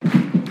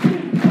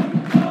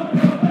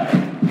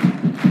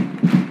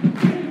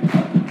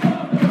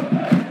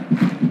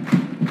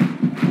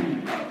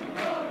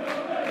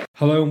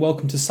Hello and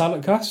welcome to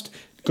Saladcast.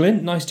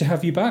 Glyn, nice to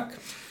have you back.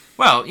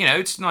 Well,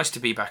 it's nice to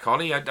be back,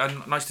 Ollie.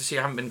 Nice to see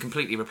I haven't been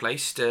completely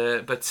replaced.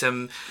 Not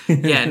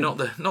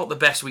the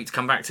best week to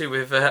come back to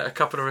with a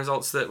couple of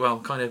results that,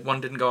 kind of one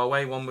didn't go our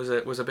way, one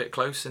was a bit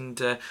close,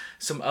 and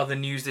some other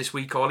news this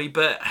week, Ollie.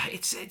 But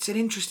it's an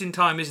interesting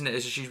time, isn't it,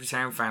 as a Shrewsbury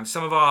Town fan?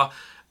 Some of our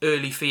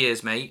early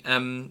fears, mate,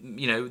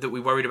 that we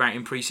worried about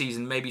in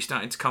pre-season maybe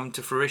starting to come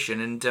to fruition,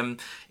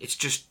 and it's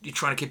just you're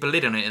trying to keep a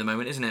lid on it at the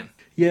moment, isn't it?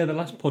 Yeah, the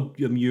last pod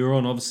you were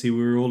on, obviously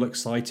we were all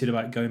excited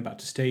about going back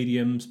to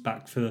stadiums,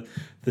 back for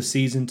the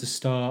season to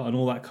start and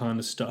all that kind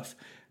of stuff.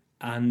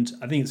 And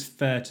I think it's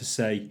fair to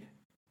say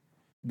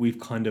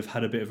we've kind of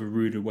had a bit of a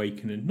rude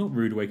awakening. Not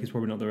rude awakening is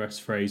probably not the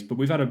best phrase, but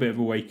we've had a bit of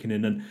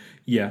awakening. And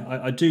yeah,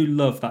 I do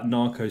love that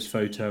Narcos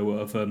photo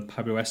of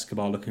Pablo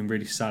Escobar looking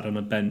really sad on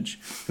a bench.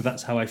 Because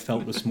that's how I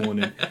felt this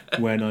morning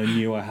when I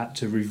knew I had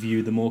to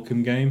review the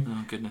Morecambe game.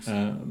 Oh, goodness.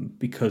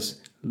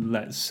 Because,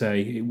 let's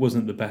say, it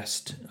wasn't the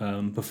best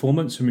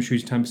performance from a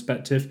Shrewsbury Town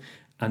perspective.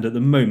 And at the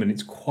moment,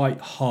 it's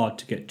quite hard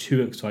to get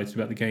too excited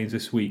about the games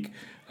this week.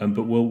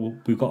 But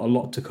we've got a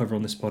lot to cover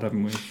on this pod,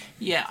 haven't we?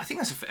 Yeah, I think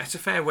that's a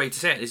fair way to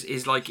say it.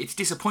 Is like it's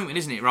disappointment,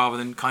 isn't it, rather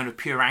than kind of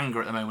pure anger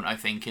at the moment. I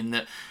think in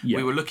that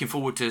we were looking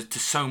forward to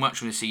so much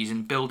from the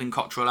season, building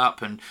Cottrell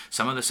up, and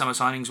some of the summer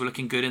signings were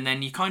looking good. And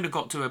then you kind of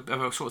got to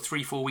a sort of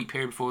 3-4 week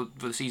period before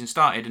the season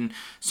started, and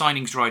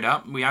signings dried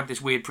up. We had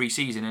this weird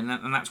pre-season,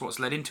 and that's what's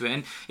led into it.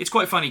 And it's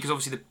quite funny because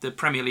obviously the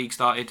Premier League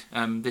started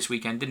this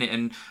weekend, didn't it?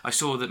 And I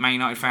saw that Man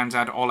United fans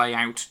had Ole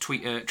out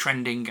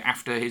trending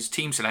after his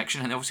team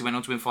selection, and they obviously went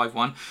on to win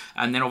 5-1.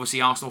 And then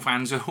obviously Arsenal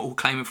fans are all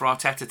claiming for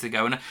Arteta to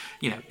go. And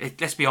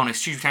let's be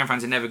honest, Shrewsbury Town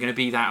fans are never going to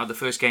be that at the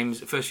first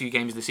few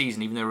games of the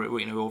season, even though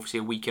we're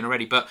obviously a week in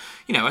already. But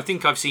I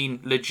think I've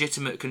seen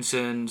legitimate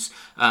concerns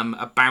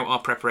about our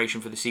preparation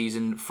for the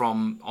season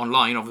from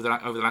online over the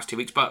last 2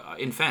 weeks. But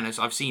in fairness,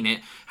 I've seen it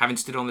having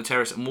stood on the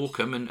terrace at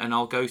Morecambe, and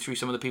I'll go through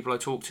some of the people I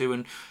talked to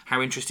and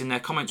how interesting their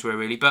comments were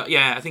really. But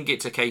yeah, I think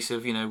it's a case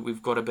of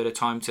we've got a bit of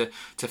time to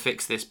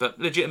fix this. But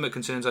legitimate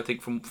concerns, I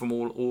think, from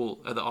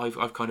all that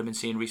I've kind of been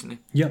seeing recently.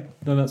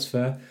 Yep. No, that's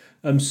fair.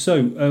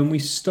 So we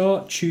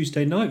start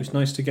Tuesday night. It was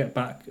nice to get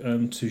back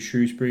to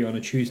Shrewsbury on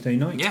a Tuesday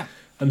night. Yeah.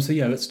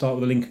 Let's start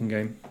with the Lincoln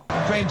game.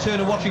 Graham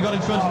Turner watching on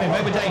in front of him.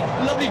 Overday,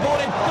 lovely ball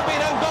in. Could be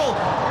an own goal.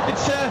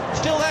 It's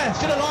still there,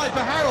 still alive for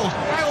Harold.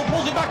 Harold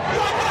pulls it back. Right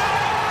for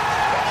that!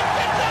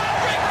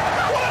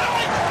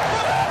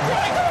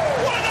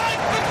 What a night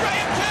for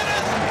Graham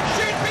Turner!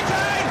 Shrewsbury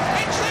Town.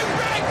 It's so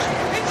great.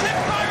 It's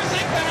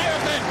embarrassing for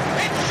Hereford.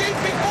 It's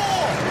Shrewsbury 4,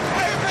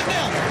 Hereford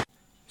 0.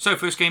 So,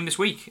 first game this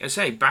week, as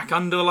I say, back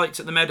under the lights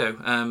at the Meadow,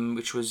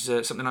 which was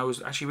something I was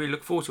actually really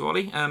looking forward to,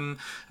 Ollie. I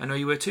know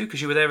you were too,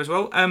 because you were there as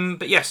well.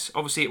 But yes,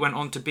 obviously it went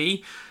on to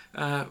be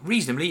a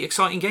reasonably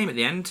exciting game at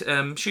the end.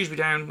 Shrewsbury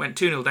Town went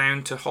 2-0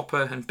 down to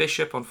Hopper and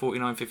Bishop on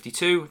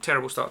 49-52.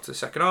 Terrible start to the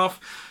second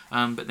half,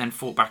 but then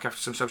fought back after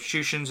some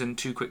substitutions and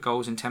 2 quick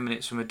goals in 10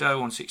 minutes from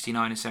Ado on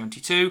 69 and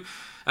 72.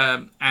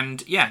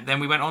 Then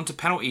we went on to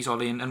penalties,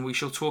 Ollie, and we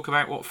shall talk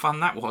about what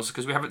fun that was,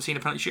 because we haven't seen a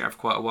penalty shootout for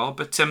quite a while.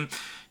 But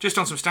just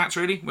on some stats,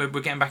 really, we're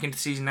getting back into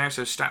the season now,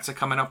 so stats are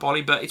coming up,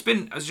 Ollie. But it's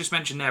been, as I just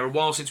mentioned there, a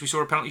while since we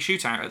saw a penalty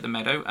shootout at the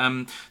Meadow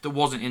that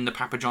wasn't in the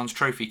Papa John's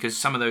Trophy, because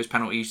some of those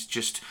penalties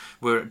just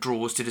were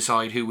draws to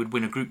decide who would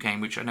win a group game,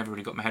 which I never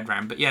really got my head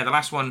around. But yeah, the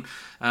last one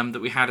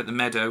that we had at the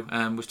Meadow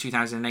was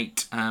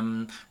 2008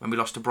 when we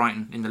lost to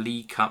Brighton in the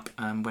League Cup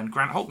when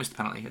Grant Holt missed the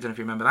penalty. I don't know if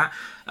you remember that.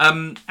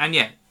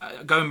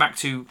 Going back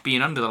to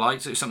being under the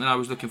lights, it was something I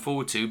was looking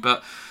forward to,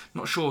 but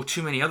not sure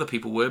too many other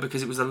people were,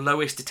 because it was the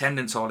lowest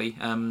attendance, Ollie,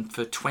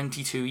 for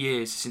 22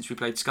 years since we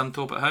played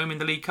Scunthorpe at home in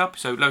the League Cup.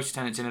 So lowest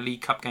attendance in a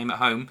League Cup game at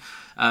home.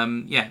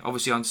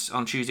 Obviously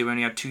on Tuesday we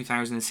only had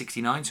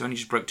 2,069, so only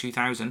just broke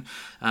 2,000.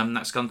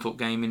 That Scunthorpe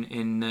game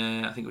in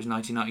I think it was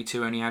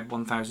 1992 only had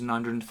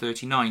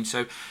 1,939.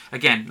 So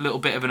again, a little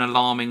bit of an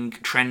alarming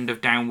trend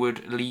of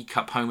downward League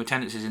Cup home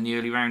attendances in the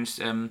early rounds,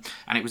 and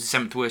it was the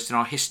 7th worst in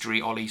our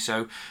history, Ollie.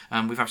 So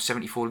we've had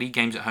 74 league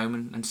games at home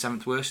and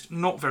 7th worst.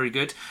 Not very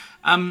good.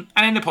 And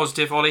in the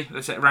positive, Ollie,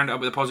 let's round it up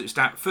with a positive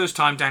stat. First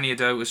time Danny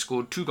Ado has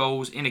scored 2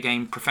 goals in a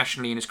game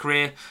professionally in his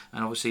career,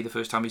 and obviously the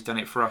first time he's done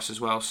it for us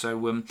as well.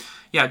 So,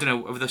 I don't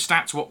know, of the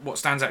stats, what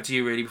stands out to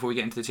you really before we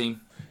get into the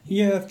team?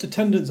 Yeah, the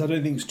attendance I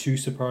don't think is too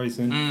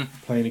surprising.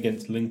 Playing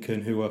against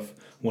Lincoln, who are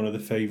one of the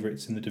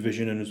favourites in the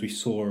division, and as we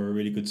saw, are a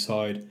really good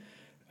side.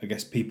 I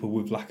guess people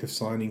with lack of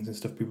signings and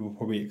stuff, people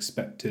probably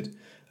expected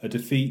a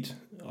defeat.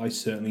 I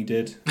certainly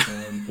did,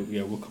 but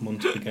we'll come on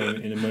to the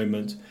game in a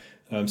moment.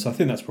 So I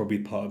think that's probably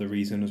part of the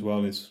reason as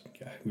well.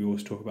 We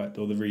always talk about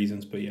all the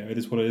reasons, but it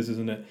is what it is,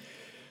 isn't it?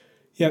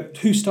 Yeah,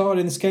 who started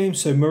in this game?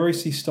 So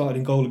Morisi started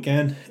in goal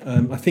again.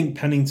 I think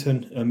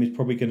Pennington is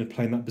probably going to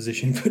play in that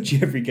position for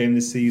every game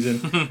this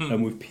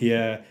season, with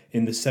Pierre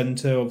in the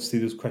centre. Obviously,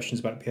 there's questions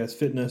about Pierre's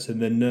fitness, and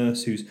then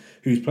Nurse,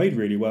 who's played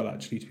really well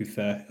actually, to be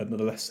fair, at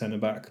the left centre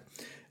back.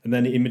 And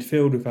then in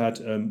midfield, we've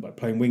had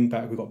playing wing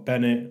back. We've got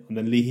Bennett, and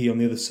then Leahy on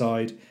the other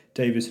side,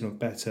 Davison or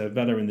Better,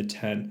 Vela in the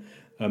 10.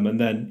 And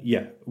then,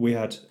 we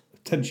had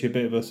potentially a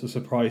bit of a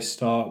surprise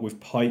start with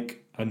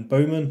Pike and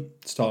Bowman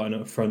starting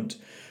up front.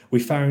 We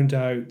found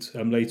out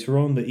later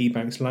on that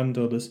Ebanks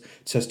Landell has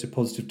tested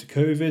positive to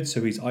COVID,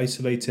 so he's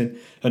isolating.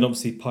 And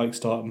obviously Pike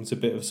starting was a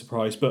bit of a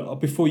surprise. But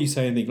before you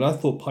say anything, I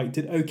thought Pike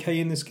did okay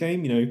in this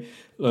game,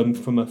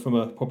 from a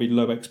probably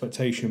low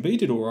expectation. But he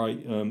did all right,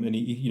 and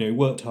he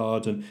worked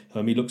hard, and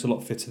he looks a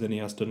lot fitter than he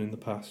has done in the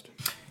past.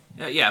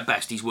 At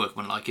best he's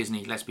workmanlike, isn't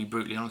he? Let's be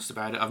brutally honest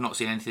about it. I've not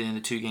seen anything in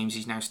the 2 games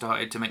he's now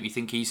started to make me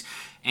think he's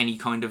any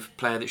kind of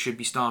player that should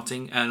be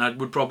starting. And I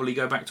would probably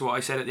go back to what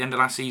I said at the end of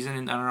last season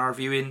in our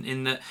review,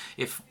 in that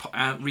if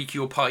Ricky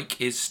or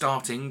Pike is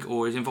starting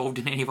or is involved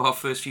in any of our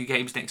first few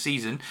games next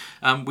season,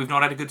 we've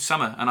not had a good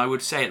summer. And I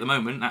would say at the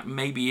moment that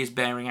maybe is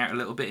bearing out a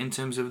little bit in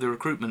terms of the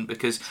recruitment,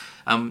 because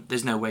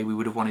there's no way we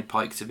would have wanted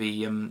Pike to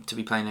be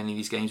playing any of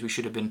these games. We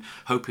should have been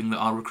hoping that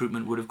our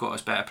recruitment would have got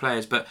us better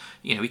players. But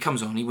he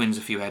comes on, he wins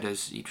a few headers.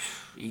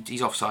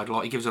 He's offside a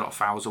lot. He gives a lot of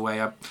fouls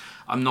away.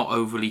 I'm not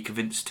overly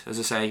convinced, as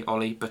I say,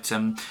 Ollie, but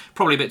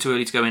probably a bit too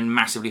early to go in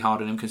massively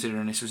hard on him,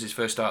 considering this was his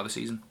first start of the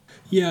season.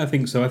 Yeah, I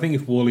think so. I think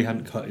if Worley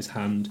hadn't cut his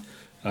hand,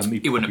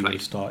 he wouldn't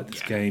have started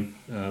this game,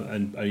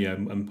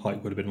 and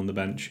Pike would have been on the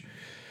bench.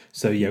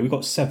 So we've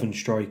got 7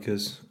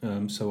 strikers.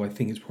 So I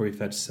think it's probably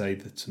fair to say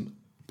that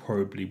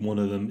probably one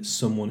of them,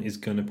 someone is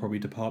going to probably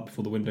depart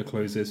before the window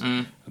closes,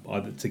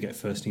 either to get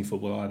first team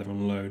football, either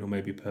on loan or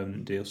maybe a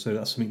permanent deal. So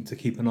that's something to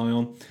keep an eye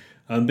on.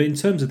 But in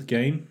terms of the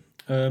game,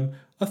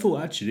 I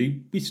thought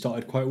actually we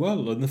started quite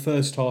well. And the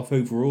first half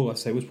overall, I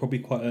say, was probably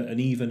quite an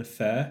even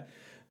affair.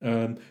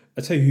 I'll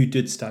tell you who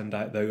did stand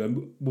out though,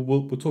 and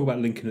we'll talk about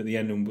Lincoln at the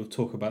end, and we'll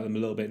talk about them a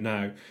little bit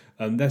now.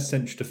 Their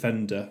central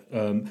defender,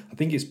 I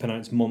think it's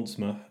pronounced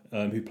Montsma,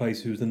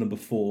 who was the number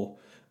 4.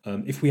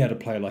 If we had a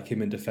player like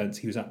him in defence,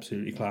 he was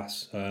absolutely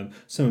class.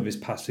 Some of his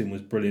passing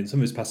was brilliant. Some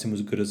of his passing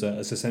was good as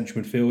a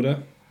central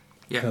midfielder.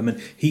 Yeah.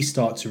 And he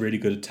starts a really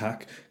good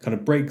attack, kind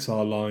of breaks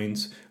our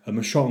lines.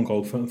 A shot on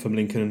goal from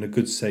Lincoln and a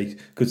good save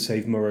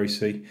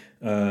Morosi,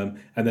 and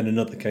then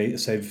another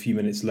save a few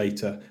minutes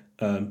later.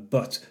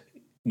 But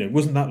it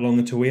wasn't that long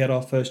until we had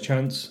our first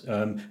chance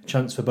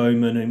for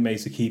Bowman and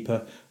Mays the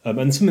keeper.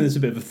 And something that's a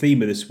bit of a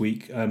theme of this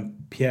week.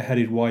 Pierre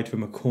headed wide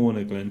from a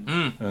corner,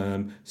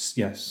 Glenn.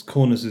 Yes,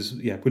 corners is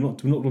we're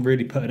not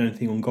really putting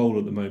anything on goal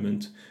at the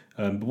moment.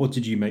 But what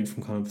did you make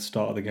from kind of the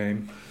start of the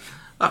game?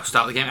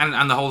 Start the game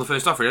and the whole of the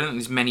first half, really. I don't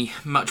think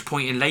there's much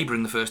point in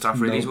labouring the first half,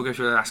 really, as we'll go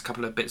through the last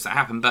couple of bits that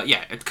happened. But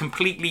a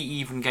completely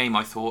even game,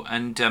 I thought.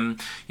 And,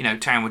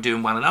 Town were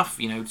doing well enough,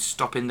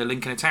 stopping the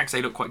Lincoln attacks.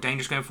 They looked quite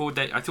dangerous going forward.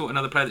 I thought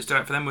another player that stood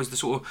out for them was the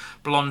sort of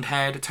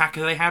blonde-haired attacker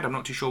they had. I'm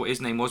not too sure what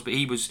his name was, but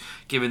he was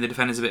giving the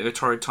defenders a bit of a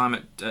torrid time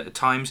at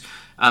times.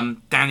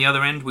 Down the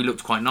other end, we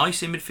looked quite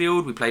nice in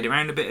midfield. We played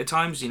around a bit at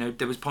times.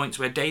 There was points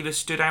where Davis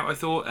stood out, I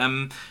thought,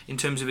 in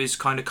terms of his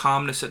kind of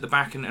calmness at the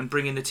back and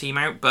bringing the team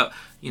out. But,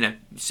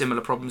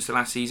 similar problems to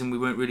last season. We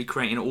weren't really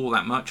creating all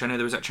that much. I know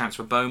there was that chance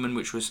for Bowman,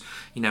 which was,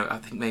 I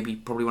think maybe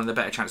probably one of the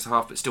better chances of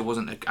half, but still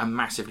wasn't a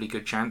massively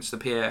good chance. The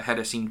Pierre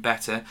header seemed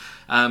better.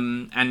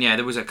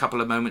 There was a couple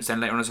of moments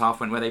then later on as half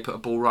went where they put a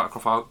ball right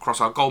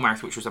across our goal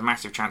mouth, which was a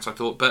massive chance, I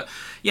thought. But,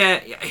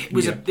 it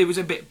was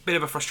a bit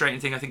of a frustrating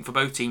thing, I think, for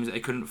both teams that they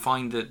couldn't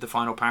find the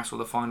final pass or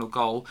the final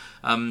goal.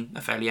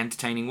 A fairly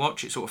entertaining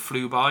watch. It sort of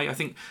flew by. I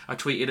think I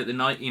tweeted at the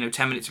night,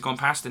 10 minutes had gone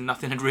past and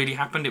nothing had really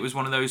happened. It was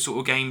one of those sort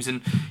of games,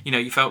 and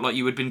you felt like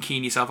you had been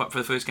keying yourself up for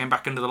the first game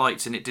back under the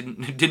lights, and it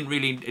didn't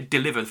really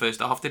deliver the first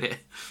half, did it?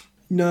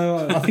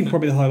 No, I think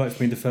probably the highlight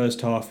for me in the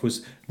first half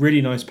was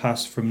really nice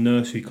pass from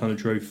Nurse, who kind of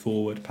drove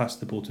forward, passed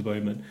the ball to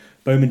Bowman.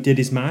 Bowman did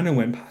his man and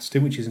went past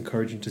him, which is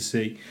encouraging to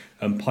see.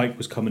 Pike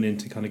was coming in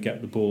to kind of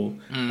get the ball,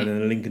 and then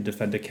the Lincoln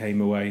defender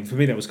came away. And for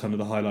me, that was kind of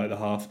the highlight of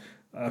the half.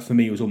 For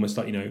me, it was almost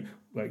like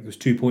it was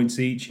 2 points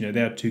each. They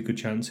had 2 good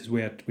chances.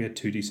 We had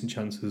 2 decent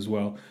chances as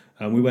well.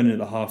 We went in at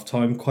the half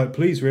time quite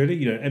pleased,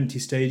 really. Empty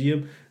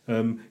stadium.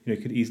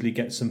 Could easily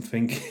get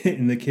something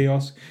in the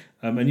kiosk.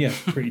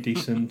 Pretty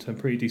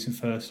decent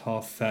first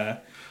half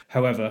fare.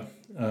 However,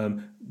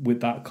 with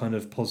that kind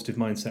of positive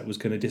mindset was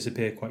going to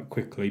disappear quite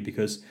quickly,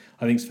 because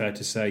I think it's fair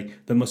to say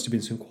there must have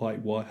been some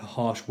quite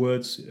harsh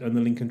words in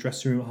the Lincoln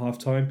dressing room at half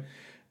time.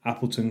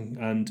 Appleton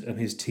and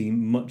his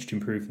team much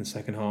improved in the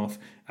second half,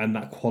 and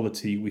that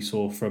quality we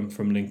saw from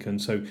Lincoln.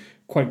 So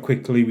quite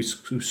quickly we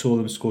saw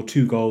them score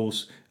 2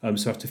 goals.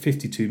 So after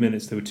 52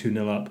 minutes they were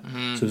 2-0 up.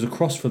 So it was a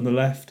cross from the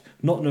left,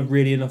 not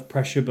really enough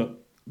pressure, but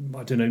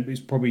I don't know, it's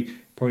probably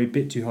a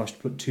bit too harsh to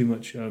put too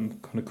much kind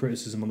of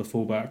criticism on the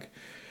fullback.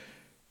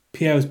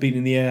 Pierre was beaten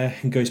in the air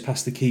and goes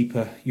past the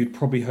keeper. You'd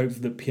probably hope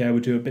that Pierre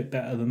would do a bit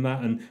better than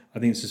that, and I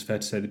think it's just fair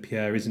to say that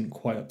Pierre isn't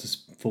quite up to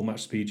full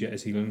match speed yet,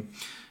 is he, Lynn?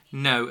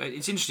 No,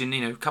 it's interesting,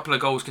 a couple of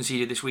goals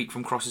conceded this week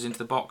from crosses into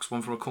the box,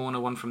 one from a corner,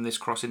 one from this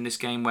cross in this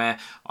game, where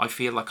I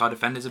feel like our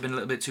defenders have been a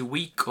little bit too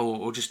weak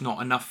or just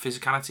not enough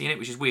physicality in it,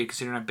 which is weird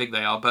considering how big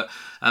they are, but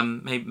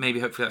maybe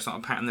hopefully that's not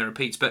a pattern that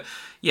repeats. But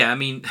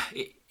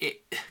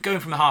going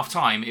from the half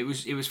time, it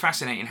was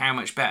fascinating how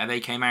much better they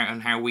came out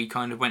and how we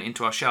kind of went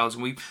into our shells,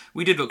 and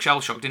we did look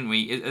shell shocked, didn't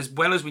we? As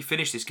well as we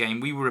finished this game,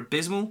 we were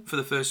abysmal for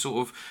the first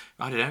sort of,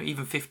 I don't know,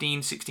 even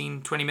 15,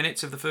 16, 20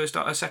 minutes of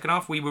the second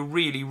half. We were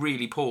really,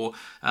 really poor.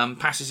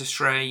 Passes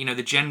astray,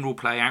 the general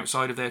play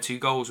outside of their 2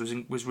 goals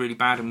was really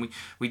bad, and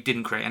we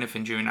didn't create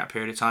anything during that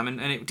period of time,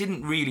 and it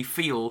didn't really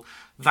feel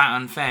that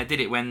unfair, did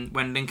it, when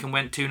Lincoln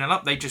went 2-0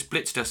 up? They just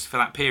blitzed us for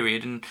that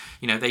period, and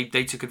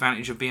they took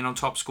advantage of being on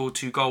top, scored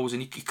 2 goals,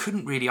 and you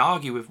couldn't really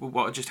argue with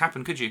what had just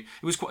happened, could you?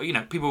 It was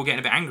quite, people were getting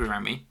a bit angry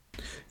around me.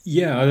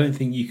 Yeah, I don't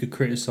think you could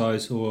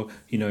criticise or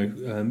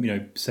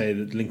say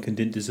that Lincoln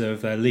didn't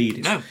deserve their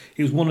lead.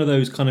 It was one of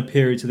those kind of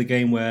periods of the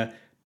game where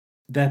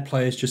their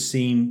players just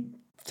seemed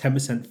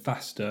 10%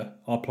 faster,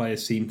 our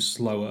players seemed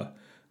slower,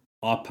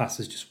 our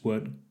passes just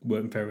weren't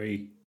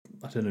very,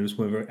 just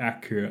weren't very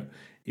accurate.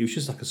 It was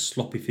just like a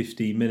sloppy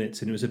 15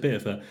 minutes, and it was a bit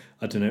of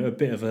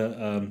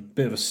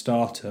a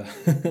starter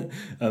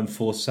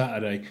for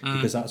Saturday,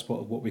 because that's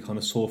what we kind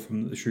of saw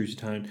from the Shrewsbury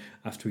Town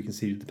after we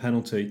conceded the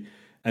penalty.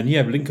 And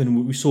yeah,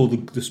 Lincoln, we saw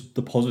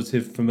the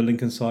positive from the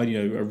Lincoln side.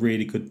 A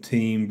really good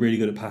team, really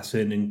good at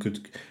passing,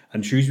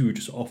 and Shrewsbury were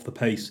just off the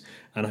pace.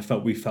 And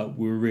we felt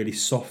we were really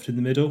soft in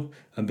the middle,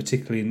 and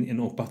particularly in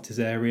Ogbata's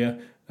area.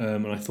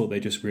 And I thought they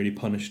just really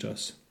punished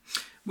us.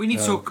 We need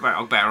to talk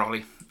about Ogbata,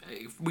 Ollie.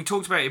 We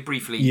talked about it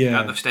briefly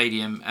at the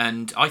stadium,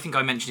 and I think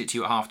I mentioned it to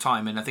you at half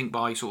time, and I think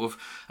by sort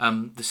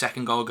of the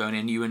second goal going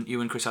in, you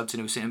and Chris Hudson,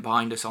 who were sitting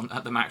behind us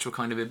at the match, were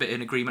kind of a bit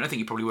in agreement. I think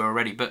you probably were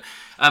already, but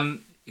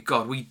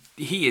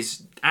he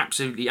is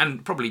absolutely,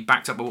 and probably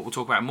backed up by what we'll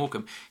talk about in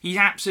Morecambe, he's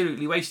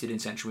absolutely wasted in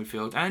central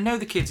midfield. And I know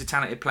the kid's a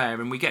talented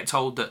player, and we get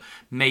told that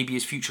maybe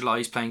his future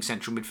lies playing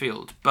central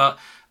midfield, but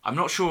I'm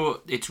not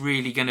sure it's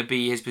really going to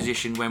be his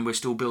position when we're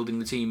still building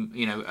the team,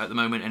 at the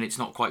moment, and it's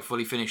not quite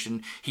fully finished,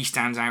 and he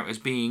stands out as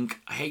being,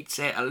 I hate to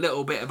say it, a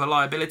little bit of a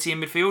liability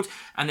in midfield.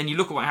 And then you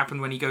look at what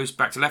happened when he goes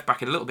back to left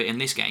back a little bit in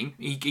this game.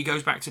 He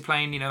goes back to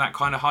playing, that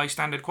kind of high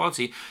standard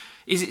quality.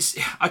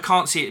 I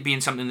can't see it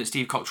being something that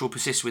Steve Cottrell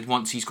persists with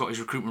once he's got his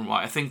recruitment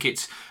right. I think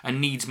it's a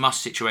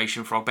needs-must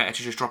situation for Ogbeta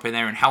to just drop in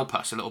there and help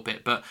us a little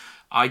bit, but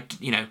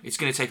it's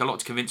going to take a lot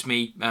to convince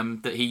me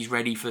that he's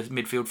ready for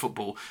midfield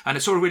football. And I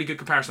saw a really good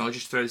comparison, I'll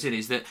just throw this in,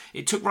 is that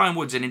it took Ryan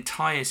Woods an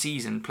entire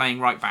season playing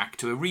right back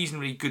to a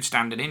reasonably good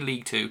standard in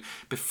League 2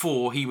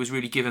 before he was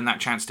really given that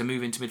chance to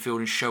move into midfield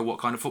and show what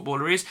kind of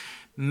footballer he is.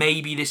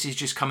 Maybe this is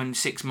just coming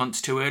 6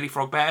 months too early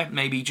for Ogbeta.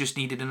 Maybe he just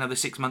needed another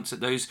 6 months at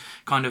those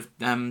kind of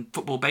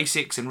football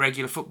basics and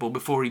regular football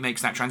before he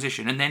makes that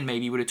transition, and then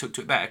maybe he would have took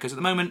to it better, because at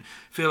the moment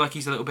I feel like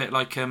he's a little bit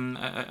like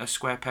a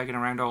square peg in a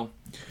round hole.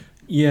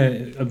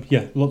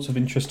 Yeah, lots of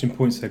interesting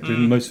points there,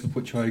 Glenn, most of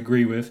which I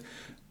agree with.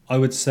 I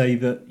would say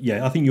that,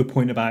 I think your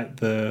point about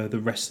the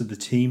rest of the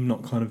team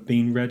not kind of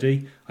being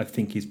ready, I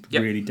think is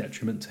really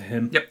detriment to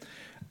him. Yep.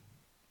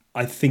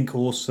 I think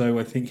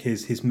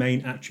his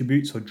main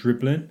attributes are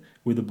dribbling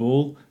with the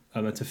ball,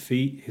 to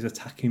feet, his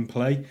attacking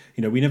play.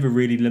 We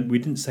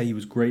didn't say he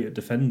was great at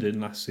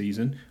defending last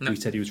season. No. We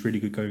said he was really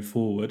good going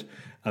forward.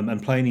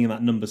 And playing in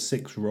that number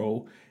 6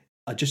 role,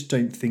 I just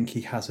don't think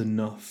he has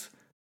enough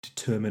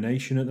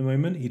determination at the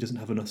moment. He doesn't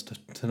have enough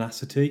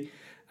tenacity.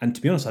 And to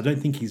be honest, I don't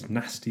think he's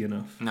nasty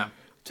enough. No.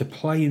 To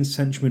play in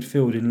central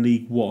midfield in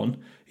League 1,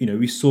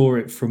 we saw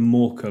it from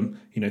Morecambe.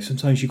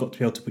 Sometimes you've got to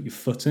be able to put your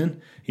foot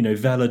in.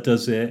 Vela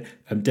does it,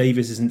 and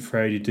Davis isn't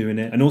afraid of doing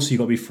it. And also you've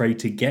got to be afraid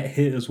to get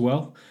hit as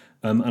well.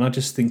 And I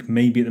just think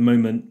maybe at the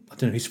moment, I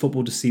don't know, his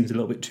football just seems a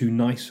little bit too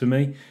nice for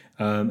me.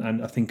 And I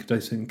don't think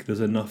there's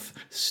enough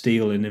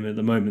steel in him at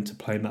the moment to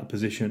play in that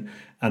position.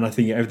 And I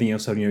think everything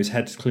else, his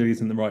head clearly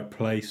is in the right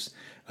place.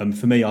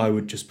 For me, I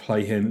would just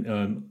play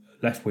him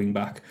left wing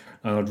back.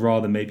 And I'd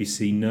rather maybe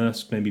see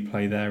Nurse maybe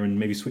play there and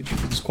maybe switch.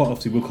 Because quite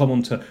obviously we'll come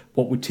on to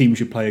what team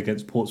should play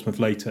against Portsmouth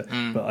later.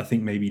 But I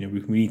think maybe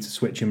we need to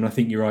switch him. And I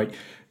think you're right.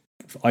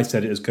 I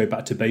said it as go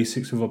back to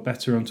basics with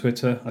Ogbeta on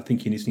Twitter. I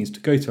think he needs to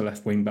go to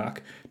left wing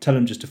back. Tell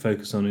him just to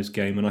focus on his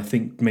game. And I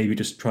think maybe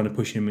just trying to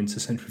push him into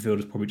central field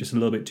is probably just a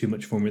little bit too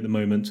much for him at the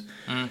moment.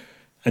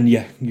 And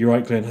yeah, you're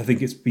right, Glenn. I think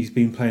he's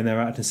been playing there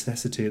out of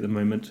necessity at the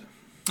moment.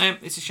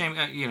 It's a shame.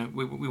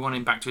 We want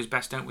him back to his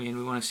best, don't we? And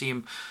we want to see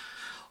him.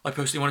 I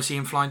personally want to see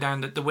him flying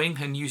down the wing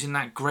and using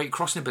that great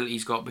crossing ability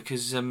he's got,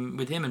 because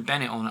with him and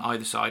Bennett on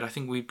either side, I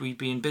think we'd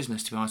be in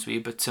business, to be honest with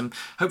you. But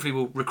hopefully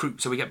we'll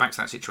recruit so we get back to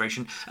that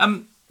situation.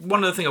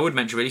 One other thing I would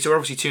mention, really, so we're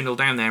obviously 2-0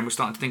 down there and we're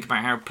starting to think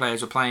about how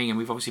players are playing, and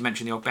we've obviously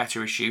mentioned the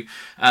Ogbeta issue,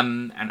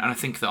 and I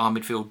think that our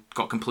midfield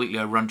got completely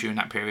overrun during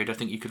that period. I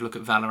think you could look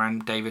at Vela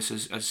and Davis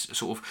as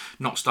sort of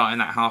not starting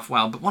that half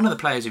well, but one of the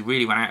players who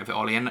really went out of it,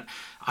 Ollie, and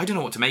I don't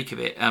know what to make of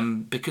it,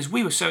 because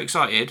we were so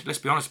excited, let's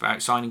be honest about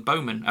it, signing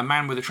Bowman, a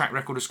man with a track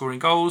record of scoring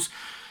goals.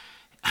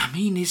 I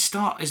mean, his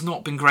start has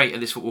not been great at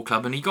this football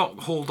club, and he got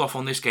hauled off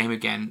on this game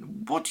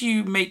again. What do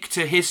you make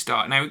to his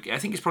start? Now, I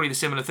think it's probably the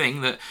similar thing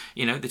that,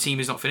 the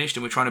team is not finished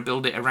and we're trying to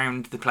build it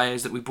around the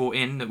players that we brought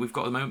in, that we've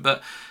got at the moment,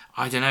 but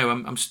I don't know,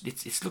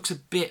 it looks a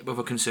bit of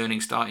a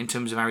concerning start in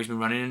terms of how he's been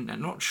running, and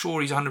I'm not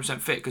sure he's 100%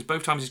 fit, because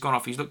both times he's gone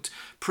off, he's looked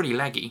pretty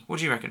leggy. What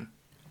do you reckon?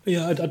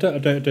 Yeah, I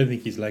don't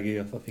think he's leggy.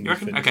 I think his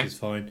fitness Okay. is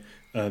fine.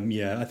 I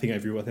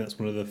think that's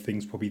one of the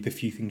things, probably the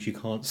few things you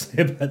can't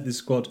say about this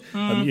squad.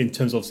 In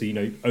terms of,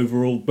 obviously,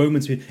 overall,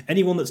 Bowman's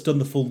anyone that's done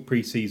the full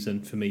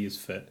pre-season for me is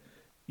fit.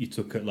 You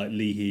took at like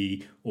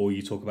Leahy, or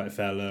you talk about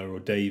Vela or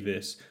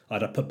Davis.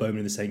 I'd put Bowman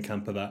in the same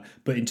camp of that.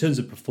 But in terms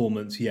of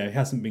performance, he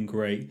hasn't been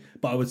great.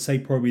 But I would say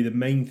probably the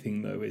main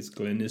thing though is,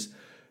 Glenn, is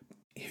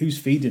who's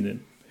feeding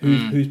him.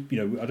 Who's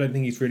I don't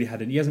think he's really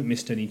he hasn't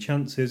missed any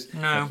chances.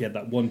 No. Like he had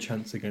that one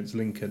chance against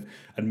Lincoln,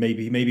 and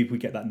maybe if we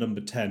get that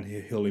number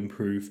 10, he'll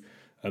improve.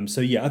 I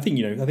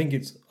think I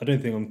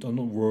don't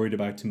not worried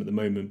about him at the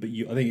moment, but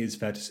I think it's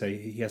fair to say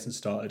he hasn't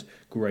started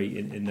great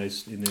in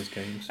those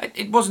games.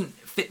 It wasn't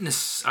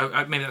fitness.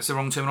 Maybe that's the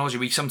wrong terminology.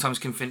 We sometimes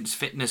confuse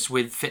fitness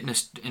with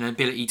fitness and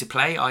ability to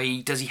play.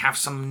 I.e., does he have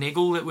some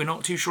niggle that we're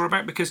not too sure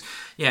about? Because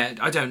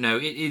I don't know.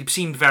 It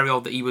seemed very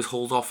odd that he was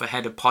hauled off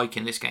ahead of Pike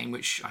in this game,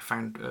 which I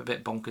found a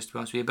bit bonkers, to be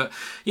honest with you. But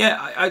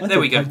there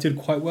we go. Pike did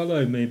quite well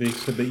though, maybe.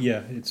 So, but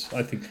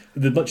I think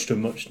the much to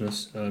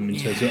muchness in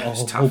terms of our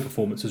whole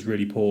performance was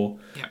really poor.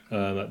 Yeah.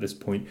 At this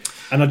point,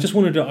 and I just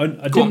wanted to.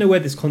 I didn't know where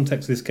this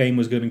context of this game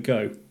was going to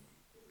go,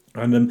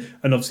 and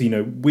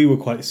obviously we were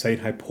quite saying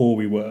how poor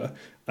we were,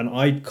 and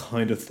I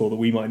kind of thought that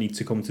we might need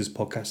to come to this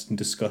podcast and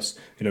discuss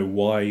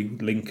why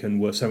Lincoln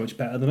were so much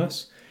better than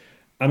us,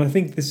 and I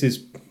think this is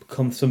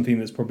become something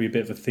that's probably a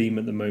bit of a theme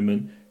at the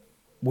moment.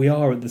 We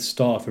are at the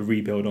start of a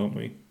rebuild, aren't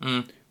we?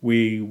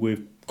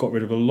 We've got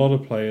rid of a lot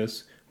of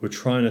players. We're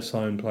trying to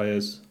sign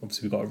players.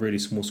 Obviously, we've got a really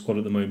small squad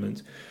at the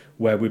moment,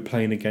 where we're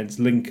playing against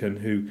Lincoln,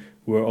 who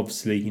were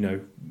obviously,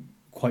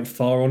 quite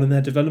far on in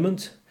their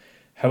development.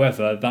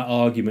 However, that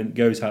argument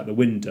goes out the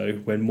window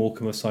when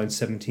Morecambe have signed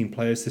 17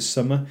 players this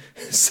summer.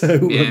 So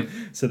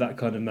that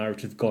kind of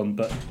narrative gone.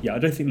 But I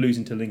don't think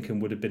losing to Lincoln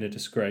would have been a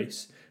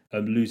disgrace.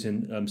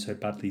 Losing so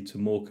badly to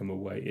Morecambe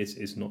away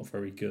is not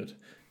very good.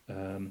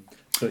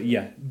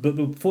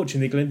 But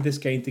fortunately, Glenn, this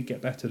game did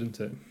get better, didn't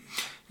it?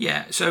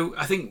 Yeah, so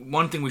I think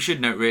one thing we should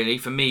note really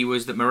for me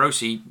was that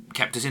Morosi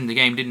kept us in the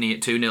game, didn't he,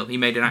 at 2-0? He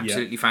made an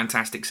absolutely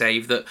fantastic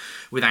save that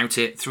without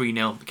it,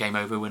 3-0, game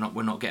over. We're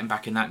not getting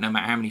back in that, no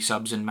matter how many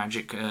subs and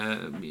magic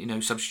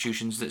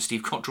substitutions that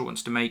Steve Cottrell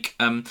wants to make.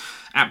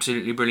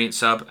 Absolutely brilliant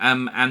sub.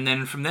 And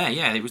then from there,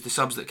 it was the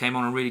subs that came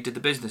on and really did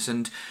the business.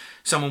 And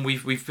someone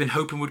we've been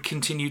hoping would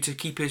continue to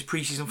keep his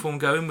pre-season form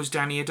going was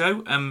Danny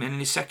Ado. And in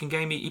his second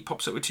game, he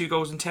pops up with 2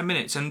 goals in 10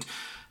 minutes. And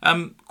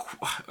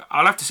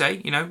I'll have to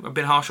say, I've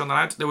been harsh on the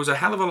lad. There was a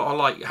hell of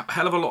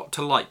a lot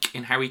to like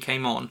in how he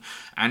came on,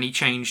 and he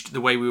changed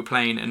the way we were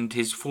playing. And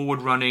his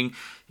forward running,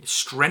 his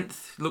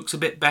strength looks a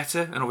bit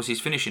better, and obviously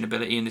his finishing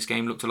ability in this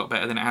game looked a lot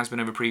better than it has been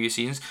over previous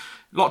seasons.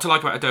 A lot to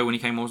like about Ado when he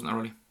came on, wasn't there,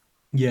 Ollie?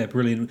 Yeah,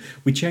 brilliant.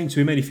 We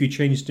made a few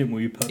changes, didn't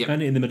we? We put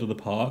Bennett in the middle of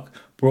the park,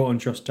 brought on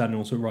Josh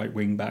Daniels at right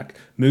wing back,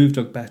 moved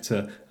Doug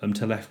Better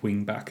to left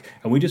wing back,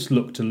 and we just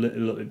looked a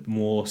little bit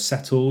more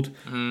settled.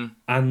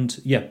 And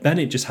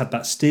Bennett just had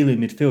that steal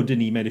in midfield,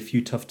 didn't he? He made a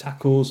few tough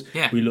tackles.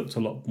 Yeah. We looked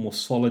a lot more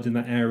solid in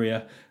that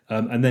area.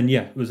 And then,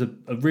 it was a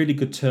really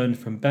good turn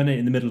from Bennett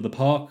in the middle of the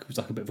park. It was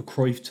like a bit of a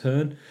Cruyff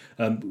turn.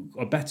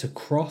 A better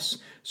cross,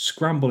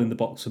 scramble in the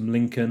box from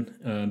Lincoln.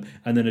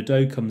 And then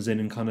Ado comes in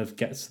and kind of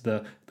gets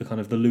the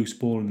loose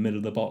ball in the middle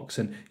of the box.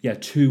 And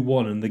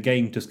 2-1, and the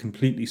game just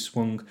completely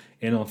swung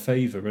in our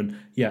favour. And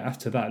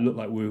after that, it looked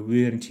like we were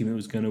the only team that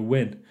was going to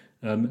win.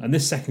 And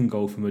this second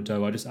goal from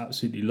Ado, I just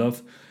absolutely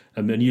love.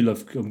 And you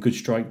love good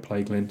strike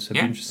play, Glenn. So I'd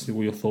be interested in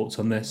all your thoughts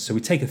on this. So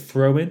we take a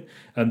throw in.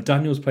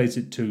 Daniels plays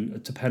it to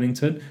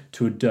Pennington,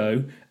 to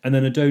Ado. And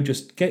then Ado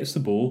just gets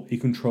the ball. He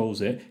controls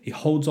it. He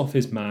holds off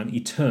his man.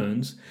 He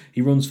turns.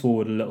 He runs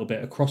forward a little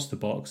bit across the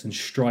box and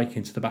strike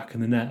into the back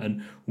of the net.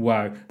 And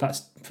wow,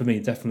 that's, for me,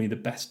 definitely the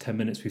best 10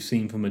 minutes we've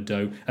seen from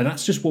Ado. And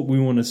that's just what we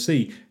want to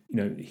see.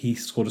 He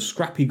scored a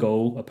scrappy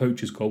goal, a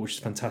poacher's goal, which is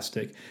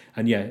fantastic.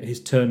 And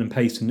his turn and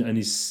pace and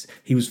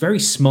he was very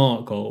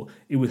smart goal.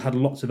 It had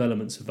lots of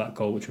elements of that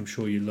goal, which I'm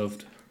sure you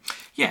loved.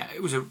 Yeah,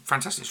 it was a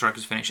fantastic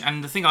striker's finish.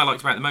 And the thing I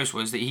liked about it the most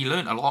was that he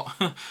learnt a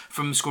lot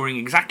from scoring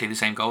exactly the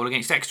same goal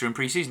against Exeter in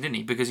pre-season, didn't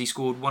he? Because he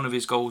scored one of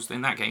his goals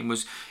in that game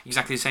was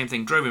exactly the same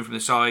thing. Drove in from the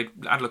side,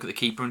 had a look at the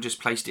keeper and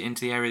just placed it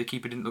into the area. The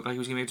keeper didn't look like he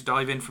was going to be able to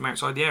dive in from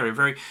outside the area.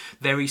 Very,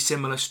 very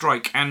similar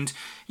strike. And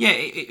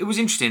it was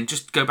interesting.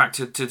 Just go back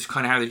to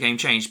kind of how the game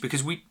changed,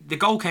 because the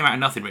goal came out of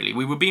nothing really.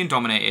 We were being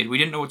dominated. We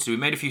didn't know what to do. We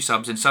made a few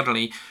subs, and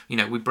suddenly,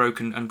 we broke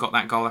and got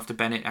that goal after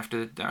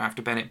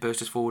Bennett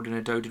burst us forward and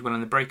Ado did well in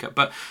the breakup.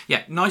 But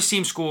nice to see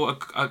him score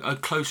a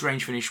close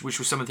range finish, which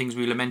was some of the things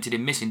we lamented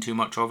him missing too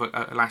much of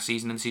last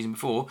season and the season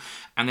before.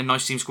 And then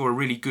nice to see him score a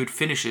really good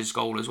finisher's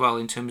goal as well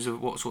in terms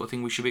of what sort of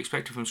thing we should be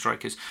expecting from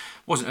strikers.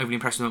 Wasn't overly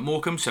impressed with him at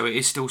Morecambe, so it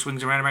is still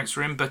swings and roundabouts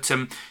for him. But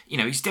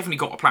he's definitely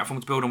got a platform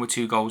to build on with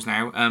 2 goals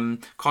now.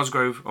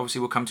 Cosgrove,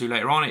 obviously, we'll come to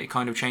later on. It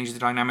kind of changes the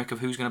dynamic of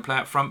who's going to play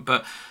up front.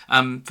 But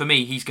for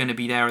me, he's going to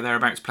be there or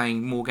thereabouts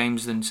playing more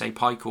games than, say,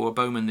 Pike or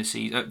Bowman this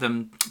season,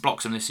 than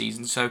Bloxham this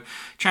season. So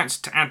chance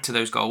to add to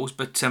those goals.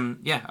 But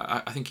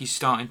I think he's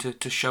starting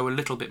to show a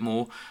little bit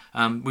more.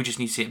 We just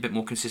need to see it a bit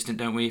more consistent,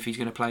 don't we, if he's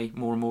going to play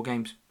more and more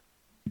games.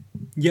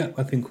 Yeah,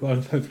 I think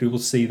hopefully we'll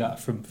see that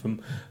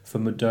from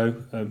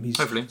Ado. He's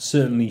Hopefully.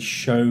 certainly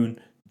shown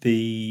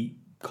the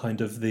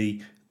kind of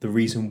the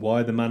reason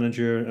why the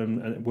manager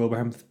and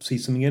Wilbraham see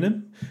something in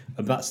him.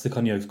 And that's the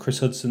kind of, Chris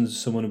Hudson's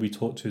someone we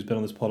talked to who's been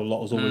on this pod a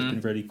lot, has always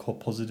been really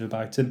positive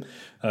about him.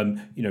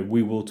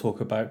 We will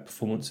talk about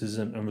performances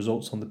and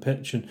results on the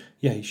pitch, and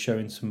yeah, he's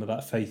showing some of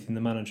that faith in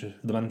the manager.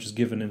 The manager's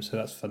given him, so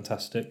that's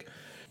fantastic.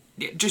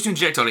 Just to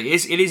interject, Ollie,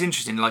 it is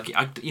interesting. Like,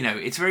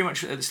 it's very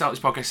much at the start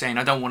of this podcast saying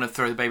I don't want to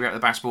throw the baby out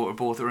of the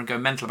bathwater and go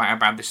mental about how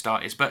bad this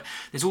start is. But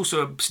there's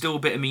also still a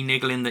bit of me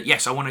niggling that,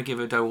 yes, I want to give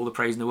Ado all the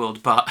praise in the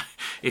world, but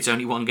it's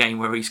only one game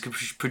where he's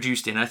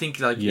produced in. I think,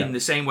 in the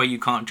same way you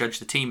can't judge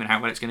the team and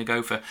how well it's going to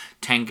go for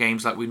 10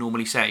 games like we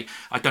normally say,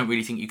 I don't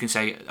really think you can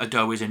say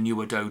Ado is a new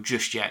Ado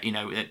just yet.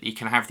 He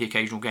can have the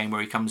occasional game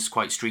where he comes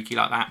quite streaky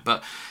like that,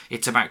 but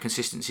it's about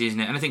consistency, isn't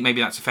it? And I think maybe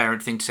that's a fair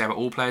thing to say about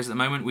all players at the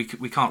moment. We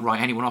can't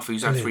write anyone off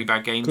who's had 3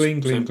 bad games.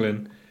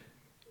 Glenn.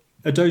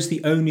 Ado's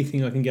the only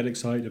thing I can get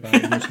excited about,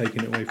 and you're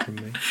taking it away from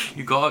me.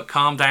 You've got to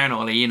calm down,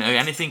 Ollie.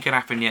 Anything could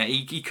happen yet.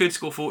 He could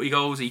score 40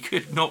 goals. He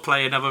could not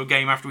play another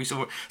game after we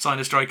signed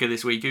a striker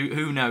this week.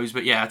 Who knows?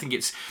 But yeah, I think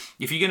it's,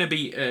 if you're going to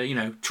be,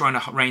 trying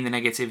to rein the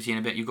negativity in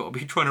a bit, you've got to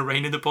be trying to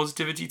rein in the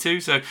positivity too.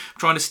 So I'm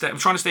trying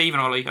to stay even,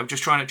 Ollie. I'm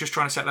just trying to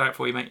set that out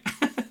for you, mate.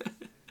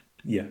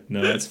 Yeah,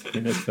 no, that's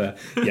fine. That's fair.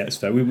 Yeah, it's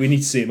fair. We need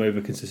to see him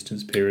over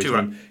consistent periods.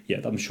 And yeah,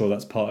 I'm sure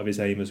that's part of his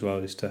aim as well,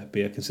 is to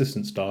be a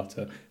consistent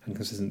starter and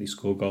consistently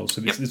score goals.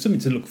 So there's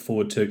something to look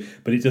forward to,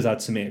 but it does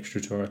add some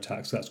extra to our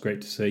attack, so that's great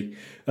to see.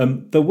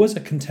 There was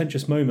a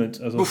contentious moment,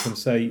 as I was going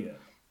to say.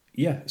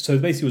 Yeah, so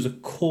basically it was a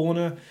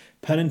corner,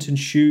 Pennington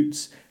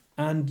shoots,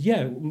 and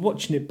yeah,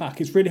 watching it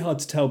back, it's really hard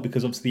to tell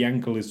because obviously the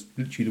angle is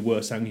literally the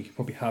worst angle you could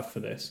probably have for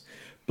this.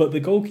 But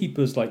the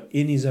goalkeeper's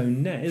in his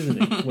own net, isn't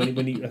he?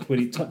 when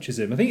he touches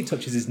him, I think he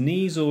touches his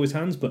knees or his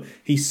hands, but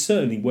he's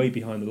certainly way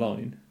behind the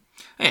line.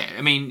 Yeah,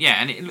 I mean,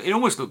 yeah, and it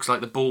almost looks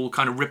like the ball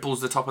kind of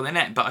ripples the top of the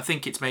net, but I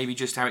think it's maybe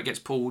just how it gets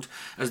pulled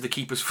as the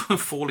keeper's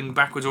falling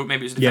backwards, or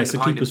maybe it's the defender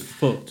behind him. Yeah, it's the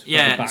keeper's foot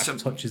at the back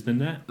touches the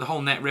net. The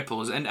whole net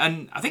ripples, and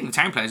I think the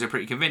Town players are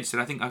pretty convinced,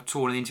 and I think I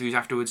saw in the interviews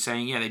afterwards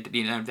saying, yeah,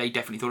 they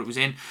definitely thought it was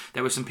in.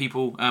 There were some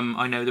people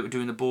I know that were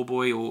doing the ball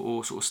boy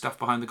or sort of stuff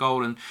behind the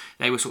goal, and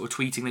they were sort of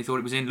tweeting they thought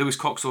it was in. Lewis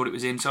Cox thought it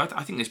was in, so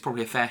I think there's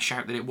probably a fair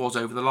shout that it was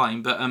over the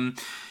line, but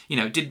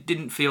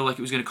didn't feel like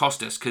it was going to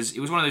cost us, because it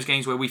was one of those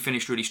games where we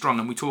finished really strong,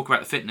 and we talk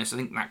about the fitness. I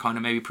think that kind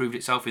of maybe proved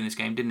itself in this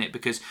game, didn't it?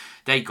 Because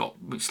they got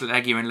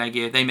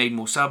leggier. They made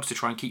more subs to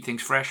try and keep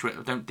things fresh, but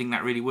I don't think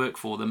that really worked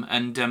for them.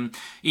 And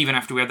even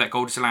after we had that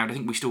goal disallowed, I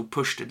think we still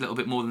pushed a little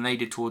bit more than they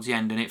did towards the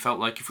end, and it felt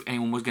like if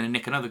anyone was going to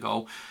nick another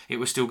goal, it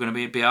was still going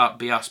to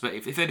be us. But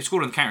if they'd have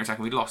scored on the counter-attack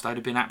and we'd lost, I'd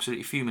have been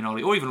absolutely fuming,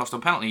 Ollie. Or even lost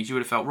on penalties, you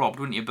would have felt robbed,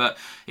 wouldn't you? But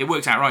it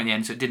worked out right in the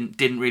end, so it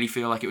didn't really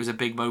feel like it was a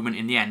big moment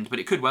in the end, but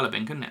it could well have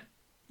been, couldn't it?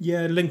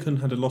 Yeah, Lincoln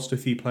had lost a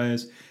few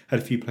players, had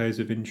a few players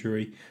with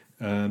injury.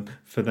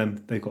 For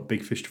them, they've got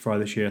big fish to fry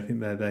this year. I think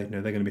they're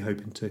going to be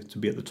hoping to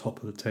be at the top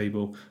of the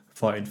table,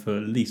 fighting for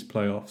at least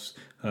playoffs.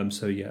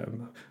 So yeah,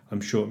 I'm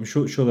sure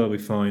they'll be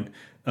fine.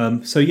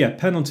 So yeah,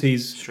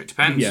 penalties. Straight to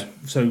pens. Yeah.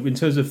 So in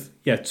terms of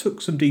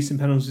took some decent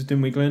penalties,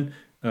 didn't we, Glenn?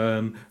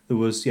 There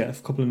was a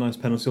couple of nice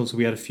penalties. Also,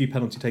 we had a few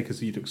penalty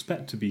takers that you'd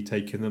expect to be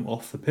taking them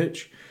off the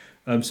pitch.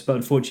 But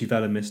unfortunately,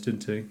 Vela missed,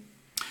 didn't he?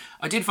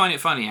 I did find it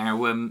funny how,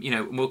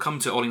 we'll come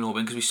to Ollie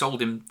Norman because we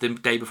sold him the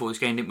day before this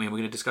game, didn't we? And we're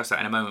going to discuss that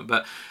in a moment.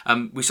 But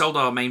we sold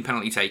our main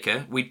penalty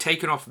taker. We'd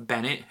taken off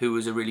Bennett, who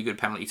was a really good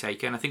penalty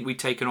taker. And I think we'd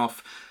taken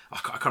off, I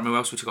can't remember who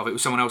else we took off. It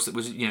was someone else that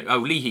was,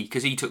 Leahy,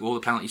 because he took all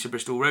the penalties for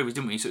Bristol Rovers,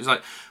 didn't we? So it was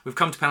like, we've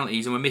come to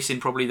penalties and we're missing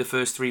probably the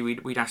first 3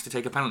 we'd asked to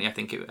take a penalty. I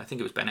think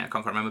it was Bennett, I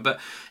can't quite remember. But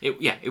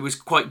it was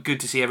quite good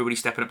to see everybody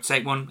stepping up to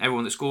take one.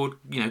 Everyone that scored,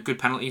 good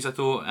penalties, I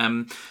thought.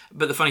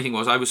 But the funny thing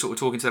was, I was sort of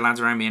talking to the lads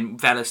around me, and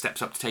Vela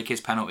steps up to take his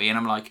penalty, and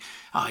I'm like,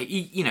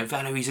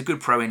 Vela, he's a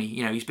good pro, and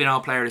he's been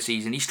our player of the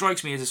season. He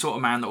strikes me as a sort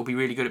of man that will be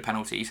really good at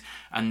penalties.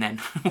 And then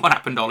what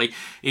happened, Ollie?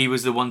 He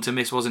was the one to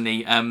miss, wasn't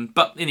he?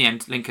 But in the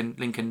end, Lincoln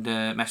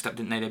messed up,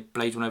 didn't they? They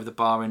blazed one over the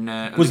bar. And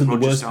wasn't the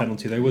worst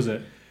penalty though, was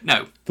it?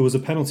 No. There was a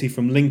penalty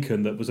from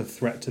Lincoln that was a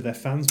threat to their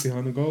fans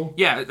behind the goal.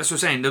 Yeah, that's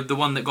what I'm saying. The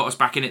one that got us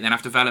back in it then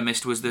after Vela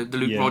missed was the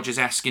Luke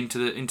Rogers-esque into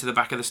the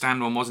back of the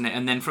stand one, wasn't it?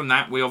 And then from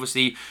that, we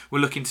obviously were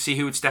looking to see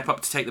who would step up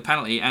to take the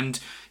penalty. And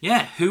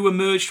who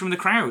emerged from the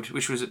crowd,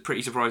 which was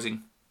pretty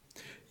surprising.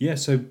 Yeah,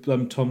 so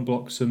Tom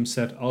Bloxham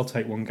said, I'll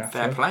take one,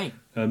 gaffer. Fair play.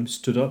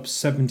 Stood up,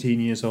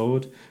 17 years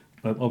old,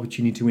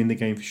 opportunity to win the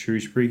game for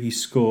Shrewsbury. He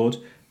scored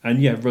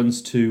and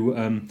runs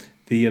to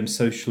the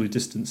socially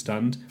distant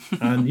stand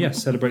and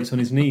celebrates on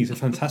his knees. A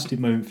fantastic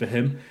moment for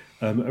him.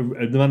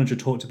 The manager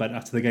talked about it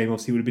after the game.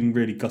 Obviously, it would have been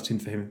really gutting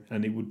for him,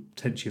 and it would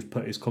potentially have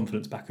put his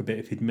confidence back a bit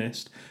if he'd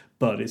missed.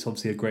 But it's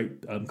obviously a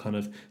great kind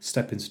of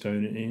stepping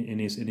stone in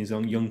his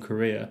own young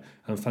career,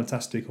 and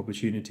fantastic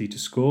opportunity to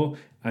score.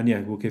 And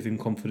will give him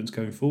confidence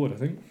going forward, I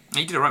think.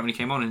 He did all right when he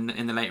came on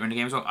in the later in the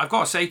game as well. I've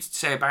got to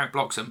say about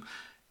Bloxham,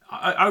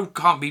 I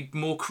can't be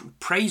more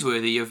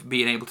praiseworthy of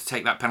being able to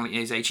take that penalty at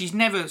his age. He's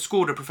never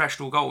scored a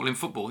professional goal in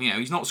football. You know,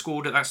 he's not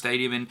scored at that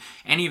stadium in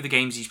any of the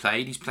games he's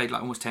played. He's played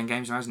like almost 10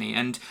 games now, hasn't he?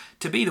 And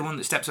to be the one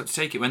that steps up to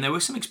take it when there were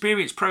some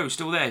experienced pros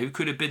still there who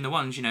could have been the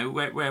ones, you know,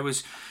 where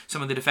was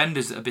some of the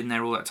defenders that have been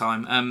there all that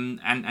time?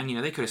 And you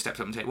know, they could have stepped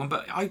up and taken one,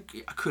 but I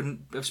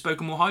couldn't have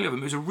spoken more highly of him.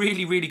 It was a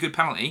really, really good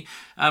penalty.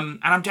 And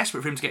I'm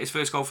desperate for him to get his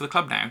first goal for the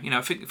club now. You know,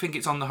 I think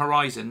it's on the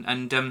horizon.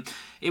 And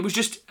it was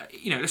just,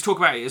 you know, let's talk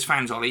about it as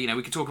fans, Ollie. You know,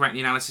 we could talk about the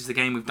analysis of the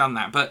game, we've done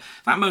that. But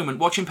that moment,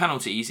 watching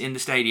penalties in the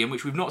stadium,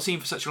 which we've not seen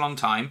for such a long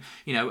time,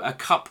 you know, a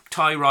cup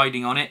tie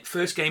riding on it,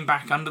 first game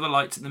back under the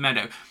lights at the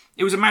Meadow.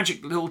 It was a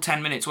magic little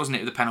 10 minutes, wasn't it,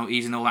 with the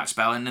penalties and all that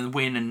spell, and then the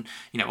win, and,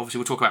 you know, obviously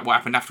we'll talk about what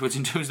happened afterwards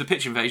in terms of the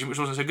pitch invasion, which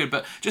wasn't so good,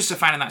 but just as a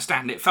fan in that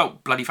stand, it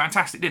felt bloody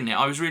fantastic, didn't it?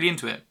 I was really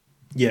into it.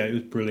 Yeah, it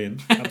was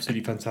brilliant.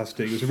 Absolutely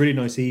fantastic. It was a really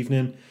nice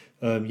evening.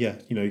 Yeah,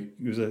 you know,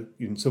 it was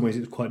in some ways it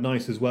was quite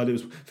nice as well. It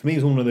was, for me, it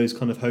was one of those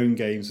kind of home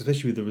games,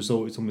 especially with the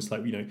result. It's almost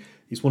like, you know,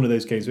 it's one of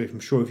those games where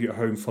I'm sure if you're at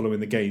home following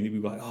the game, you'd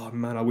be like, oh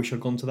man, I wish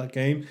I'd gone to that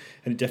game.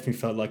 And it definitely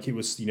felt like it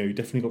was, you know, you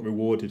definitely got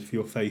rewarded for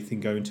your faith in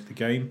going to the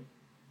game.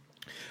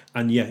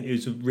 And yeah, it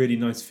was a really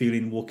nice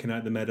feeling walking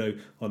out the Meadow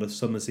on a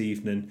summer's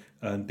evening,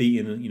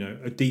 beating, you know,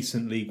 a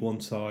decent League One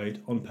side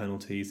on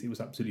penalties. It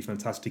was absolutely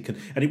fantastic, and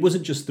it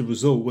wasn't just the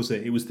result, was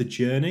it? It was the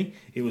journey.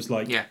 It was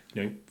like, you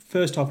know,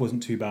 first half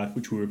wasn't too bad,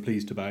 which we were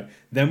pleased about.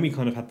 Then we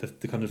kind of had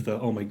the kind of the,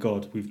 oh my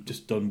god, we've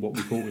just done what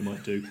we thought we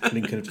might do.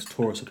 Lincoln have just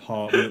tore us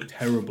apart. We looked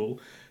terrible.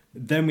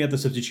 Then we had the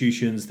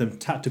substitutions, the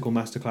tactical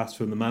masterclass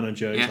from the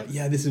manager. He's like,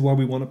 yeah, this is why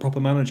we want a proper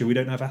manager. We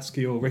don't have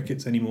Askey or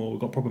Ricketts anymore. We've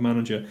got a proper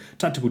manager.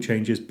 Tactical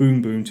changes,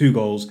 boom, boom, 2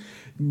 goals.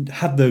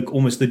 Had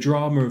almost the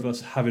drama of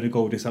us having a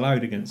goal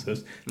disallowed against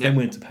us. Then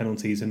went to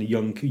penalties and a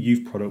young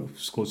youth product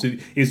scored. So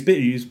it was a bit,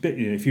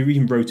 you know, if you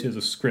even wrote it as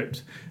a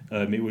script,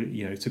 it would,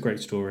 you know, it's a great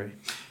story.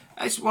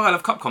 It's why I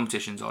love cup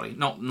competitions, Ollie.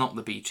 Not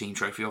the B Team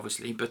Trophy,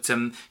 obviously, but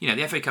you know,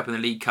 the FA Cup and the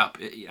League Cup.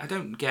 I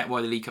don't get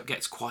why the League Cup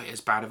gets quite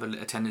as bad of an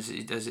attendance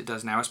as it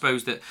does now. I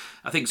suppose that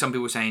I think some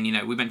people are saying, you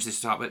know, we mentioned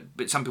this at the start,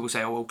 but some people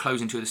say, oh, well,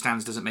 closing 2 of the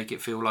stands doesn't make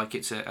it feel like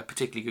it's a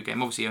particularly good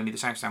game. Obviously, only the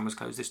South stand was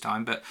closed this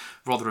time, but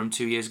Rotherham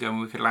 2 years ago when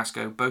we could last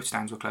go, both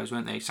stands were closed,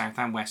 weren't they? South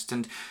and West,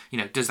 and you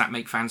know, does that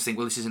make fans think,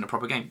 well, this isn't a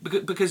proper game?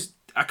 Because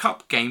a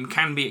cup game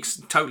can be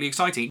totally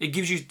exciting. It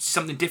gives you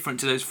something different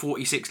to those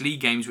 46 league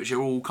games, which are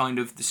all kind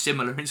of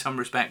similar in some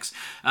respects.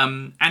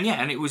 And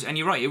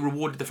you're right, it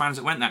rewarded the fans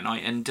that went that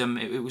night, and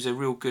it was a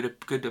real good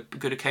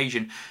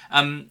occasion.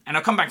 And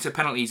I'll come back to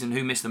penalties and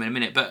who missed them in a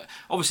minute. But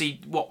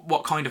obviously,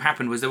 what kind of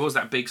happened was there was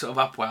that big sort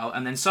of upwell,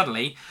 and then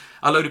suddenly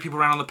a load of people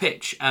ran on the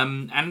pitch,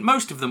 and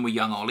most of them were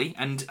young, Ollie,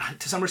 and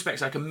to some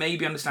respects I can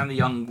maybe understand the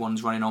young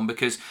ones running on,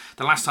 because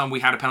the last time we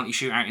had a penalty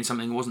shootout in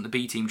something that wasn't the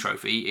B Team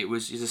Trophy, it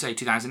was, as I say,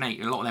 2008,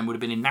 and a lot of them would have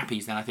been in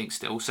nappies then, I think,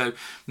 still, so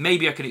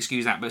maybe I can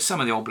excuse that, but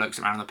some of the old blokes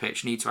that ran on the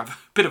pitch need to have a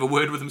bit of a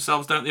word with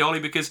themselves, don't they, Ollie,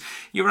 because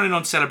you're running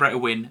on to celebrate a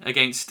win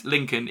against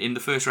Lincoln in the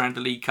first round of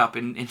the League Cup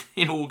in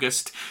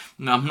August.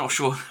 No, I'm not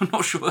sure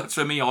that's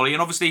for me, Ollie,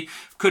 and obviously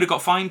could have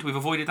got fined. We've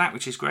avoided that,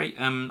 which is great,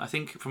 I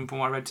think, from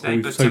what I read today.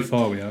 But so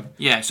far we have.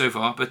 Yeah, so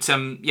far. But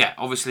yeah,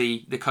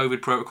 obviously the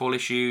COVID protocol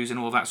issues and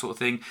all that sort of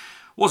thing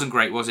wasn't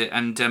great, was it?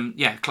 And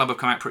yeah, club have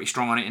come out pretty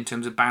strong on it in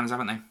terms of bans,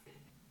 haven't they?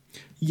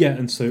 Yeah,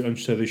 and so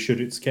they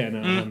should. It's getting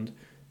out of hand.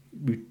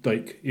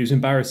 It was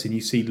embarrassing.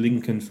 You see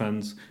Lincoln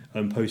fans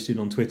posting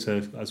on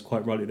Twitter, as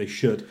quite rightly they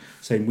should,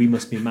 saying we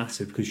must be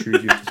massive because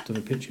Shrewsbury have just done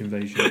a pitch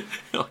invasion.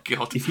 Oh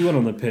God! If you went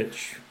on the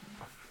pitch,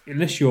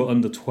 unless you're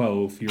under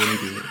 12, you're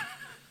an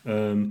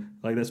idiot.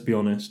 Let's be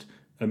honest.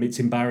 It's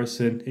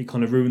embarrassing. It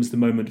kind of ruins the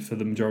moment for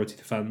the majority of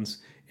the fans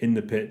in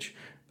the pitch,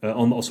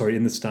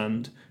 in the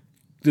stand.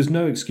 There's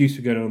no excuse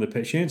for going on the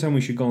pitch. The only time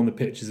we should go on the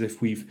pitch is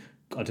if we've,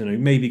 I don't know,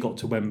 maybe got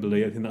to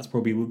Wembley. I think that's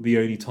probably the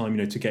only time,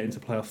 to get into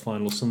playoff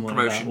final or something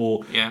like that.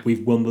 Or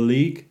we've won the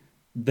league.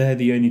 They're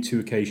the only 2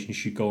 occasions you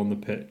should go on the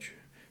pitch.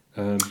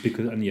 And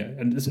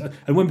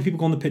when people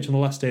go on the pitch on the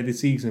last day of the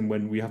season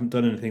when we haven't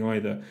done anything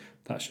either,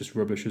 that's just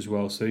rubbish as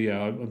well. So yeah,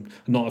 I'm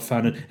not a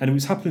fan. And it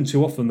was happening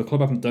too often. The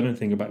club haven't done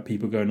anything about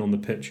people going on the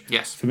pitch.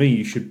 Yes. For me,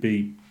 you should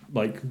be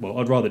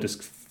I'd rather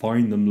just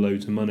fine them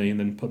loads of money and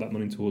then put that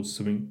money towards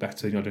something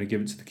better. I don't know,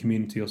 give it to the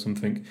community or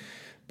something.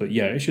 But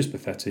yeah, it's just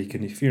pathetic.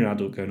 And if you're an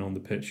adult going on the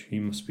pitch,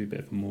 you must be a bit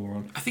of a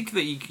moron. I think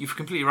that you're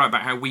completely right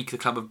about how weak the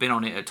club have been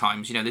on it at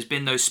times. There's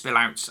been those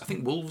spill-outs. I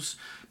think Wolves,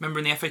 remember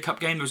in the FA Cup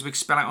game, there was a big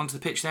spill-out onto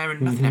the pitch there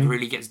and nothing ever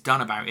really gets done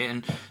about it.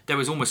 And there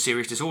was almost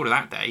serious disorder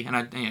that day. And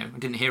I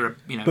didn't hear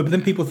But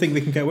then people think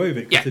they can get away with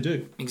it because they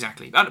do.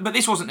 Exactly. But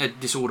this wasn't a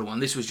disorder one.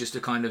 This was just a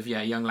kind of,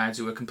 young lads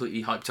who were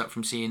completely hyped up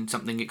from seeing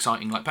something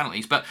exciting like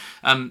penalties. But,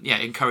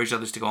 it encouraged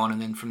others to go on.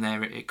 And then from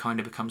there, it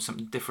kind of becomes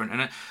something different.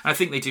 And I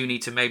think they do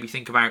need to maybe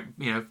think about,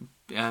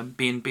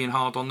 being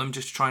hard on them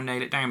just to try and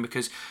nail it down,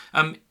 because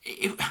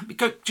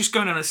just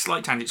going on a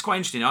slight tangent, it's quite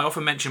interesting. I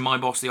often mention my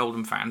boss, the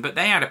Oldham fan, but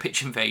they had a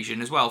pitch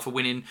invasion as well for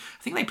winning.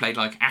 I think they played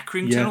like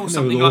Accrington or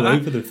something like that. All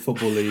over the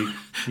football league.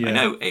 Yeah. I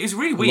know, it was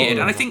really weird,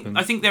 and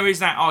I think there is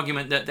that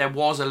argument that there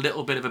was a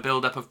little bit of a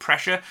build-up of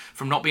pressure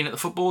from not being at the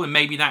football, and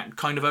maybe that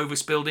kind of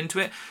overspilled into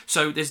it.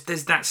 So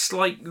there's that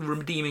slight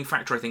redeeming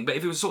factor, I think. But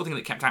if it was the sort of thing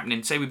that kept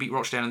happening, say we beat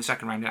Rochdale in the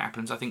second round and it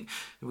happens, I think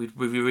we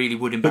really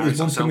would embarrass ourselves. But there's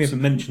one thing we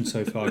haven't mentioned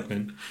so far,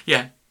 Glenn.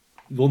 Yeah.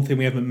 One thing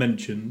we haven't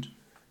mentioned,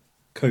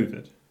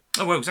 COVID.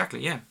 Oh, well,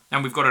 exactly, yeah.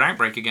 And we've got an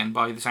outbreak again,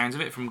 by the sounds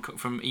of it, from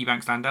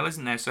Ebanks Landell,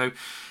 isn't there? So,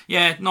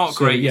 yeah, not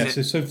great, yeah,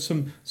 is it?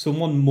 So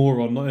one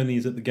moron, not only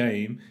is at the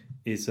game,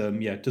 is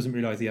doesn't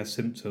realise he has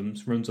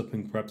symptoms, runs up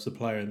and grabs the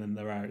player, and then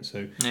they're out.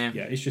 So, yeah,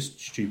 it's just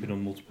stupid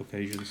on multiple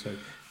occasions. So,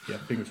 yeah,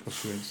 fingers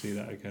crossed we won't see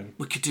that again.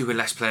 We could do with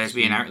less players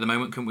being out at the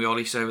moment, couldn't we,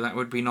 Ollie? So that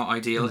would be not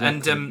ideal.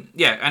 Exactly. And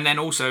and then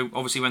also,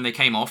 obviously, when they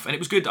came off, and it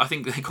was good, I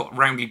think they got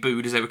roundly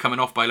booed as they were coming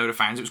off by a load of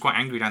fans. It was quite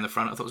angry down the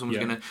front. I thought someone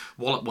was going to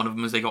wallop one of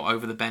them as they got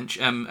over the bench,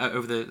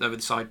 over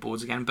the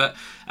sideboards again. But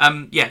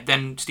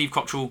then Steve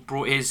Cottrell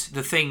brought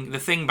the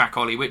thing back,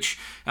 Ollie, which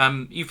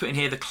you put in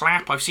here, the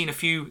clap. I've seen a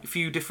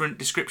few different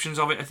descriptions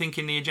of it, I think,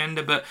 in the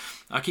agenda, but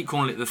I keep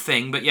calling it the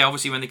thing. But yeah,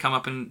 obviously when they come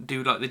up and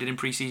do like they did in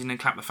pre-season and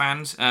clap the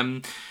fans.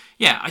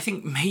 Yeah, I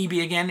think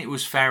maybe again it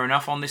was fair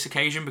enough on this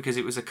occasion because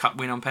it was a cup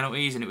win on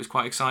penalties and it was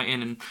quite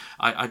exciting, and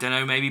I don't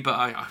know, maybe, but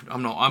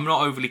I'm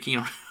not overly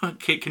keen on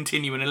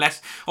continuing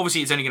unless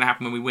obviously it's only going to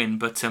happen when we win.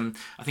 But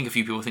I think a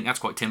few people think that's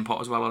quite tin pot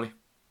as well, Ollie.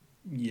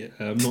 Yeah,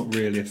 I'm not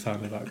really a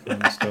fan of that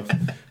kind of stuff.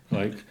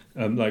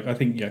 I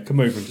think come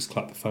over and just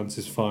clap the fans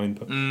is fine,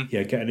 but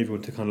getting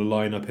everyone to kind of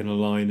line up in a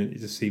line, it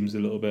just seems a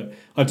little bit.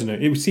 I don't know.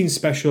 It seems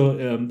special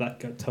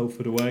that got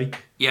Telford away,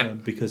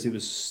 because it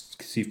was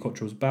Steve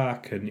Cottrell was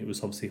back, and it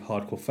was obviously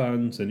hardcore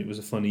fans, and it was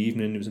a funny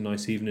evening. It was a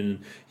nice evening, and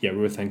we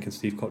were thanking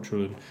Steve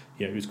Cottrell, and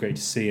it was great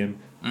to see him.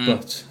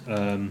 But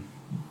to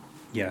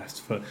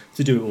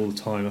do it all the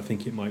time, I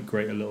think it might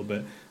grate a little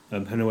bit.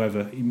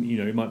 However,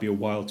 it might be a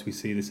while till we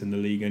see this in the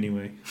league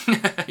anyway.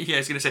 Yeah, I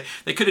was going to say,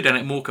 they could have done it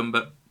at Morecambe,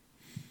 but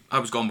I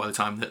was gone by the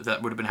time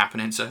that would have been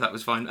happening, so that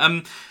was fine.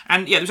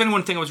 There was only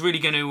one thing I was really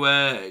going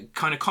to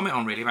kind of comment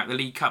on, really, about the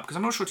League Cup, because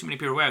I'm not sure too many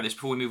people are aware of this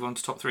before we move on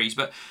to top threes,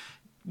 but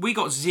we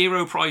got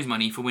 0 prize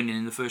money for winning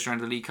in the first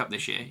round of the League Cup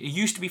this year. It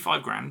used to be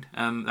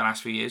 $5,000 the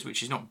last few years,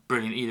 which is not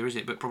brilliant either, is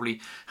it? But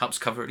probably helps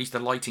cover at least the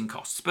lighting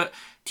costs. But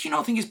do you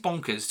not think it's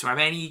bonkers to have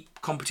any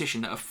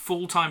competition that a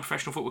full-time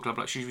professional football club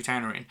like Shrewsbury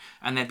Town are in,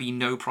 and there be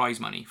no prize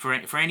money for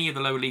any of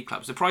the lower league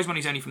clubs? The prize money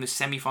is only from the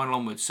semi-final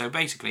onwards, so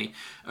basically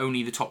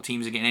only the top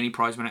teams are getting any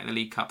prize money at the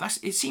League Cup.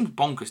 It seems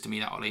bonkers to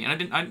me, that, Ollie, and I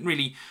didn't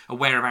really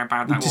aware of how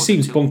bad that was. It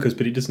seems bonkers,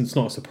 but it's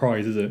not a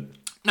surprise, is it?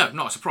 No,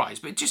 not a surprise,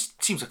 but it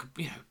just seems like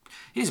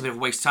it is a bit of a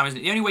waste of time, isn't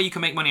it? The only way you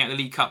can make money out of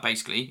the League Cup,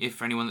 basically, if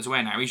for anyone that's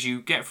aware now, is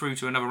you get through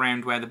to another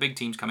round where the big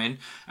teams come in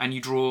and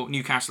you draw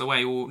Newcastle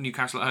away or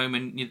Newcastle at home,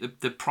 and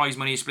the prize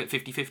money is split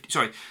 50-50.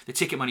 Sorry, the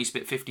ticket money is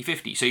split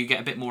 50-50, so you get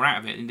a bit more out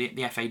of it, and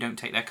the FA don't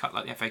take their cut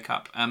like the FA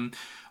Cup.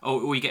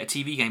 Or you get a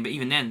TV game, but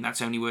even then,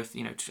 that's only worth,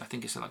 I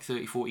think it's like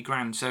 30-40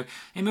 grand. So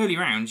in early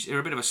rounds, they're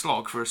a bit of a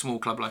slog for a small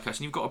club like us,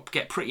 and you've got to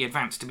get pretty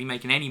advanced to be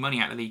making any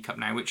money out of the League Cup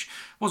now, which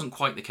wasn't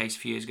quite the case a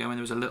few years ago when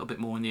there was a little bit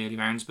more in the early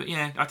rounds. But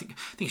yeah, I think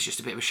it's just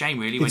a bit of a shame,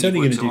 really. It's only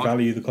going to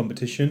devalue the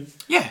competition.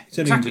 Yeah, it's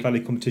only going to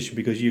devalue competition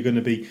because you're going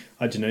to be,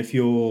 I don't know, if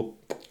you're,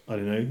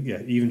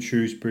 even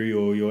Shrewsbury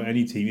or you're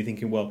any team, you're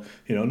thinking, well,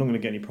 I'm not going to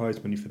get any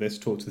prize money for this.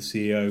 Talk to the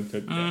CEO,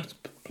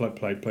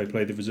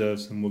 play the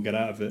reserves, and we'll get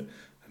out of it.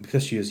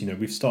 Because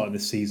we've started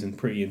this season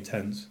pretty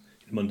intense.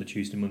 Monday,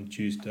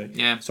 Tuesday.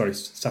 Yeah. Sorry,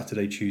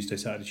 Saturday, Tuesday.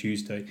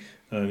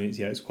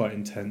 It's quite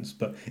intense.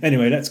 But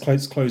anyway, let's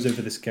close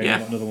over this game.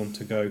 I've got another one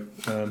to go.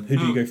 Who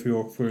do you go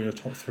for in your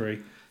top three?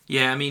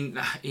 Yeah, I mean,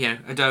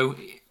 Ado,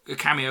 a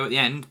cameo at the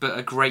end, but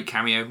a great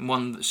cameo,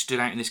 one that stood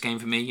out in this game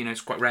for me. It's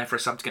quite rare for a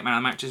sub to get man of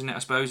the match, isn't it, I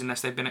suppose,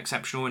 unless they've been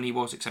exceptional, and he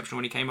was exceptional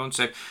when he came on.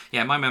 So,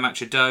 yeah, my man of the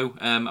match, Ado.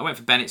 I went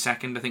for Bennett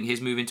second. I think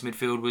his move into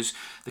midfield was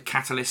the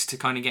catalyst to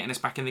kind of getting us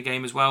back in the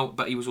game as well,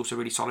 but he was also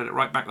really solid at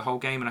right back the whole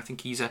game, and I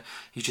think he's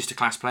just a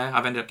class player.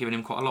 I've ended up giving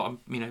him quite a lot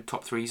of,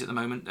 top threes at the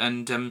moment,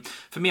 and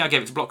for me, I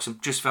gave it to Bloxham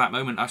just for that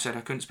moment. I said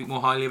I couldn't speak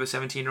more highly of a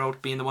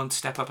 17-year-old being the one to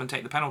step up and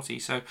take the penalty.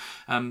 So,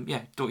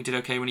 thought he did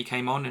okay when he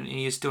came on, and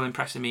he is still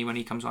impressing me when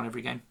he comes on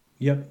every game.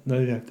 Yep,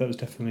 that was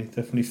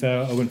definitely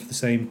fair. I went for the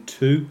same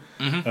two,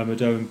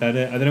 Ado and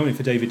Bennett, and then I went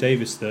for David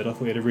Davis third. I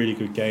thought he had a really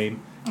good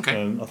game.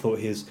 Okay. I thought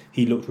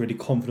he looked really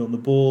confident on the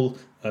ball.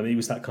 He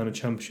was that kind of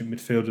championship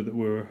midfielder that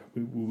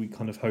we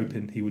kind of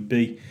hoping he would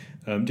be.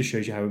 Just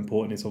shows you how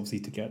important it's obviously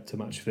to get to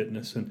match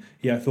fitness, and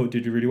I thought he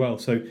did really well.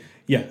 So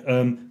we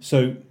in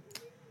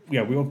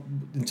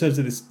terms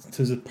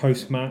of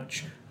post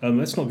match.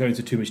 Let's not go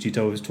into too much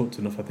detail. We've talked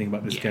enough, I think,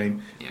 about this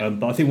game. Yeah.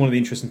 But I think one of the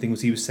interesting things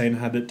was he was saying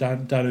that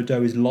Dan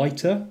O'Doe is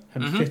lighter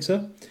and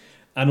fitter.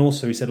 And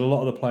also, he said a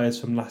lot of the players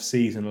from last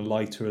season are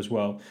lighter as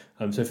well.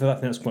 So for that, I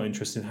think that's quite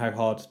interesting, how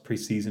hard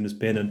pre-season has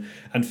been.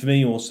 And for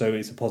me, also,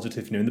 it's a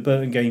positive. In the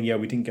Burton game,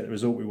 we didn't get the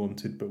result we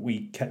wanted, but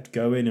we kept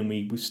going and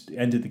we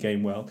ended the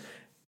game well.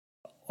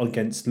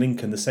 against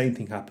Lincoln, the same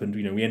thing happened.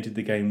 We ended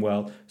the game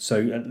well.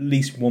 So at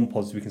least one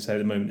positive we can say at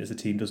the moment is the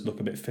team does look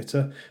a bit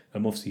fitter.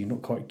 Obviously, you're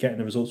not quite getting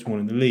the results we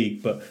want in the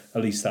league, but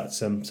at least that's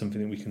something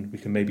that we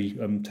can maybe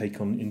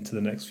take on into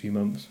the next few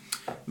months.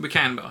 We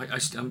can, but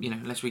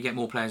unless we get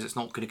more players, it's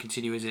not going to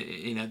continue. Is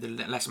it?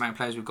 The less amount of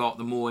players we've got,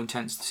 the more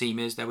intense the team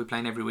is. They'll be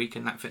playing every week,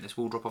 and that fitness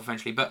will drop off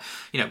eventually. But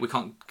we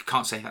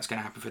can't say that's going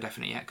to happen for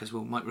definite yet, because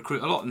we might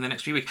recruit a lot in the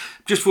next few weeks.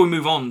 Just before we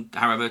move on,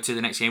 however, to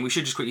the next game, we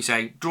should just quickly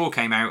say draw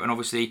came out, and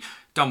obviously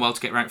done well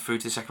to get right through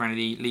to the second round of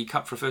the League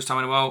Cup for the first time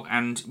in a while,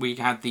 and we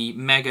had the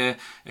mega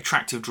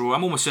attractive draw.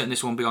 I'm almost certain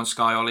this one will be on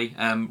Sky, Ollie.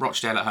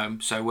 Rochdale at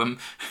home, so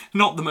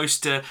not the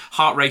most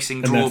heart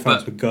racing draw, and their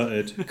fans were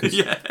gutted because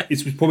yeah.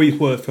 It's probably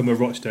worth from a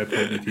Rochdale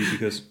point of view,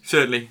 because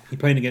certainly you're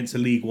playing against a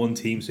League One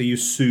team, so you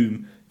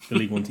assume the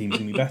League One team's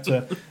going to be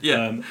better.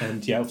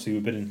 Obviously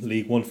we've been in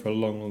League One for a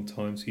long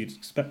time, so you'd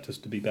expect us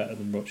to be better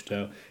than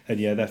Rochdale, and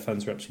their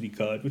fans are absolutely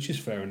gutted, which is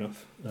fair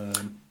enough.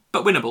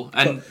 But winnable.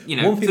 And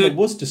one thing that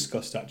was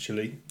discussed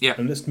actually, yeah,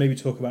 and let's maybe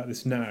talk about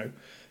this now,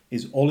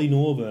 is Ollie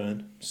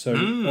Norburn. So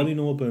Ollie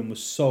Norburn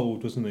was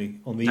sold, wasn't he,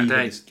 on the eve of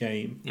this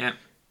game? Yeah.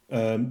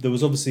 There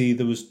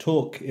was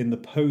talk in the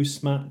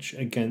post match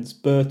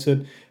against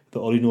Burton that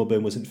Ollie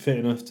Norburn wasn't fit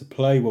enough to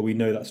play. Well, we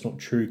know that's not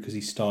true because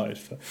he started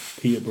for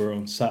Peterborough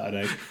on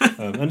Saturday.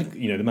 And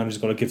the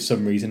manager's got to give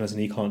some reason, hasn't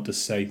he? He can't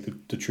just say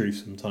the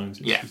truth sometimes.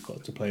 He's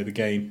got to play the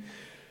game.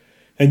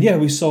 And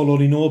we sold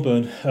Ollie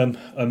Norburn.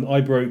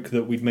 I broke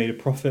that we'd made a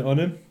profit on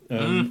him.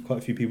 Quite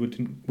a few people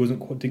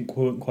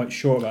weren't quite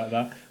sure about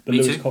that. But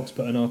Lewis Cox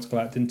put an article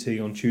out, didn't he,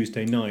 on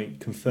Tuesday night,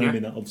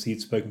 confirming that obviously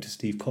he'd spoken to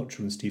Steve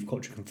Cottrell, and Steve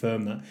Cottrell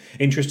confirmed that.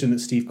 Interesting that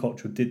Steve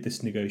Cottrell did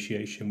this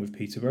negotiation with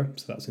Peterborough,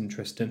 so that's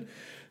interesting.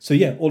 So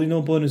Ollie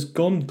Norburn has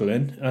gone,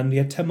 Glenn, and he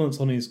had 10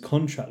 months on his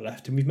contract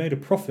left, and we've made a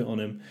profit on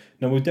him.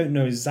 Now, we don't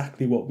know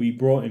exactly what we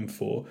brought him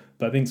for,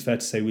 but I think it's fair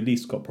to say we at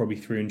least got probably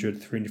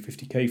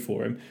 350k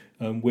for him,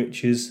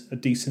 which is a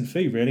decent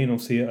fee, really, and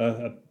obviously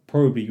a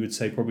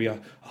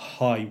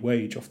high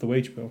wage off the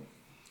wage bill.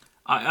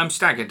 I'm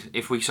staggered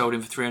if we sold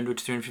him for 300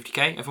 to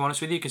 350k, if I'm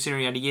honest with you,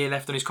 considering he had a year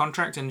left on his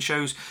contract, and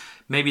shows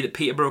maybe that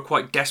Peterborough are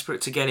quite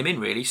desperate to get him in,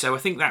 really. So I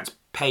think that's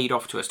paid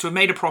off to us. To have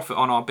made a profit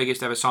on our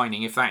biggest ever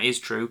signing, if that is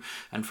true,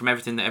 and from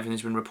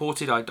everything's been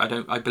reported,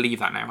 I believe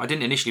that now. I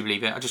didn't initially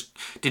believe it. I just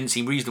didn't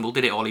seem reasonable,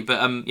 did it, Ollie? But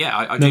I do believe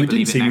it now. No, it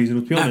didn't seem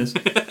reasonable, to be honest.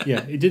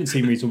 It didn't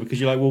seem reasonable, because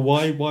you're like, well,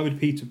 why would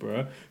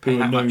Peterborough,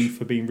 who are known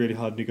for being really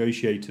hard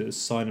negotiators,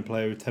 sign a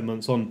player with 10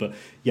 months on? But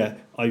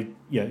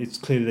it's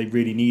clear they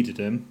really needed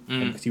him,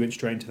 because he went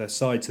straight into their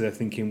side, so they're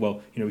thinking,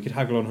 well, we could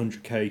haggle on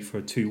 100k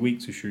for 2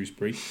 weeks with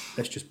Shrewsbury.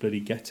 Let's just bloody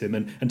get him.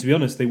 And to be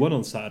honest, they won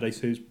on Saturday,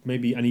 so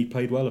and he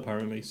played well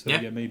apparently. So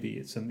maybe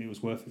it's something that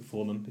was worth it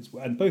for them.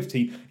 And both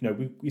teams,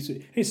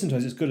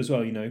 sometimes it's good as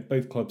well.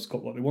 Both clubs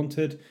got what they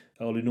wanted.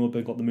 Ollie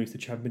Norburn got the move to the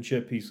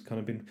Championship. He's kind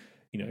of been,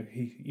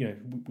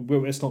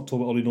 let's not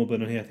talk about Ollie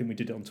Norburn on here. I think we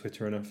did it on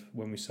Twitter enough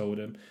when we sold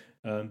him.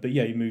 But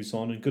he moves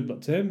on, and good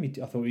luck to him.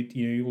 I thought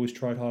he always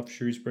tried hard for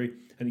Shrewsbury,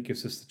 and it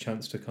gives us the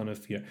chance to kind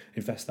of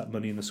invest that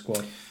money in the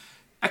squad.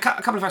 A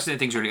couple of fascinating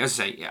things, really. As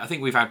I say, I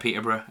think we've had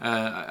Peterborough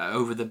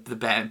over the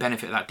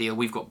benefit of that deal.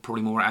 We've got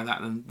probably more out of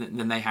that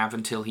than they have,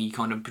 until he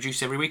kind of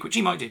produces every week, which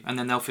he might do, and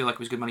then they'll feel like it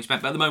was good money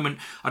spent. But at the moment,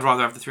 I'd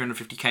rather have the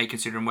 350k,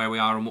 considering where we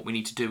are and what we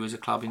need to do as a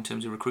club in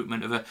terms of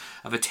recruitment of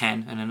a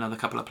 10 and another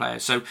couple of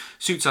players. So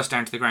suits us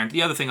down to the ground.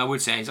 The other thing I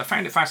would say is I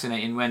found it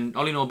fascinating when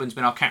Ollie Norburn's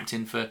been our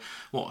captain for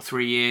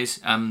 3 years.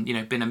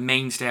 Been a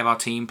mainstay of our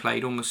team,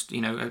 played almost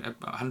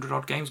 100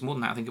 odd games, more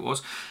than that I think it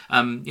was.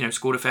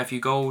 Scored a fair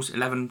few goals,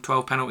 11,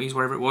 12 penalties,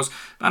 whatever it was.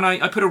 And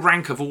I put a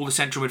rank of all the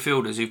central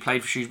midfielders who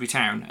played for Shrewsbury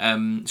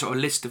Town, sort of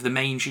a list of the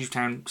main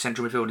Shrewsbury Town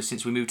central midfielders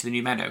since we moved to the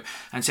new meadow,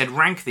 and said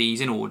rank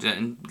these in order,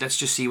 and let's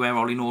just see where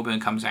Ollie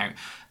Norburn comes out.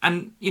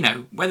 And,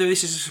 whether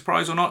this is a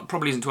surprise or not,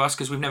 probably isn't to us,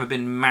 because we've never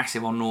been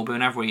massive on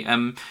Norburn, have we?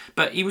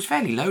 But he was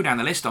fairly low down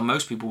the list on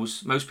most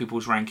people's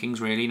rankings,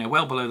 really.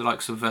 Well below the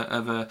likes of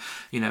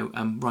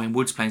Ryan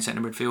Woods playing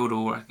centre midfield,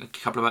 or a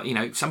couple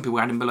of, some people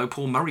had him below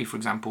Paul Murray, for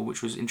example,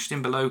 which was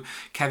interesting, below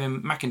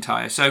Kevin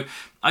McIntyre. So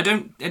I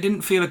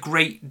didn't feel a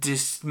great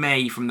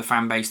dismay from the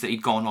fan base that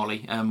he'd gone,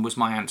 Ollie, was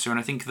my answer.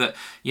 And I think that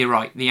you're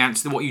right. The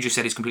answer, what you just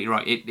said, is completely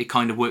right. It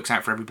kind of works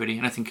out for everybody,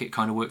 and I think it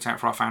kind of works out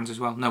for our fans as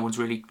well. No one's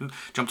really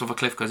jumped off a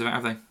cliff because of it,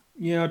 have they?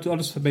 Yeah, I'll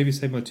just maybe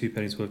say my 2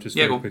 pennies worth just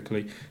very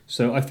quickly.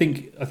 So I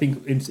think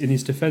in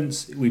his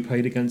defence, we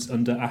played against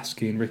under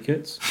Askey and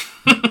Ricketts.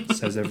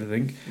 Says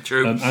everything.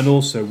 True. And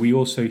also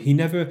he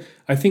never.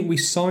 I think we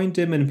signed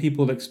him, and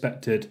people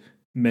expected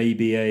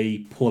maybe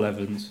a Paul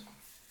Evans.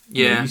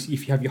 Yeah.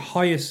 If you have your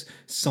highest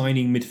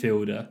signing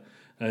midfielder,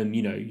 and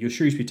you're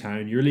Shrewsbury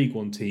Town, you're a League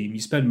One team,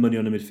 you spend money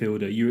on a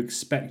midfielder, you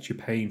expect you're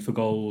paying for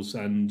goals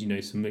and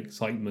some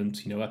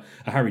excitement. A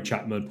Harry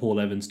Chapman,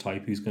 Paul Evans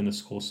type who's going to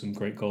score some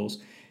great goals.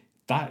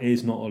 That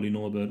is not Ollie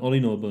Norburn.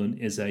 Ollie Norburn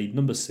is a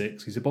number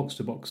 6. He's a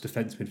box-to-box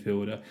defence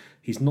midfielder.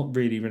 He's not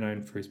really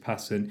renowned for his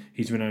passing.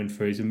 He's renowned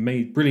for his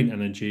brilliant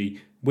energy,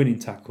 winning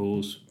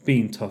tackles,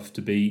 being tough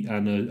to beat,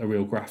 and a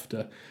real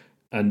grafter.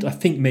 And I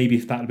think maybe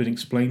if that had been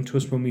explained to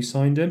us when we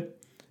signed him,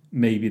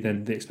 maybe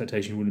then the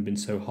expectation wouldn't have been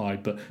so high.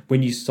 But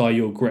when you sign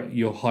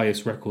your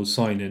highest record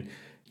signing,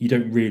 you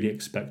don't really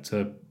expect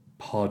a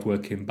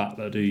hard-working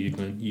battler, do you,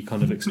 Glenn? You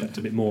kind of expect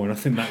a bit more, and I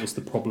think that was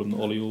the problem that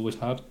Ollie always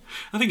had.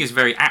 I think it's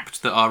very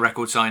apt that our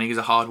record signing is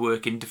a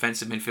hard-working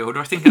defensive midfielder.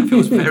 I think that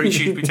feels very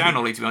Shrewsbury Town,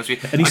 Ollie, to be honest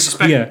with you.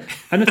 And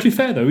and to be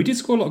fair though, he did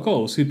score a lot of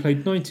goals. He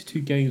played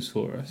 92 games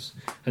for us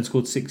and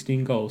scored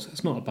 16 goals.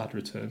 That's not a bad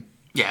return.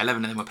 Yeah,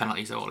 11 of them were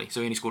penalties, though, Ollie.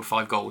 So he only scored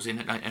 5 goals in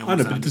all I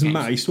know, but it doesn't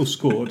matter. He still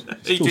scored.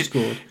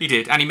 He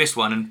did, and he missed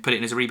one and put it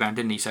in as a rebound,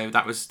 didn't he? So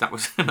that was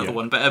another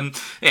one. But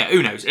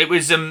who knows? It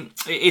was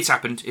it's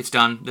happened. It's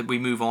done. That we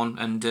move on,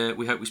 and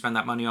we hope we spend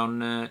that money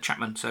on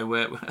Chapman.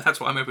 So that's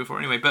what I'm hoping for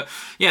anyway. But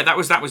yeah, that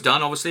was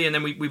done, obviously, and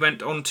then we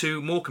went on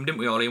to Morecambe, didn't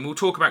we, Ollie? And we'll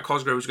talk about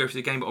Cosgrove as we go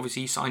through the game. But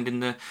obviously, he signed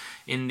in the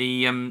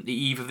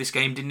eve of this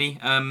game, didn't he?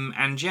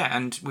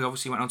 And we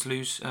obviously went on to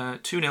lose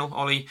 2-0,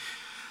 Ollie.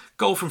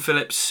 Goal from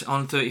Phillips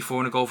on 34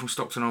 and a goal from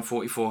Stockton on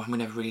 44. And we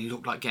never really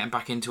looked like getting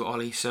back into it,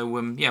 Ollie. So,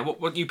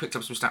 what you picked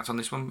up some stats on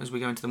this one as we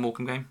go into the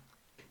Morecambe game?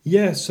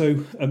 Yeah,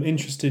 so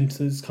interesting.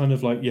 It's kind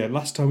of like,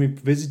 last time we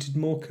visited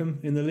Morecambe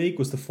in the league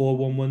was the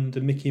 4-1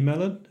 under Mickey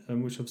Mellon,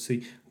 which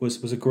obviously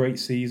was a great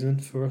season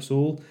for us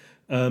all.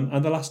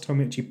 And the last time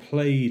we actually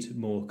played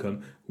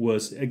Morecambe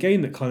was a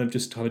game that kind of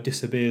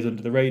disappears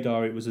under the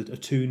radar. It was a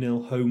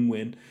 2-0 home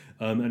win,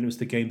 and it was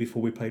the game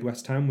before we played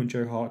West Ham when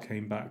Joe Hart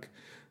came back.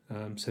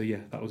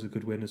 That was a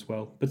good win as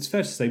well. But it's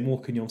fair to say,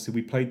 Morecambe, obviously,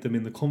 we played them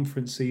in the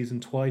conference season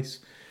twice.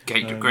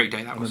 Great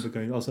day that was. I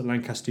was at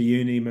Lancaster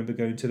Uni, remember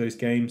going to those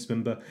games,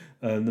 remember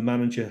the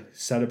manager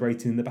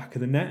celebrating in the back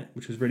of the net,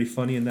 which was really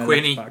funny, and then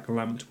left back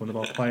lamped one of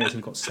our players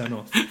and got sent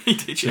off. He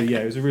did, so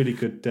it was a really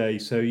good day.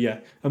 So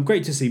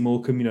great to see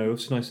Morecambe,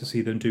 it's nice to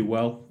see them do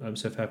well,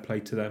 so fair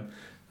play to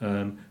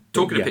them.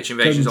 Talking of pitch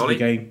invasions, Ollie.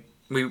 Game.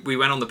 We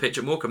went on the pitch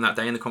at Morecambe that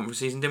day in the conference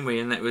season, didn't we?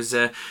 And it was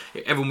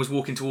everyone was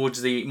walking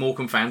towards the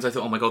Morecambe fans. I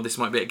thought, oh my God, this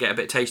might get a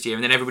bit tastier.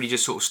 And then everybody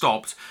just sort of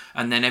stopped,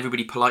 and then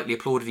everybody politely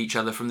applauded each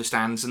other from the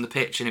stands and the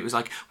pitch. And it was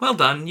like, well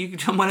done, you've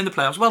done well in the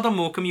playoffs. Well done,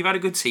 Morecambe, you've had a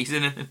good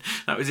season. And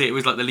that was it. It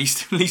was like the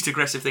least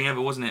aggressive thing ever,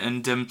 wasn't it?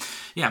 And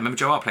I remember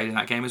Joe Hart played in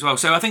that game as well.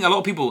 So I think a lot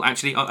of people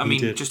actually.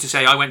 Just to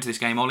say, I went to this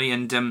game, Ollie,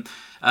 and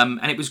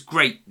it was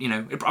great.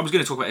 I was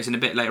going to talk about this in a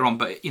bit later on,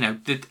 but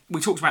we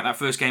talked about that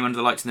first game under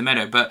the lights in the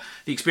meadow. But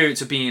the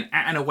experience of being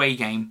at an away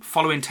game,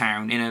 following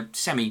town in a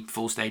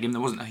semi-full stadium, there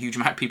wasn't a huge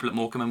amount of people at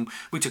Morecambe, and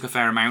we took a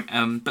fair amount.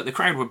 But the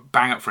crowd were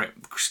bang up for it.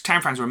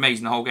 Town fans were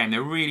amazing the whole game. They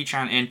were really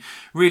chanting,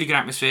 really good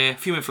atmosphere. A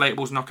few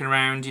inflatables knocking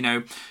around.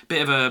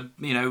 Bit of a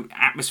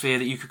atmosphere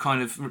that you could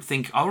kind of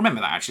think. I'll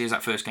remember that actually as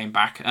that first game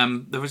back.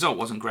 The result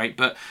wasn't great,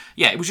 but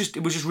it was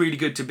just really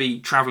good to be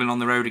travelling on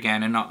the road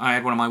again. And I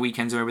had one of my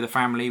weekends away with the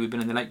family. We've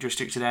been in the Lake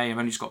District today. I've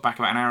only just got back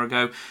about an hour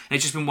ago, and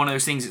it's just been one of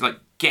those things. It's like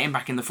getting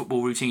back in the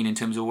football routine in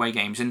terms of away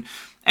games, and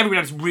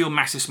everybody had a real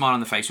massive smile on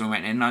the face when we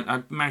went in.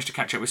 I managed to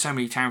catch up with so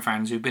many Town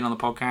fans who've been on the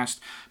podcast,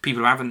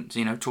 people who haven't,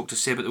 talked to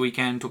Sib at the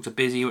weekend, talked to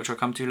Busy, which I'll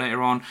come to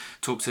later on,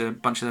 talked to a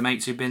bunch of the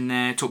mates who've been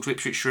there, talked to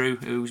Ipswich Shrew,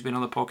 who's been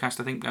on the podcast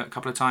I think a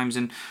couple of times,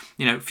 and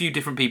a few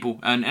different people,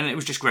 and it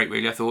was just great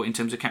really, I thought, in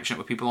terms of catching up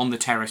with people on the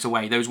terrace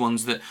away, those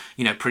ones that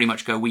pretty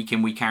much go week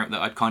in, week out,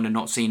 that I'd kind of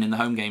not seen in the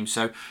home games.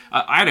 So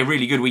I had a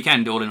really good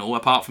weekend all in all,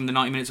 apart from the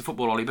 90 minutes of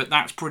football, Ollie, but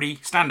that's pretty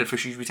standard for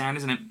Shrewsbury Town,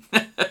 isn't it?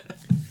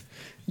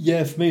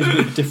 Yeah, for me it was a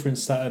bit of a different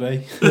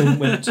Saturday.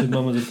 Went to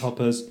Mama's and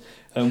Papa's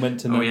and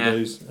went to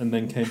Nando's and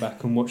then came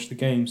back and watched the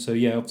game. So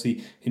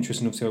obviously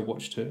interesting. Obviously, I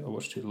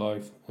watched it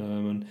live,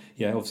 and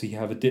obviously you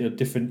have a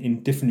different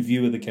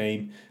view of the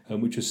game,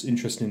 which was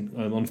interesting.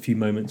 On a few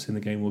moments in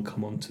the game we'll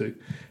come on to.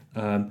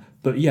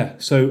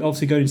 So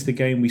obviously going into the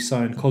game, we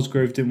signed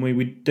Cosgrove, didn't we?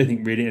 We don't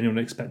think really anyone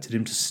expected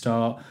him to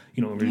start.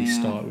 Not really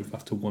start. We've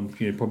after one,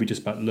 probably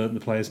just about learnt the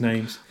players'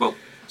 names. Well.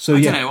 So,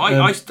 I don't know.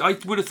 I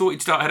would have thought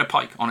he'd start ahead of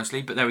Pike,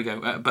 honestly, but there we go.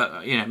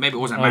 Maybe it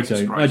wasn't a massive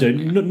surprise. I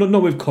don't.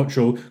 Not with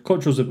Cottrell.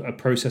 Cottrell's a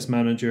process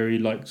manager. He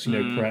likes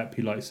prep.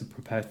 He likes to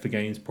prepare for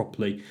games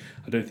properly.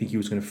 I don't think he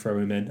was going to throw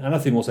him in. And I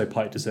think also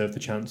Pike deserved the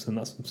chance, and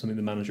that's something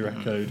the manager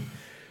echoed.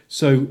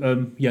 So,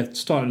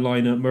 starting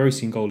lineup,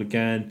 Morosi in goal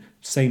again.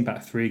 Same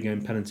back three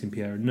again, Pennington,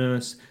 Pierre and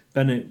Nurse.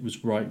 Bennett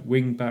was right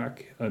wing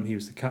back. He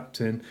was the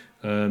captain.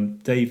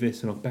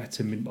 Davis and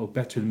Alberta in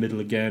the middle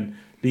again.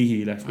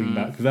 Leahy left wing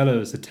back. Vela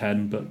was a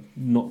 10, but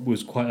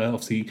was quite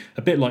obviously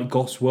a bit like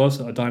Goss was,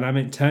 a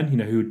dynamic 10.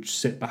 Who would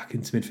sit back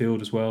into midfield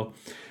as well.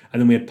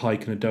 And then we had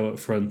Pike and Ado up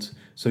front.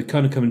 So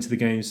kind of coming to the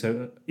game.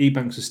 So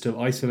Ebanks was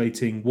still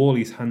isolating.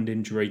 Worley's hand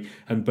injury,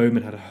 and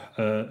Bowman had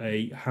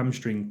a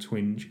hamstring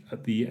twinge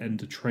at the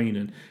end of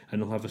training,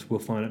 and we'll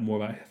find out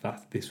more about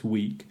that this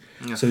week.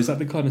 Yeah. So is that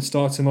the kind of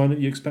starting line that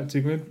you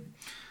expected, Grim?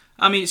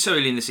 I mean, it's so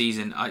early in the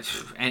season.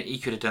 He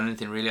could have done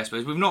anything really, I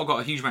suppose. We've not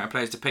got a huge amount of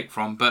players to pick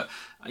from, but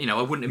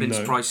I wouldn't have been No.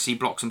 surprised to see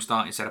Bloxham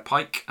start instead of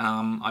Pike.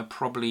 I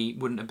probably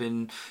wouldn't have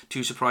been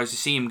too surprised to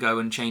see him go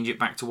and change it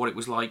back to what it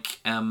was like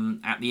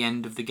at the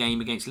end of the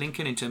game against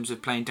Lincoln in terms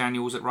of playing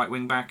Daniels at right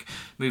wing back,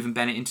 moving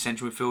Bennett into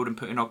central midfield and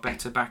putting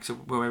Ogbeta back to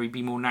where he'd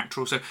be more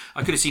natural. So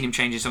I could have seen him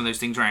changing some of those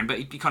things around, but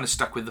he kind of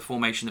stuck with the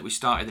formation that we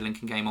started the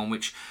Lincoln game on,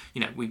 which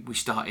we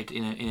started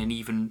in an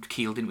even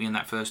keel, didn't we, in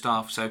that first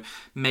half? So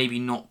maybe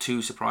not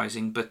too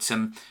surprising, but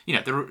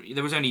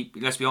there was only,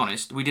 let's be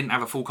honest, we didn't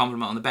have a full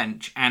complement on the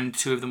bench, and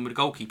two of them were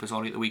goalkeepers,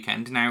 Ollie, at the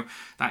weekend. Now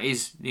that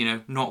is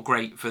not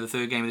great for the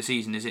third game of the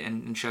season, is it?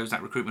 And shows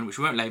that recruitment, which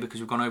we won't labour because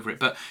we've gone over it.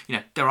 But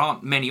there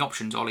aren't many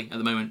options, Ollie, at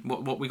the moment.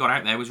 What we got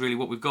out there was really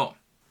what we've got.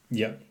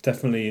 Yeah,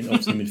 definitely.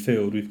 Obviously,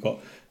 midfield, we've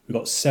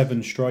got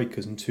 7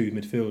 strikers and 2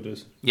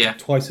 midfielders. Yeah,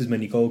 twice as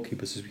many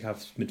goalkeepers as we have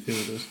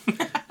midfielders,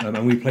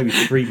 and we play with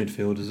 3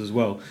 midfielders as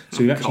well. So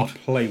we actually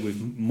play with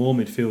more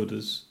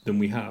midfielders than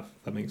we have.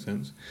 If that makes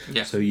sense.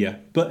 Yeah. So yeah,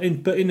 but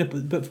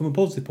from a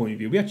positive point of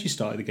view, we actually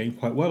started the game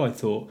quite well, I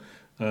thought.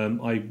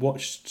 I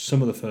watched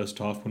some of the first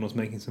half when I was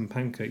making some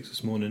pancakes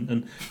this morning,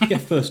 and yeah,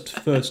 first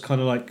kind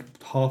of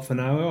like half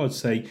an hour, I'd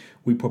say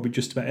we probably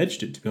just about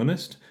edged it, to be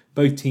honest.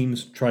 Both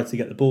teams tried to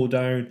get the ball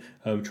down,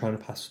 trying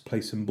to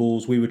play some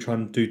balls. We were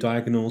trying to do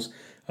diagonals.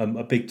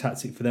 A big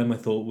tactic for them, I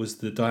thought, was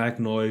the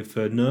diagonal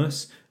over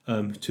Nurse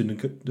to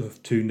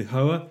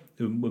Nahoa,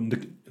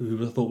 who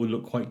I thought would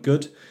look quite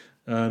good.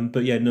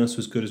 But yeah, Nurse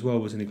was good as well,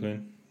 wasn't he,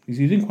 Glenn? He's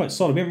been quite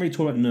solid. We haven't really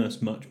talked about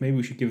Nurse much. Maybe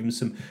we should give him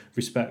some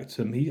respect.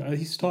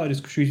 He started his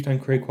Shrewsbury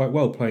Town career quite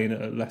well, playing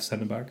at left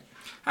centre back.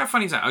 How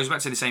funny is that? I was about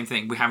to say the same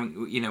thing. We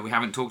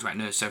haven't talked about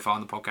Nurse so far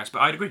on the podcast,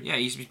 but I'd agree. Yeah,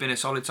 he's been a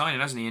solid signing,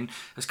 hasn't he? And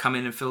has come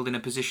in and filled in a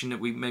position that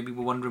we maybe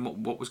were wondering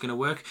what was going to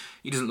work.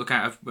 He doesn't look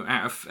out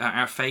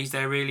of phase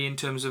there really in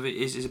terms of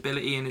his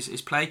ability and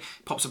his play.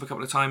 Pops up a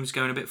couple of times,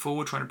 going a bit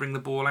forward, trying to bring the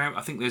ball out.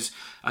 I think there's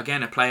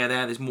again a player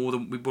there. There's more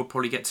than we will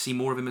probably get to see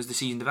more of him as the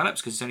season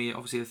develops because it's only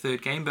obviously the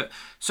third game. But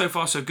so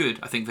far so good.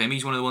 I think for him,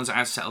 he's one of the ones that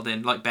has settled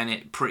in, like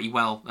Bennett, pretty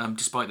well,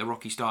 despite the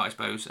rocky start, I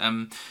suppose.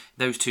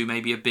 Those two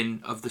maybe have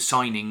been of the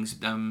signings.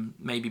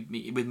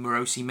 Maybe with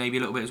Morosi, maybe a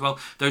little bit as well.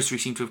 Those 3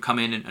 seem to have come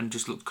in and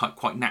just look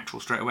quite natural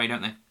straight away,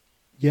 don't they?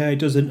 Yeah, it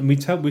doesn't. And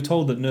we're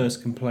told that Nurse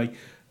can play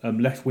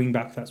left wing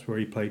back. That's where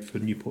he played for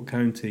Newport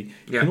County.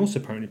 He can also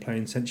apparently play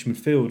in central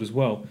midfield as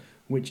well,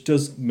 which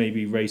does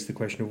maybe raise the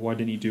question of why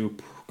didn't he do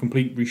a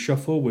complete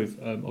reshuffle with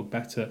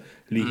Ogbeta,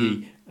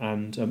 Leahy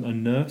and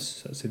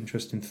Nurse. That's an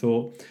interesting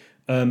thought.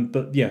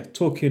 But yeah,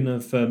 talking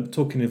of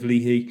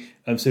Leahy,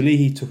 so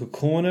Leahy took a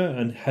corner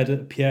and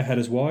Pierre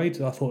headers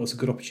wide. I thought it was a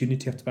good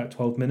opportunity after about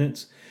 12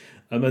 minutes.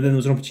 And then there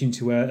was an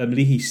opportunity where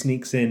Leahy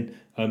sneaks in,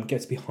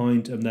 gets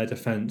behind their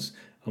defence,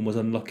 and was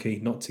unlucky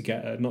not to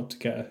get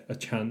a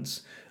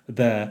chance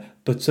there.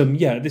 But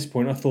at this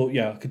point I thought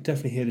I could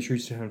definitely hear the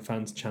Shrewsbury Town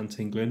fans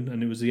chanting, Glyn,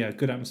 and it was a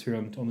good atmosphere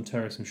on the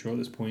terrace, I'm sure, at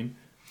this point.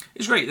 It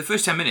was great. The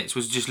first 10 minutes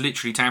was just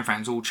literally Town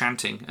fans all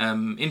chanting.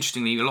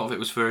 Interestingly, a lot of it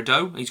was for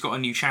Ado. He's got a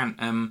new chant,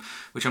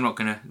 which I'm not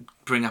going to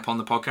bring up on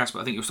the podcast, but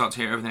I think you'll start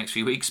to hear it over the next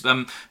few weeks.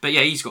 But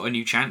yeah, he's got a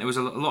new chant. There was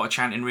a lot of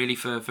chanting really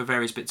for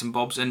various bits and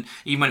bobs, and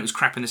even when it was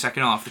crap in the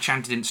second half, the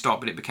chanting didn't stop,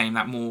 but it became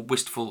that more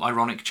wistful,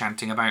 ironic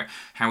chanting about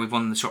how we've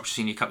won the Shropshire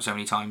Senior Cup so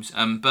many times.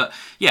 But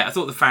yeah, I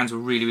thought the fans were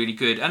really, really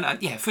good. And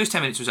first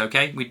 10 minutes was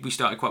okay. We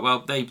started quite well.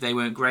 They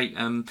weren't great. I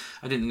didn't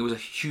think there was a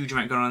huge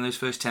amount going on in those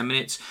first 10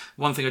 minutes.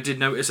 One thing I did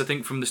notice, I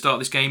think, from the start of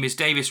this game is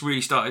Davis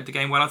really started the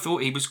game well. I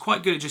thought he was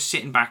quite good at just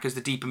sitting back as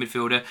the deeper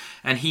midfielder,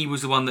 and he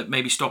was the one that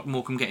maybe stopped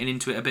Morecambe getting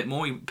into it a bit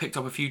more. He picked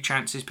up a few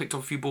chances, picked up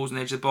a few balls on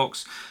the edge of the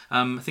box.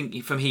 I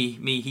think for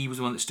me, he was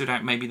the one that stood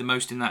out maybe the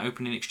most in that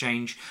opening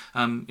exchange,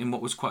 in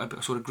what was quite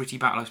a sort of gritty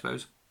battle, I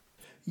suppose.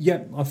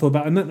 Yeah, I thought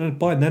that, and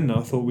by then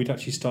I thought we'd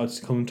actually started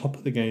to come on top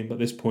of the game. At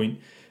this point,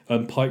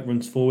 Pike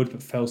runs forward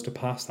but fails to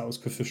pass. That was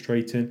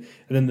frustrating.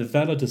 And then the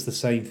Vela does the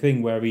same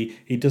thing where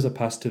he does a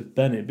pass to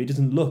Bennett, but he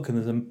doesn't look, and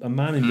there's a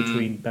man in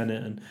between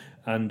Bennett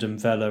and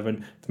Vela.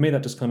 And for me,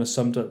 that just kind of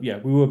summed up. Yeah,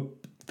 we were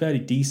fairly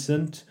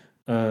decent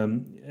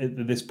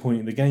at this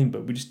point in the game,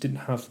 but we just didn't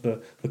have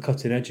the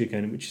cutting edge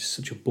again, which is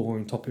such a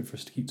boring topic for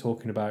us to keep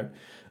talking about.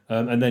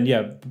 And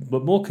then,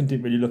 but Morecambe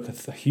didn't really look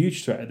a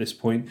huge threat at this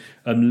point.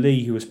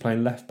 Lee, who was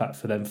playing left back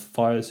for them,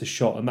 fires a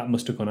shot, and that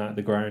must have gone out of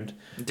the ground.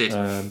 It did.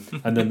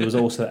 And then there was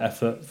also an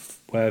effort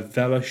where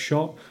Vela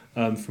shot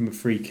from a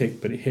free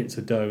kick, but it hits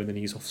a doe, and then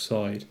he's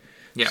offside.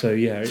 Yeah. So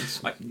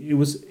it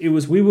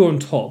was. We were on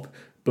top,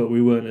 but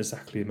we weren't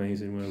exactly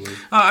amazing, were we?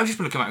 I've just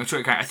been looking back on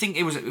Twitter. I think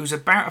it was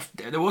about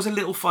there was a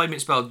little 5-minute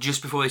spell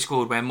just before they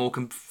scored where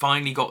Morecambe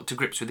finally got to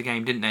grips with the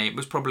game, didn't they? It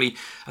was probably,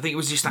 I think it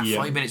was just that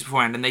 5 minutes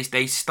beforehand, and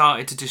they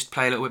started to just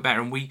play a little bit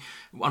better. And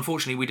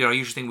unfortunately, we did our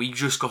usual thing. We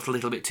just got a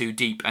little bit too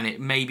deep, and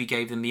it maybe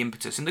gave them the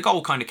impetus. And the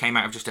goal kind of came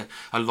out of just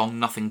a long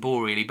nothing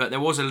ball, really. But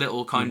there was a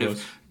little kind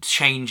of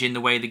change in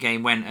the way the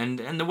game went,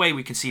 and the way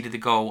we conceded the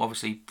goal.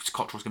 Obviously,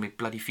 Cottrell's going to be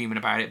bloody fuming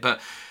about it,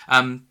 but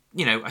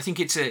I think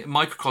it's a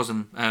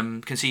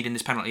microcosm conceding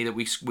this penalty that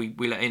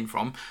we let in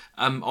from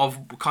of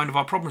kind of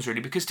our problems, really.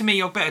 Because to me,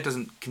 Ogbeta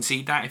doesn't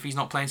concede that if he's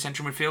not playing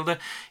central midfielder.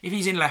 If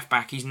he's in left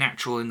back, he's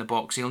natural in the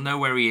box. He'll know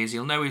where he is.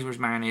 He'll know where his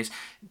man is.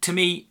 To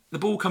me, the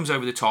ball comes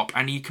over the top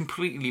and he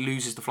completely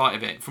loses the flight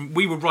of it.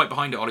 We were right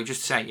behind it, Ollie,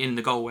 just to say, in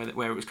the goal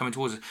where it was coming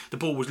towards us. The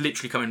ball was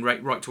literally coming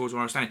right towards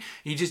where I was standing.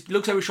 He just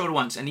looks over his shoulder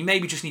once and he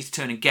maybe just needs to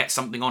turn and get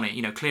something on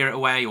it, clear it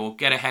away or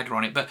get a header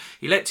on it. But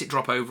he lets it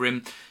drop over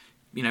him.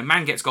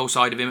 Man gets goal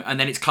side of him, and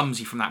then it's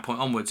clumsy from that point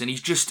onwards, and he's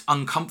just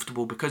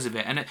uncomfortable because of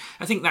it. And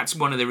I think that's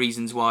one of the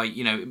reasons why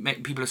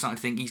people are starting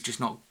to think he's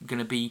just not going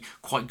to be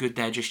quite good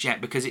there just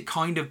yet, because it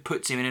kind of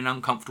puts him in an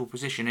uncomfortable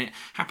position. It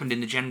happened in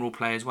the general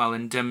play as well,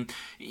 and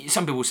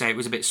some people say it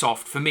was a bit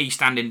soft. For me,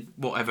 standing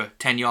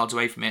 10 yards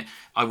away from it,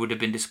 I would have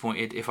been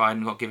disappointed if I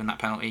hadn't got given that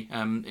penalty.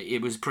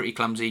 It was pretty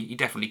clumsy. He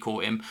definitely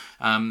caught him,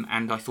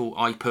 and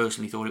I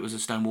personally thought it was a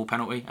stonewall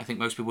penalty. I think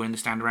most people in the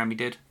stand around me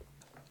did.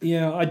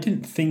 Yeah, I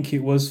didn't think it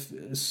was.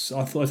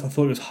 I thought it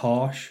was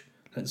harsh.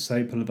 Let's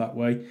say, put it that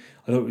way.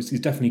 I thought it was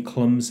definitely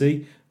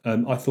clumsy.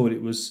 I thought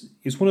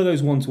it's one of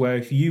those ones where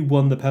if you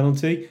won the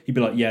penalty, you'd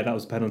be like, yeah, that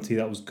was a penalty.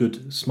 That was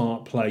good,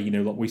 smart play.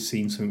 Like we've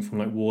seen something from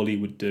like Wally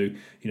would do.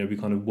 We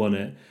kind of won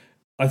it.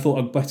 I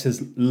thought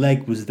Ogbeta's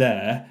leg was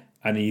there,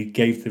 and he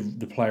gave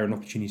the player an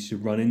opportunity to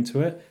run into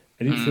it.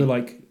 It didn't feel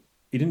like.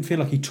 It didn't feel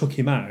like he took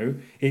him out.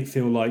 It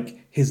felt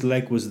like his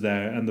leg was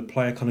there, and the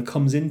player kind of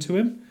comes into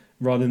him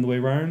rather than the way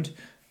around.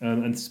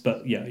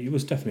 But yeah, it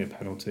was definitely a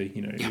penalty.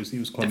 It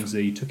was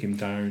clumsy. He took him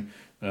down.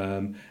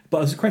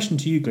 But as a question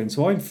to you, Glenn,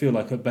 so I feel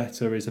like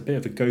Ogbeta is a bit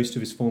of a ghost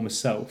of his former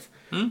self.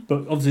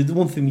 But obviously, the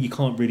one thing that you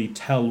can't really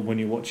tell when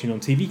you're watching on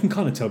TV, you can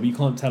kind of tell, but you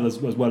can't tell as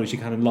well as you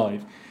can in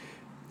live.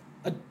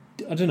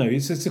 I don't know.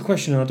 It's a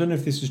question, and I don't know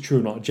if this is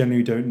true or not. I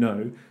genuinely don't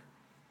know.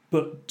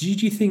 But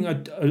did you think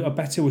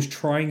Ogbeta was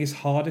trying his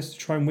hardest to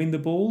try and win the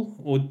ball,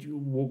 or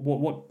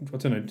what? I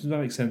don't know. Does that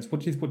make sense?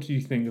 What do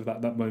you think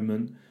of that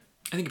moment?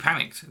 I think he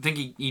panicked. I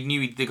think he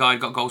knew the guy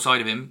had got goal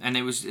side of him, and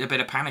there was a bit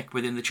of panic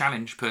within the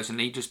challenge,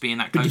 personally, just being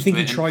that close to it. But do you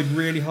think he tried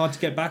really hard to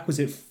get back? Was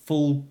it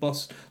full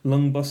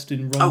lung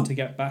busting run to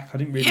get back? I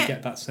didn't really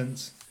get that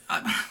sense.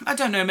 I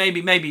don't know.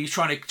 Maybe he's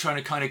trying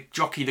to kind of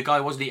jockey the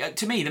guy, wasn't he?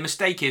 To me, the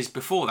mistake is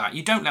before that,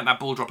 you don't let that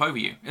ball drop over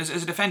you. As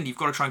a defender, you've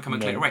got to try and come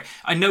and clear it away.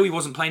 I know he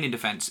wasn't playing in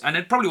defence, and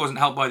it probably wasn't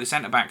helped by the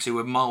centre backs who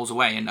were miles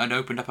away and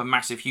opened up a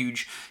massive,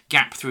 huge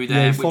gap through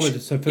there. Yeah, he followed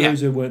it. So for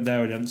those who weren't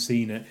there and hadn't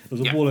seen it, there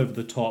was a ball over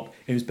the top.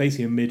 It was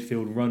basically a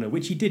midfield runner,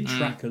 which he did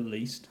track at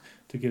least.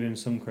 To give him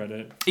some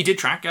credit. He did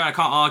track, I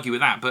can't argue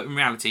with that, but in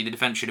reality the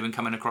defence should have been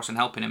coming across and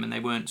helping him, and they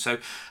weren't. So,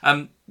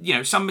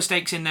 some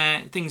mistakes in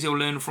there, things he'll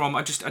learn from.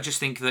 I just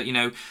think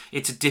that,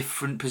 it's a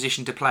different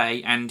position to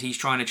play, and he's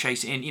trying to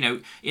chase it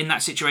in, in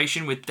that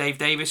situation with Dave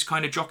Davis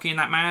kind of jockeying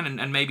that man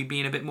and maybe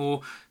being a bit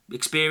more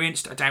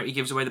experienced. I doubt he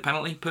gives away the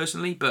penalty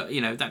personally, but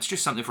that's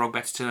just something for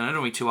Ogbeta to learn. I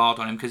don't want to be too hard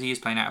on him because he is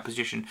playing out of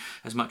position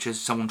as much as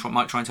someone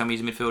might try and tell me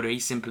he's a midfielder. He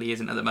simply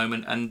isn't at the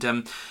moment. And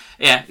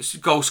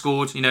goal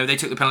scored. They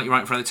took the penalty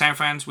right in front of the Town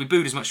fans. We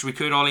booed as much as we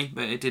could, Ollie,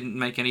 but it didn't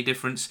make any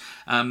difference.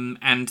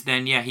 And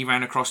then he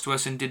ran across to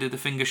us and did the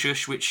finger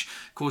shush, which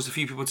caused a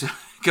few people to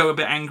go a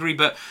bit angry.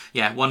 But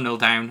 1-0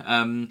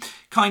 down.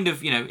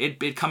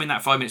 It'd come in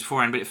that 5 minutes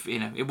beforehand, but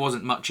it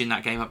wasn't much in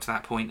that game up to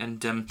that point,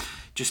 and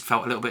just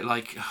felt a little bit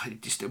like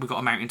we got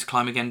a mountain to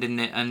climb again, didn't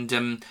it?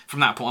 And from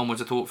that point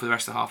onwards, I thought for the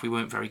rest of the half we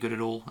weren't very good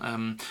at all.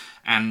 I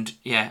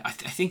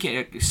think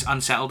it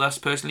unsettled us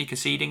personally,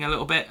 conceding a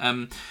little bit.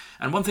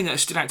 And one thing that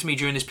stood out to me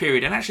during this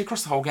period, and actually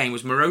across the whole game,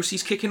 was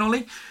Morosi's kicking,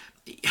 Ollie.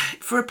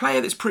 For a player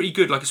that's pretty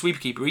good, like a sweeper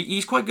keeper,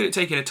 he's quite good at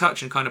taking a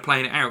touch and kind of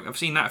playing it out. I've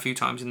seen that a few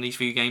times in these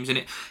few games, and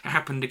it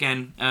happened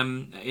again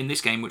in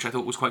this game, which I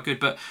thought was quite good.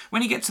 But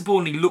when he gets the ball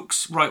and he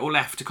looks right or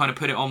left to kind of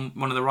put it on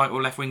one of the right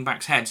or left wing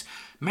backs' heads,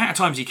 the amount of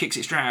times he kicks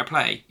it straight out of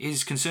play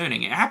is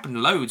concerning. It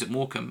happened loads at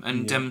Morecambe,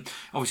 and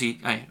obviously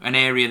an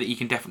area that he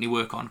can definitely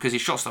work on, because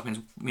his shot stopping's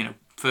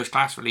first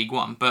class for League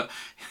One, but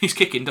his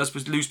kicking does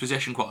lose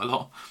possession quite a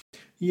lot.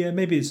 Yeah,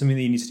 maybe it's something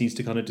that he needs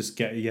to kind of just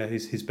get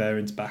his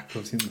bearings back.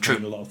 Obviously, he's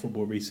playing a lot of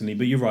football recently,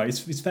 but you're right.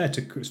 It's fair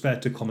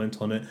to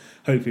comment on it.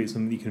 Hopefully, it's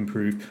something he can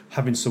improve.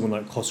 Having someone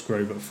like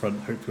Cosgrove up front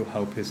hopefully will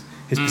help his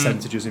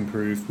percentages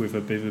improve with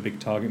a bit of a big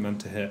target man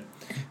to hit.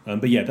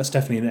 But that's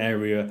definitely an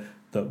area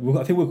that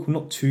I think we're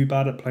not too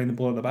bad at playing the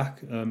ball at the back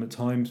at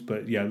times.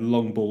 But the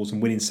long balls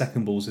and winning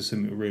second balls is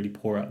something we're really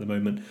poor at the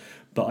moment.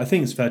 But I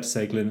think it's fair to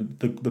say, Glenn,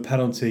 the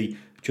penalty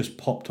just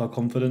popped our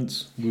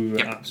confidence. We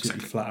were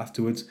absolutely flat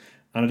afterwards.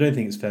 And I don't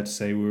think it's fair to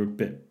say we were a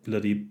bit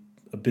bloody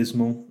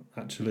abysmal,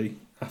 actually.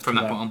 From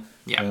that point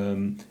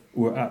on,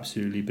 we're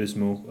absolutely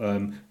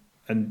abysmal.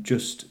 And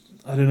just,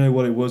 I don't know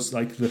what it was.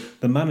 Like,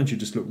 the manager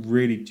just looked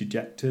really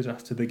dejected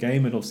after the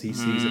game. And obviously he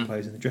sees the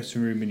players in the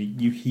dressing room, and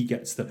he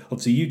gets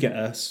obviously you get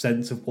a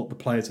sense of what the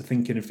players are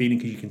thinking and feeling,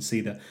 because you can see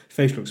their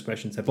facial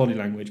expressions, their body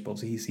language, but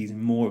obviously he sees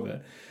more of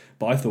it.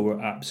 But I thought we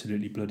were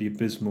absolutely bloody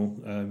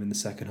abysmal in the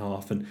second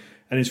half. And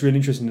it's really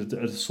interesting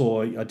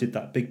that I did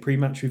that big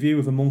pre-match review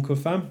with a Moncur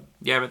fan.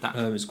 Yeah, I read that.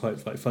 It's quite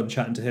fun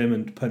chatting to him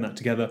and putting that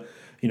together.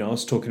 I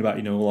was talking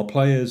about all our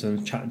players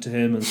and chatting to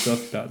him and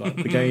stuff about like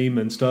the game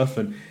and stuff,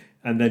 and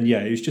then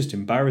it was just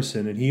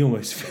embarrassing, and he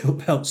almost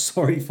felt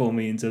sorry for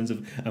me in terms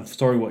of I'm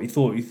sorry what he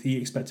thought. He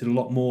expected a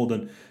lot more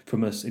than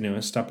from us,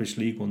 established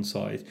League One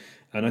side.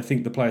 And I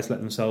think the players let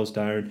themselves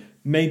down.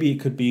 Maybe it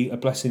could be a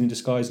blessing in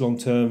disguise long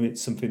term.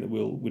 It's something that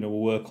we'll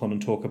work on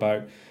and talk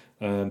about.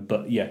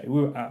 But we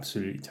were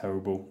absolutely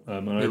terrible.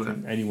 And I don't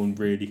think anyone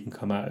really can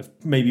come out of.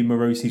 Maybe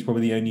Morosi's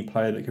probably the only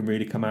player that can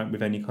really come out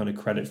with any kind of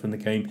credit from the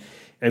game.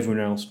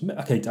 Everyone else,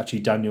 okay, actually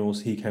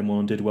Daniels, he came on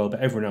and did well, but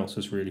everyone else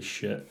was really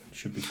shit.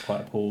 Should be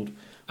quite appalled.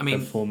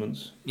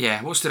 Performance.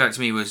 Yeah, what stood out to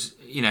me was,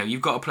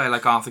 you've got a player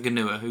like Arthur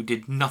Ganua who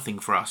did nothing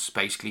for us,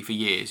 basically, for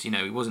years.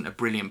 He wasn't a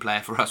brilliant player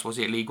for us, was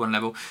he, at League One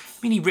level? I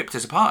mean, he ripped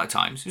us apart at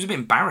times. It was a bit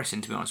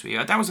embarrassing, to be honest with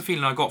you. That was the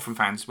feeling I got from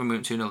fans when we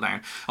went 2-0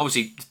 down.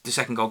 Obviously, the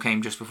second goal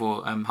came just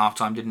before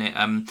half-time, didn't it?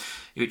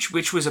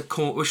 Which was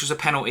a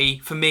penalty.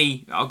 For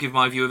me, I'll give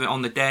my view of it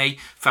on the day.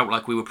 Felt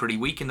like we were pretty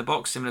weak in the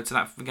box, similar to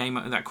that game,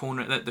 that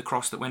corner, the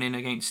cross that went in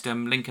against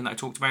Lincoln that I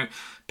talked about.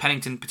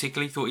 Pennington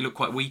particularly thought he looked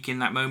quite weak in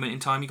that moment in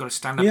time. You've got to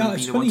stand up and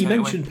be the one to you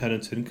mentioned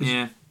Pennington,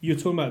 because you were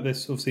talking about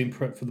this obviously in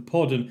prep for the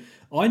pod, and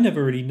I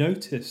never really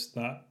noticed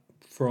that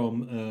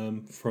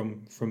from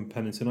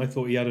Pennington. I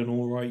thought he had an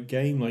all right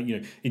game, like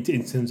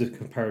in terms of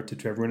comparative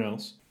to everyone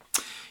else.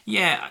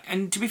 Yeah,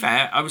 and to be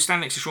fair, I was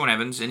standing next to Sean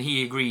Evans, and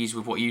he agrees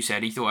with what you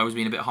said. He thought I was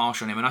being a bit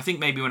harsh on him, and I think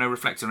maybe when I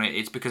reflect on it,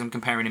 it's because I'm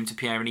comparing him to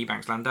Pierre and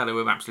Ebanks Landella, who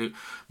are absolute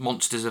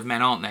monsters of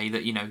men, aren't they?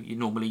 That you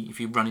normally, if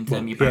you run into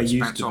them, you bounce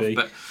off.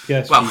 But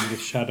he's the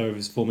shadow of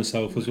his former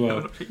self as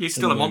well. He's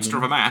still a monster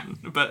of a man,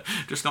 but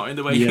just not in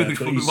the way you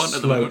want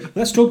at the moment.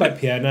 Let's talk about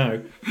Pierre now.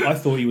 I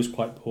thought he was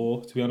quite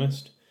poor, to be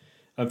honest.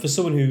 For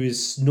someone who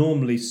is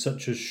normally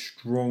such a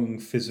strong,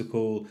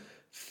 physical,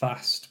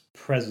 fast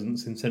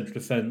presence in central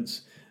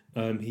defence.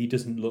 He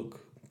doesn't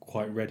look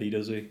quite ready,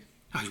 does he?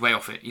 Oh, he's way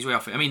off it.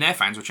 I mean, their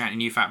fans were chanting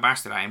 "You fat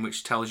bastard" at him,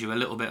 which tells you a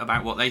little bit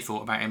about what they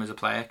thought about him as a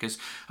player, because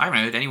I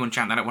haven't heard anyone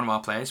chant that at one of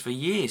our players for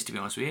years, to be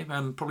honest with you,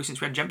 probably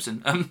since we had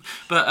Jemson.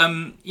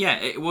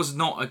 It was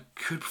not a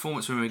good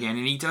performance from him again,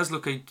 and he does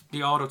look a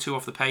yard or two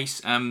off the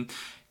pace.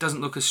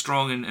 Doesn't look as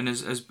strong and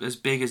as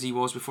big as he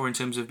was before in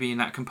terms of being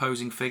that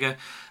composing figure.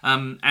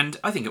 And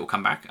I think it will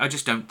come back. I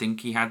just don't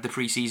think he had the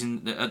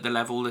pre-season at the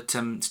level that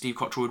Steve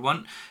Cottrell would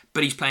want.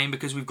 But he's playing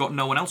because we've got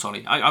no one else,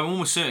 Ollie. I'm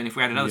almost certain if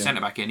we had another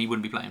centre-back in, he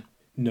wouldn't be playing.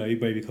 No, he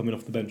may be coming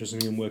off the bench or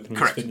something and working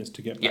on his fitness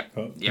to get back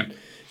up.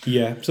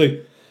 Yeah. So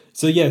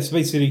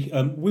basically,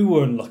 we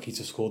were unlucky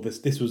to score this.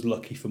 This was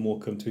lucky for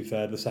Morecambe, to be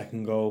fair. The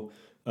second goal,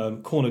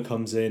 corner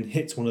comes in,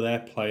 hits one of their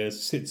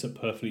players, sits up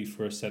perfectly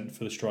for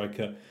the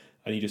striker,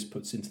 and he just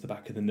puts it into the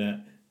back of the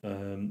net.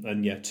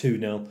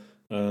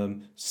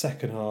 2-0.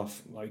 Second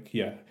half,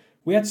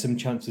 we had some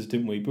chances,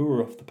 didn't we? But we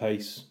were off the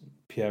pace.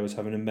 Pierre was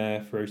having a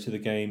mare through to the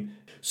game.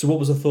 So what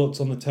was the thoughts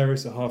on the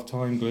terrace at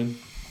half-time, Glenn?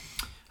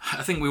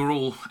 I think we were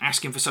all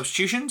asking for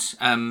substitutions.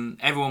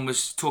 Everyone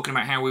was talking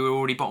about how we were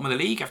already bottom of the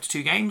league after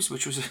 2 games,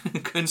 which was a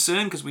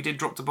concern because we did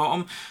drop to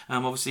bottom.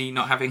 Obviously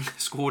not having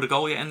scored a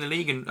goal yet in the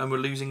league, and we're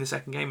losing the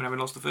second game and having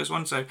lost the first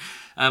one. So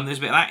there's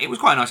a bit of that. It was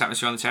quite a nice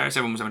atmosphere on the terrace.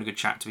 Everyone was having a good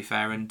chat, to be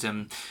fair, and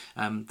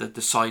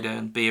the cider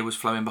and beer was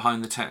flowing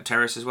behind the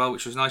terrace as well,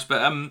 which was nice.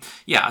 But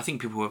I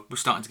think people were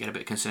starting to get a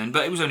bit concerned.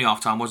 But it was only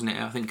half time, wasn't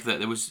it? I think that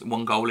there was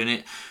 1 goal in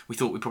it. We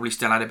thought we probably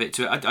still had a bit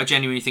to it. I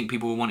genuinely think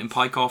people were wanting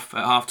Pike off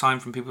at half time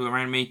from people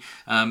around me.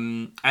 I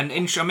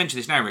mention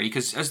this now really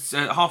because as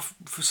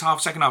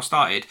second half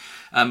started,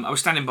 I was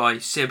standing by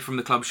Sib from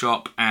the club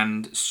shop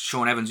and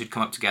Sean Evans who'd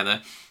come up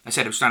together. I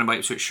said I was standing by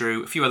Ipswich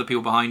Shrew, a few other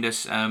people behind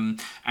us,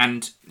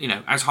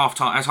 as half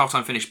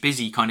time finished,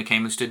 Busy kind of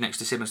came and stood next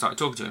to Sib and started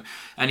talking to him,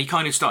 and he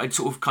kind of started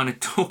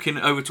talking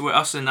over to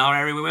us in our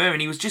area we were,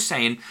 and he was just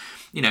saying,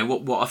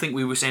 what I think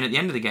we were saying at the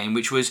end of the game,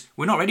 which was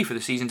we're not ready for the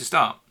season to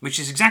start, which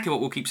is exactly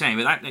what we'll keep saying.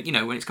 But that,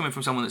 when it's coming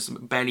from someone that's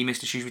barely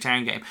missed a Shrewsbury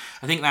Town game,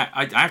 I think that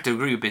I have to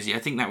agree with Busy. I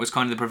think that was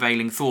kind of the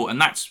prevailing thought, and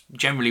that's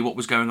generally what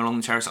was going along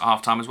the terrace at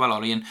half time as well,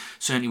 Ollie, and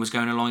certainly was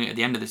going along at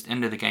the end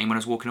of the game when I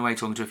was walking away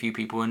talking to a few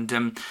people, and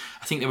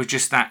I think there was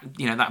just that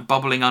that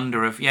bubbling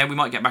under of we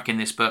might get back in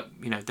this, but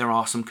there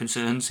are some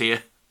concerns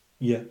here.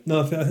 Yeah, no,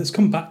 let's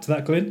come back to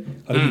that,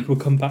 Glenn. I think we'll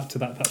come back to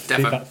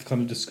that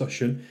kind of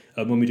discussion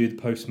when we do the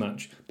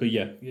post-match. But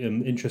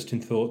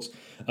interesting thoughts.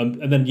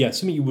 And then,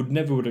 something you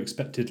never would have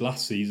expected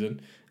last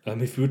season.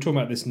 If we were talking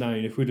about this now,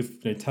 if we'd have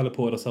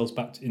teleported ourselves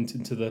back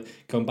into the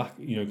gone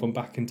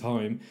back in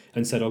time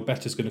and said,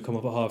 Better's going to come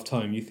up at half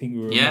time, you think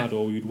we were mad,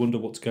 or you'd wonder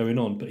what's going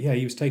on. But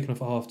he was taken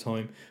off at half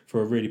time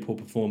for a really poor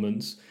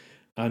performance.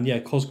 And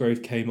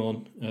Cosgrove came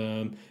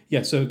on.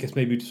 So I guess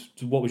maybe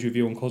just, what was your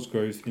view on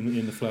Cosgrove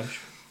in the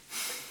flesh?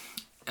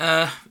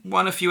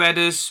 Won a few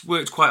headers,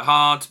 worked quite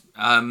hard.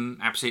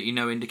 Absolutely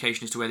no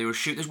indication as to whether he was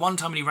shooting. There's one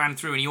time when he ran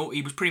through and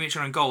he was pretty much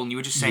on goal, and you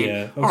were just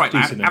saying, "All right,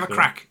 man, have a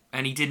crack."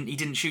 and he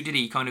didn't shoot, did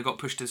he? He kind of got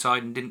pushed to the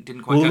side and didn't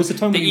quite. Well, go. there was a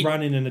time when he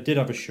ran in and it did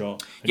have a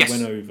shot and Yes. it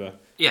went over.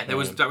 Yeah, that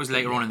was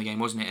later on in the game,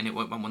 wasn't it? And it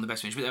won one of the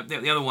best finishes. But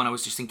the other one, I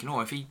was just thinking,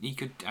 if he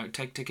could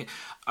take it.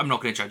 I'm not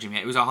going to judge him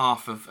yet. It was a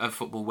half of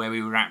football where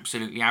we were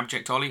absolutely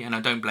abject, Ollie, and I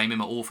don't blame him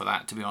at all for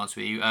that, to be honest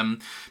with you.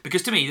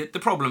 Because to me,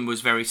 the problem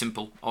was very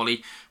simple,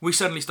 Ollie. We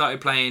suddenly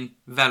started playing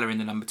Vela in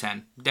the number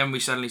 10. Then we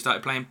suddenly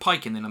started playing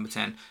Pike in the number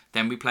 10.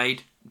 Then we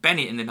played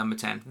Bennett in the number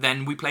 10.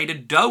 Then we played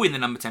Ado in the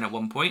number 10 at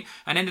one point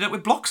and ended up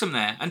with Bloxham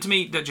there. And to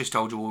me, that just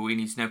told you all we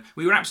need to know.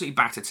 We were absolutely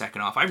battered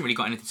second half. I haven't really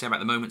got anything to say about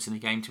the moments in the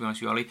game, to be honest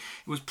with you, Ollie.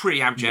 It was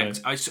pretty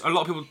abject. No. A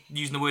lot of people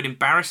using the word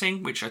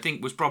embarrassing, which I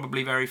think was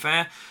probably very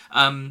fair.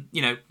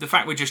 The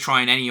fact we're just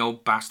trying any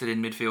old bastard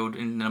in midfield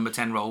in the number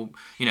 10 role,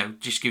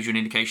 just gives you an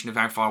indication of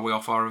how far we are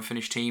of a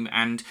finished team.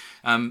 And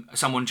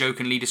someone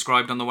jokingly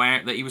described on the way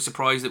out that he was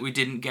surprised that we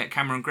didn't get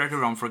Cameron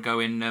Gregor on for a go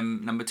in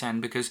number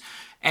 10 because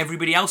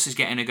everybody else is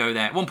getting a go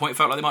there. At one point, it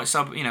felt like they might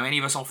sub, any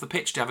of us off the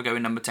pitch to have a go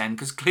in number 10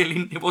 because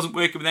clearly it wasn't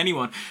working with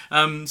anyone. I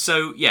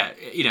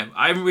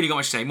haven't really got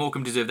much to say.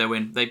 Morecambe deserved their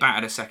win. They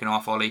battered us second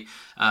half, Ollie,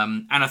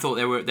 and I thought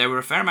there were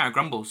a fair amount of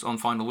grumbles on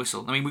final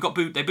whistle. I mean, we got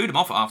booed. They booed them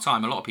off at half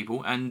time. A lot of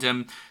people,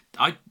 and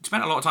I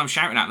spent a lot of time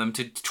shouting at them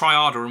to try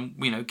harder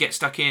and get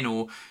stuck in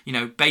or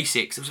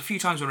basics. There was a few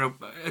times where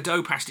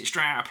Ado passed it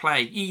straight out of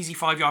play, easy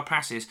 5-yard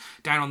passes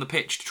down on the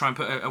pitch to try and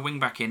put a wing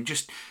back in,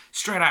 just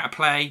straight out of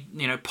play.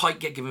 Pike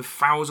get given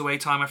fouls away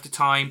time after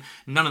time.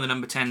 None of the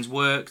number 10s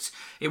worked.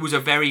 It was a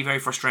very, very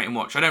frustrating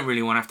watch. I don't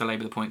really want to have to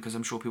labour the point because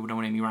I'm sure people don't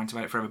want to hear me rant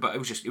about it forever. But it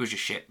was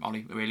just shit,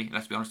 Ollie. Really,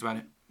 let's be honest about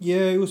it.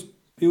 Yeah, it was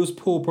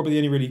poor. Probably the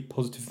only really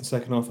positive in the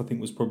second half, I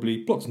think, was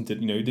probably Bloxham he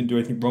didn't do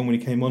anything wrong when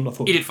he came on. I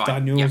thought he did fine.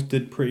 Daniels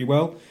did pretty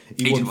well.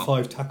 He won well.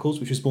 5 tackles,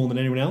 which is more than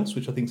anyone else,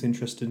 which I think is an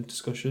interesting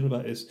discussion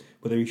about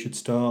whether he should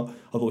start.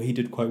 I thought he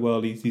did quite well.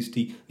 At least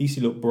he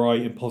looked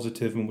bright and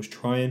positive and was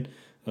trying.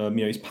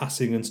 His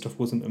passing and stuff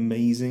wasn't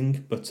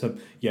amazing, but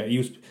he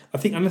was. I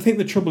think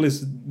the trouble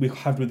is we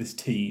have with this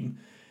team,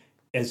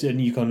 and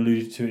you kind of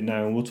alluded to it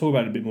now, and we'll talk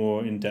about it a bit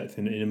more in depth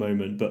in a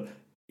moment, but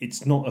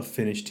it's not a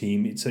finished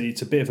team. It's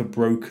a bit of a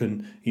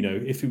broken.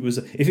 If it was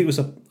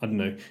a I don't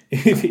know,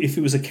 if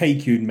it was a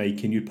cake you'd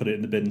make and you'd put it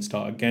in the bin and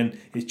start again,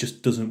 it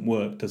just doesn't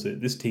work, does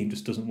it? This team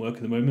just doesn't work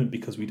at the moment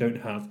because we've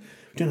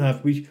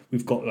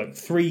got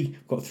three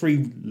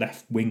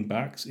left wing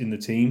backs in the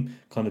team,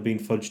 kind of being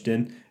fudged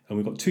in, and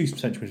we've got 2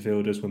 central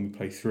midfielders when we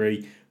play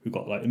 3. We've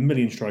got like a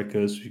million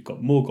strikers. We've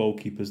got more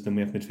goalkeepers than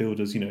we have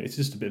midfielders. It's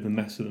just a bit of a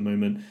mess at the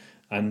moment,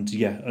 and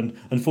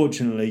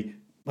unfortunately.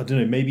 I don't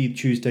know, maybe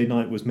Tuesday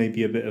night was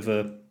maybe a bit of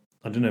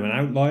an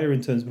outlier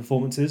in terms of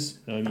performances.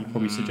 You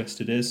probably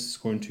suggested is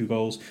scoring 2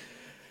 goals.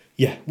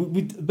 Yeah,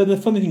 but the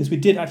funny thing is we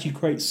did actually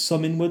create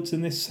some inwards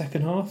in this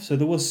second half, so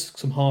there was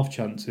some half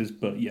chances,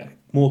 but yeah,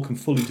 Morecambe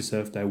fully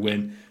deserved their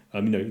win.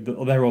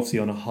 They're obviously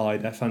on a high,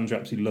 their fans are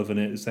absolutely loving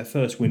it. It's their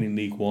first win in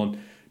League One.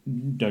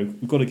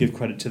 We've got to give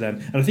credit to them.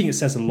 And I think it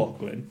says a lot,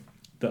 Glenn,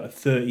 that a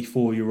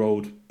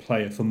 34-year-old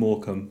player for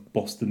Morecambe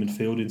bossed the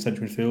midfield in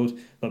central midfield.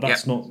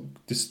 That's not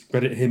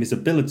discredit him his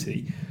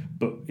ability,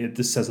 but it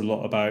just says a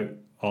lot about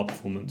our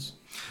performance.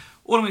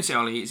 All I'm going to say,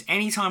 Ollie, is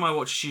any time I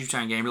watch a Stevenage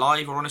Town game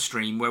live or on a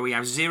stream where we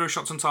have 0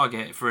 shots on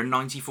target for a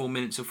 94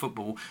 minutes of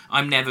football,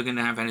 I'm never going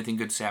to have anything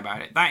good to say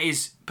about it. That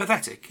is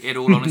pathetic, in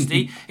all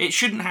honesty. It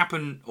shouldn't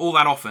happen all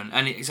that often,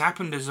 and it's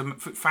happened as a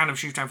fan of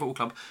Stevenage Town Football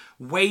Club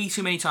way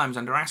too many times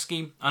under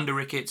Askey, under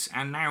Ricketts,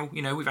 and now,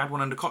 we've had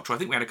one under Cottrell. I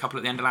think we had a couple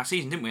at the end of last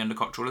season, didn't we, under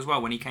Cottrell as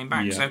well when he came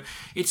back. Yeah. So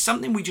it's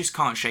something we just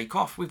can't shake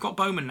off. We've got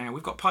Bowman now,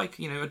 we've got Pike,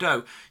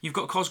 Ado, you've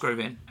got Cosgrove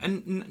in,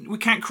 and we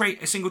can't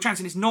create a single chance,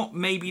 and it's not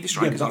maybe the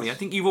strikers, Ollie. I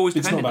think you've always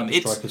depended on them.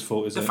 It's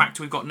fault, is the fact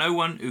we've got no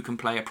one who can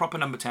play a proper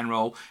number 10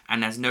 role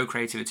and there's no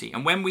creativity.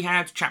 And when we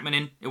had Chapman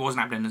in, it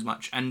wasn't happening as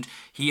much. And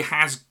he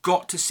has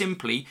got to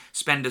simply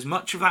spend as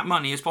much of that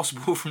money as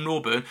possible from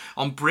Norburn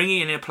on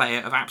bringing in a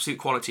player of absolute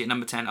quality at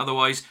number 10.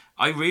 Otherwise,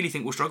 I really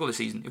think we'll struggle this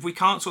season. If we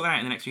can't sort that out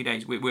in the next few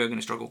days, we're going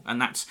to struggle. And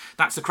that's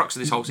the crux of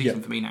this whole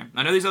season for me now.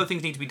 I know there's other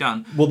things need to be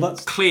done. Well,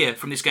 that's clear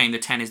from this game, the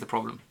 10 is the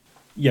problem.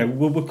 Yeah,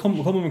 we'll come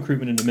on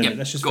recruitment in a minute. Yep,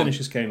 Let's just finish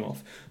this game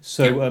off.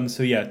 So,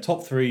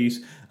 top 3s.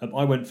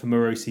 I went for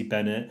Morosi,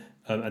 Bennett,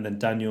 and then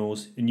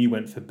Daniels, and you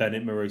went for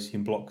Bennett, Morosi,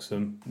 and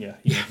Bloxham. Yeah,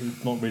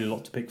 not really a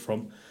lot to pick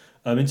from.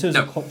 In terms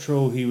of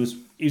Cottrell, he was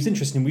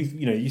interesting.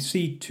 You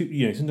see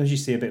sometimes you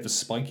see a bit of a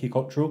spiky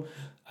Cottrell,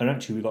 and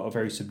actually we got a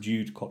very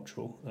subdued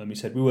Cottrell. He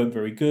said we weren't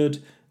very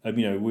good.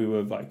 We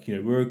were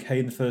we're okay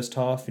in the first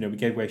half. We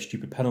gave away a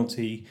stupid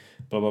penalty.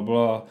 Blah blah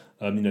blah.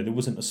 There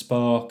wasn't a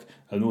spark.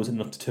 There wasn't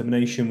enough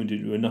determination. We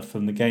didn't do enough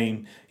from the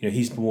game.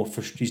 He's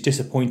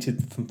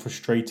disappointed and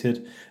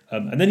frustrated.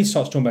 And then he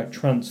starts talking about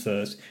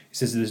transfers. He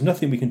says there's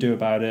nothing we can do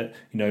about it.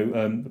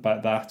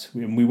 About that.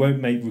 We won't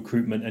make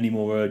recruitment any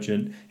more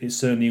urgent. It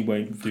certainly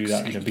won't do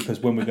that. Because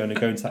when we're going to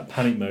go into that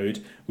panic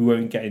mode, we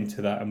won't get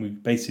into that. And we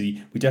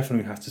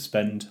definitely have to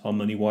spend our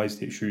money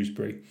wisely at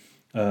Shrewsbury.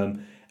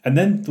 And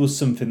then there was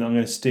something that I'm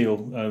going to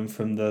steal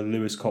from the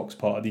Lewis Cox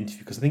part of the interview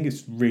because I think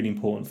it's really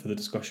important for the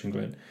discussion,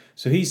 Glenn.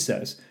 So he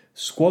says,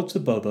 squads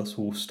above us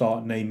will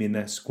start naming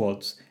their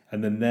squads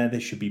and then there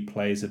should be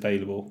players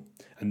available,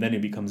 and then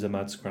it becomes a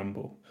mad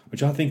scramble,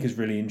 which I think is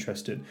really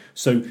interesting.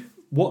 So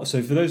for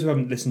those who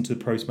haven't listened to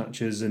the post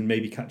matches and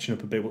maybe catching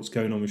up a bit what's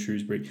going on with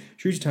Shrewsbury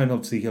Town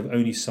obviously have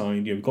only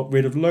signed, we've got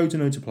rid of loads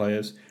and loads of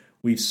players.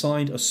 We've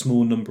signed a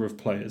small number of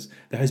players.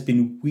 There has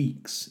been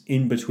weeks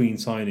in between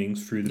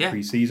signings through the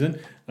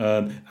pre-season,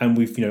 and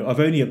we've I've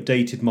only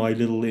updated my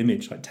little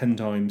image like 10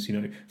 times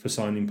for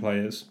signing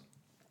players.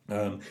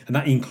 And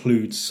that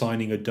includes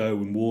signing Ado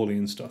and Worley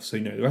and stuff. So,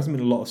 there hasn't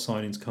been a lot of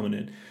signings coming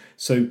in.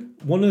 So,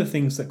 one of the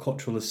things that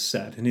Cottrell has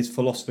said, and his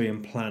philosophy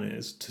and plan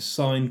is to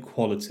sign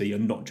quality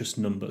and not just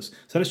numbers.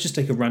 So, let's just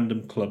take a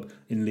random club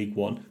in League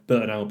One,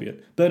 Burton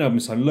Albion. Burton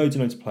Albion signed loads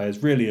and loads of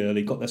players really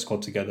early, got their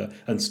squad together,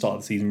 and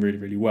started the season really,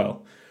 really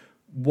well.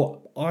 What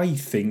I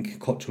think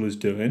Cottrell is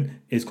doing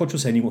is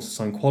saying he wants to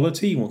sign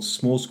quality, he wants a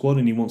small squad,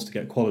 and he wants to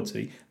get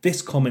quality.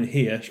 This comment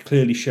here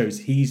clearly shows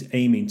he's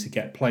aiming to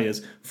get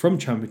players from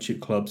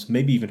Championship clubs,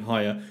 maybe even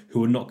higher,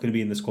 who are not going to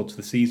be in the squad for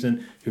the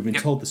season, who've been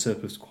told the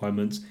surplus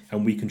requirements,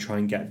 and we can try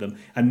and get them.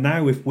 And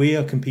now if we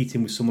are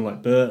competing with someone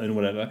like Burton or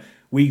whatever,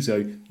 we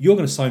go, you're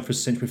going to sign for a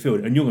central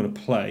midfield and you're going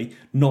to play,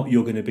 not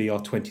you're going to be our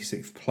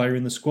 26th player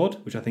in the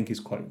squad, which I think is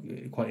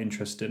quite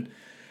interesting.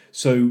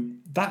 So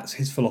that's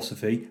his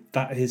philosophy,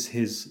 that is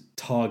his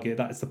target,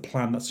 that is the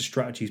plan, that's the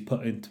strategy he's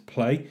put into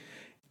play.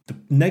 The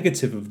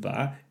negative of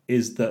that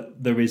is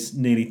that there is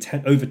nearly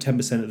over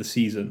 10% of the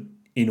season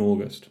in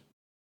August,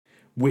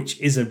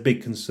 which is a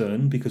big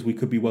concern because we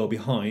could be well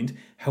behind.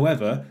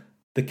 However,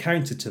 the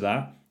counter to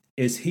that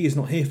is he is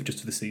not here for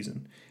just for the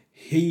season.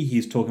 He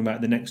is talking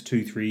about the next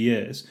 2-3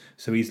 years,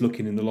 so he's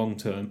looking in the long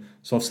term.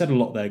 So I've said a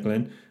lot there,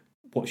 Glenn.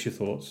 What's your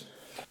thoughts?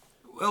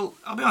 Well,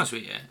 I'll be honest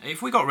with you.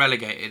 If we got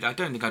relegated, I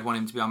don't think I'd want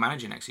him to be our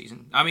manager next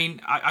season. I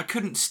mean, I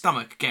couldn't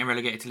stomach getting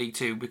relegated to League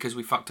Two because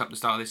we fucked up the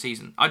start of this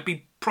season. I'd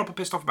be proper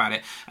pissed off about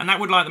it, and that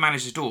would light the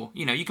manager's door.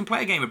 You can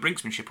play a game of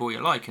brinksmanship all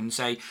you like and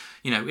say,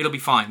 it'll be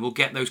fine. We'll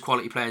get those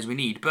quality players we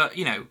need. But,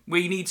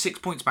 we need 6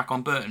 points back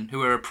on Burton,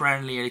 who are a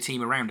perennially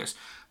team around us.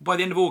 By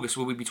the end of August,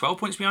 will we be 12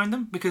 points behind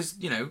them? Because,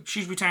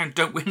 Shrewsbury Town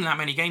don't win that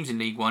many games in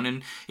League One,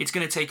 and it's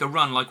going to take a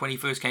run like when he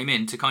first came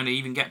in to kind of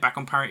even get back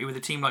on parity with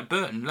a team like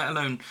Burton, let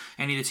alone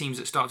any of the teams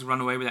that start to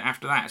run away with it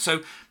after that.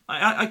 So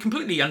I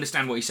completely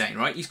understand what he's saying,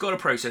 right? He's got a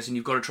process and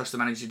you've got to trust the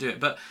manager to do it.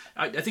 But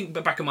I think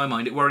back in my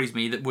mind, it worries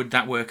me that would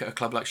that work at a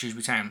club like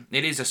Shrewsbury Town?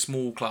 It is a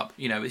small club.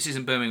 This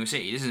isn't Birmingham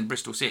City. This isn't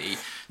Bristol City.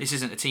 This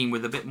isn't a team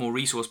with a bit more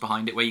resource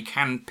behind it where you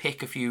can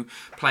pick a few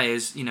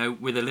players,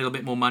 with a little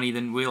bit more money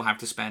than we'll have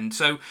to spend.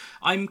 So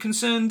I'm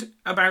concerned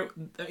about,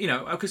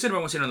 I'm concerned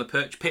about what's in on the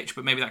pitch,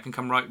 but maybe that can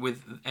come right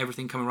with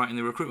everything coming right in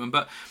the recruitment.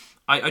 But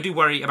I do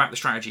worry about the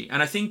strategy.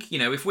 And I think,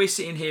 if we're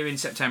sitting here in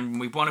September and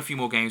we've won a few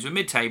more games, we're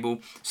mid-table,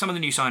 some of the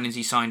new signings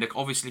he signed are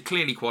obviously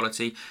clearly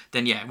quality,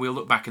 then we'll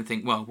look back and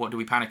think, well, what do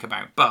we panic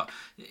about? But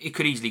it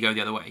could easily go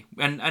the other way.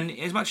 And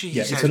as much as he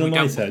says... it's a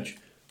knife edge.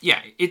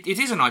 Yeah, it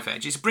is a knife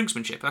edge. It's a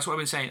brinksmanship. That's what I've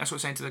been saying. That's what I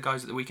was saying to the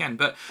guys at the weekend.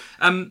 But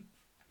I'm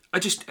a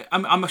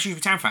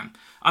Shrewsbury Town fan.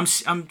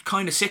 I'm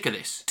kind of sick of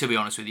this, to be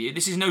honest with you.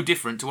 This is no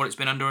different to what it's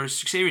been under a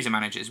series of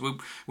managers.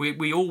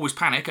 We always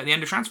panic at the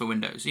end of transfer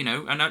windows,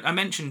 And I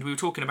mentioned, we were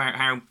talking about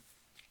how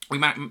we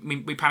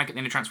panic at the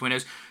end of transfer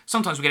windows.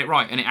 Sometimes we get it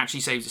right and it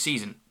actually saves the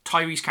season.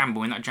 Tyrese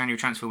Campbell in that January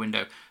transfer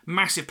window,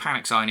 massive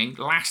panic signing,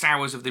 last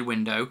hours of the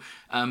window,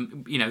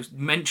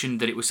 mentioned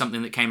that it was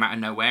something that came out of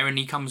nowhere, and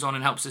he comes on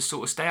and helps us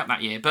sort of stay up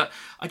that year. But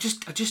I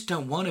just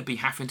don't want to be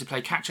having to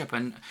play catch up,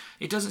 and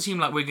it doesn't seem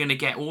like we're going to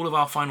get all of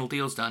our final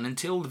deals done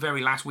until the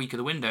very last week of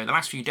the window, the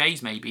last few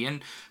days maybe,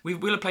 and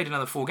we'll have played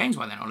another 4 games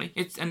by then, Ollie.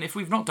 And if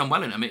we've not done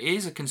well in them, it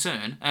is a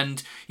concern,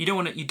 and you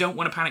don't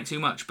want to panic too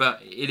much. But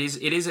it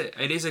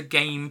is a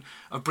game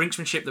of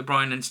brinksmanship that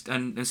Brian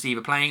and Steve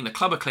are playing. The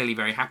club are clearly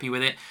very happy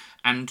with it.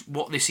 And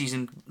what this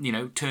season,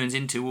 turns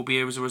into will be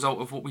as a result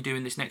of what we do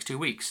in this next 2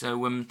 weeks.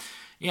 So, it's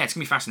going to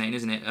be fascinating,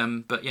 isn't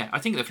it? But I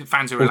think the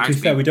fans are allowed to be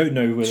fair, we don't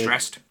know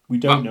stressed. We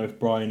don't know if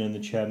Brian and the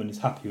chairman is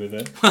happy with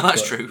it.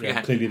 That's true.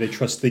 Yeah, clearly they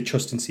trust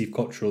in Steve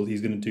Cottrell.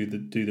 He's going to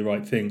do the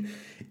right thing.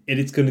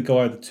 It's going to go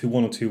either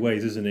one or two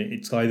ways, isn't it?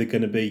 It's either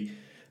going to be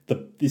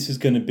this is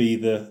going to be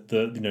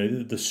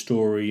the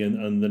story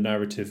and the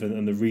narrative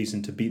and the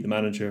reason to beat the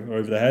manager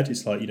over the head.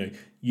 It's like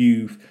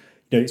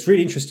it's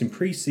really interesting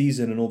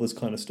pre-season and all this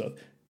kind of stuff.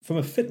 From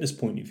a fitness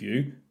point of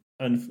view,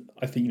 and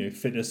I think,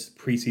 fitness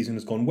pre-season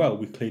has gone well.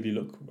 We clearly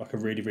look like a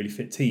really, really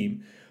fit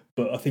team.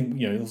 But I think,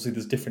 obviously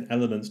there's different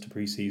elements to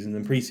pre-season.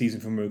 And pre-season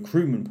from a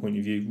recruitment point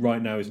of view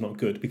right now is not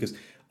good. Because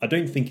I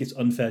don't think it's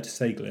unfair to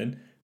say, Glenn,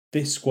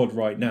 this squad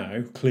right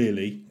now,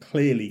 clearly,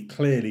 we're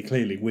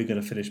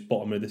going to finish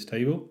bottom of this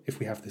table if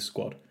we have this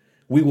squad.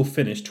 We will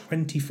finish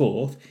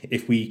 24th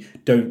if we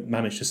don't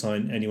manage to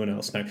sign anyone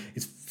else. Now,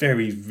 it's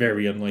very,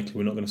 very unlikely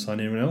we're not going to sign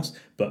anyone else.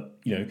 But,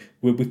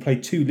 we've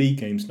played 2 league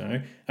games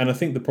now. And I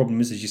think the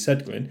problem is, as you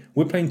said, Glenn,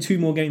 we're playing 2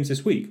 more games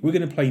this week. We're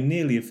going to play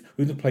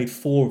we're going to play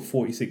 4 of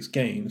 46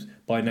 games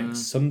by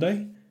next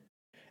Sunday.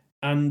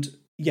 And,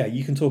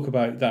 you can talk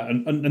about that.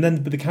 And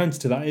then but the counter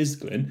to that is,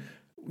 Glenn,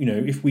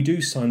 if we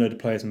do sign a load of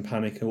players and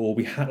panic, or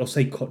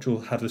say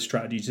Cottrell had a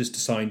strategy just to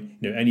sign,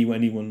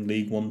 anyone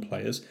League One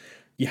players,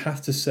 you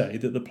have to say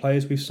that the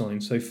players we've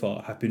signed so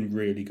far have been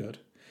really good.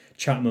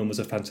 Chapman was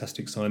a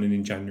fantastic signing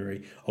in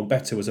January.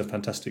 Ogbeta was a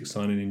fantastic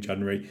signing in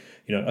January.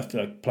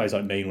 After players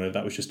like Mainway,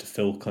 that was just to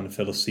fill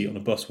a seat on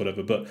a bus,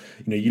 whatever. But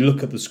you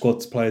look at the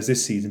squad's players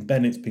this season.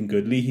 Bennett's been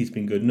good. Leahy's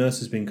been good. Nurse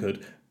has been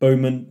good.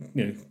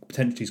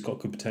 Potentially he's got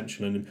good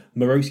potential, and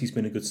Morosi's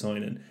been a good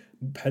signing.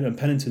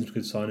 Pennington's a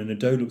good signing, and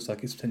Ado looks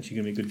like it's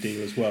potentially going to be a good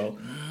deal as well.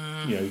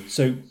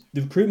 So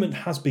the recruitment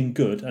has been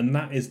good, and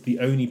that is the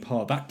only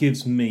part that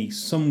gives me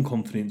some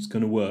confidence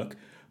going to work.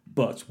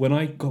 But when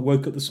I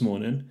woke up this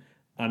morning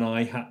and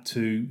I had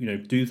to,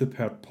 do the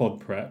pod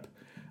prep,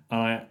 and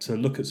I had to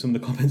look at some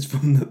of the comments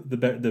from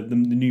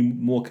the new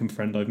Morecambe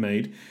friend I've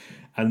made,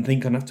 and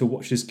think I'd have to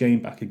watch this game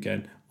back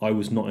again, I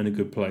was not in a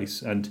good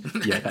place. And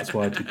yeah, that's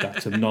why I did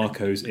that to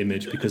Narcos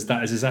image, because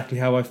that is exactly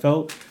how I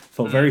felt.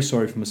 Felt very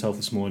sorry for myself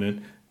this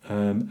morning.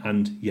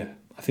 And yeah,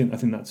 I think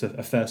that's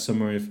a fair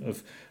summary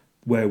of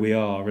where we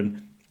are.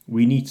 And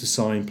we need to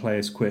sign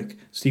players quick.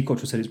 Steve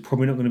Cottrell said it's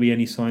probably not going to be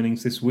any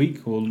signings this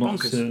week, or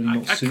certainly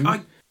not soon.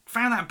 I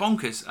found that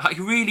bonkers. I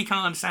really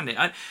can't understand it.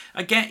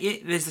 I get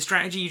it. There's the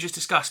strategy you just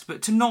discussed,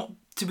 but to not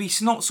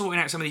sorting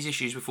out some of these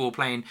issues before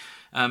playing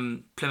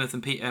Plymouth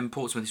and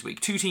Portsmouth this week,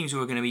 two teams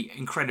who are going to be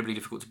incredibly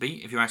difficult to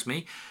beat, if you ask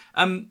me.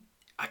 I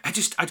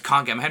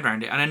can't get my head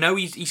around it. And I know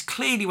he's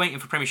clearly waiting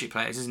for Premiership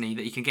players, isn't he,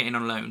 that he can get in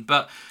on loan,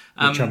 but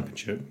or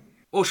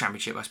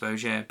Championship, I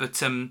suppose, yeah.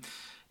 But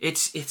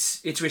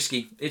it's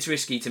risky. It's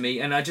risky to me,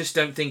 and I just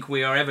don't think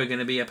we are ever going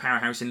to be a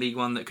powerhouse in League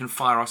One that can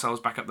fire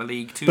ourselves back up the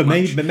league too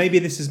much. But maybe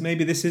this is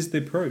the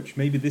approach.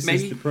 Maybe this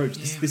is the approach.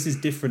 Yeah. This is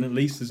different, at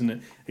least,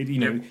 isn't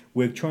it?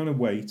 We're trying to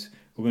wait.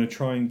 We're going to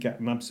try and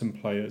nab some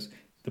players.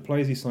 The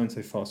players he signed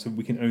so far, so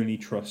we can only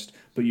trust.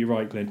 But you're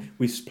right, Glenn.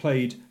 We've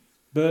played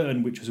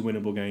Burton, which was a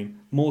winnable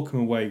game.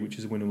 Morecambe away, which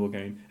is a winnable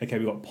game. Okay,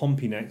 we've got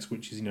Pompey next,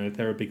 which is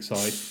they're a big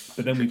side.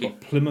 But then we've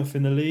got Plymouth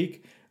in the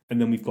league,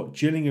 and then we've got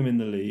Gillingham in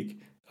the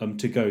league.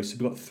 To go. So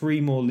we've got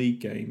 3 more league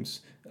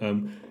games.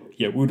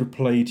 We would have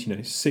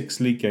played 6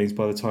 league games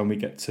by the time we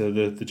get to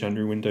the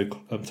January window.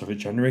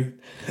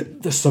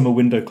 The summer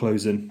window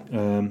closing.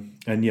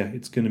 And yeah,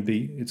 it's going to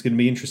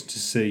be interesting to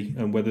see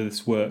whether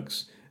this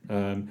works.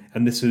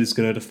 And this is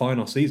going to define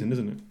our season,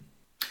 isn't it?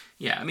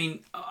 Yeah, I mean,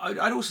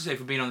 I'd also say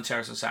for being on the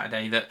terrace on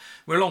Saturday that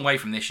we're a long way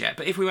from this yet.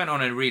 But if we went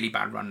on a really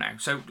bad run now,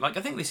 so I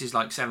think this is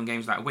 7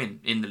 games without a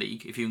win in the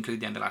league, if you include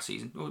the end of last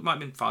season. Or it might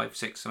have been 5,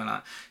 6, something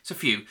like that. It's a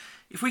few.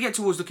 If we get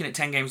towards looking at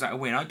 10 games without a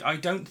win, I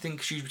don't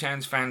think Shrewsbury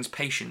Town's fans'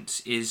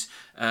 patience is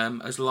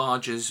as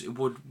large as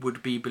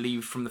would be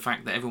believed from the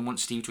fact that everyone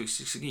wants Steve to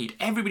succeed.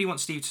 Everybody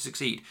wants Steve to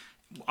succeed.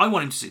 I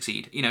want him to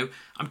succeed.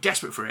 I'm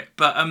desperate for it.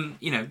 But,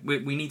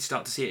 we need to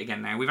start to see it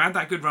again now. We've had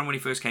that good run when he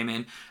first came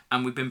in,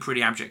 and we've been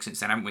pretty abject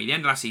since then, haven't we? The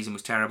end of last season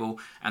was terrible,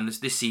 and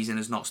this season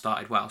has not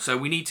started well. So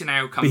we need to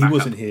now come back. But he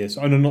wasn't here.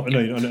 So I know,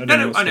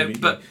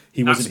 but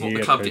he wasn't here.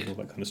 The club did. All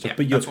that kind of stuff.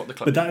 Yeah, that's what the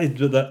club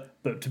did.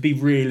 But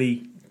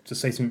to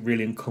say something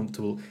really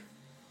uncomfortable,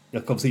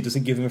 obviously it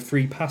doesn't give him a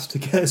free pass to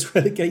get us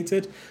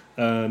relegated.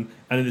 And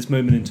at this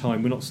moment in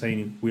time, we're not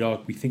saying we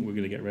think we're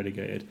going to get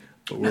relegated,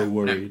 but we're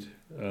worried.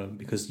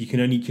 Because you can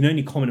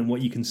only comment on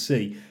what you can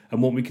see,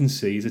 and what we can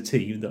see is a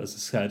team that, as I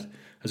said,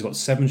 has got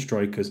 7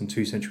 strikers and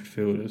 2 central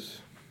midfielders.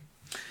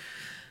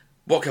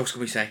 What else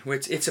can we say?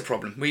 It's a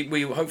problem. We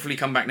will hopefully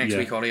come back next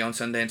week, Ollie, on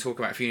Sunday and talk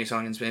about a few new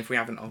signings. But if we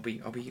haven't, I'll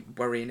be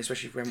worrying,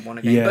 especially if we haven't won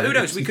a game. Yeah, but who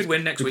knows? We could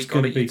win next week,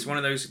 Ollie. It's one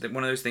of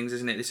those things,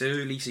 isn't it? This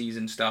early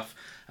season stuff.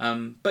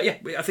 But yeah,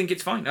 I think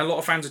it's fine. A lot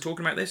of fans are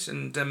talking about this,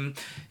 and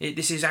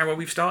this is how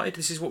we've started.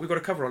 This is what we've got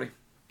to cover, Ollie.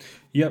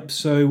 Yep.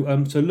 So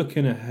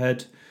looking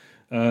ahead.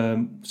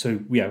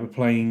 We're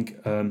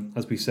playing,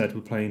 as we said,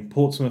 we're playing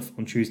Portsmouth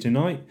on Tuesday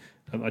night.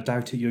 I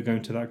doubt it you're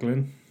going to that,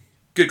 Glenn.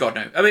 Good God,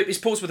 no. I mean, it's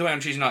Portsmouth away on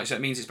Tuesday night, so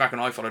it means it's back on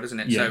iFollow, doesn't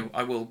it? Yeah. So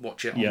I will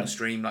watch it on the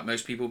stream like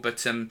most people,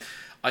 but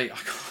I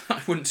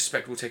wouldn't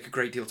suspect we'll take a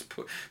great deal to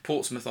put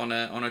Portsmouth on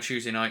a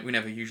Tuesday night. We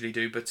never usually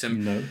do, but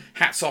no.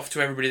 Hats off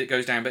to everybody that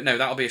goes down. But no,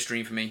 that'll be a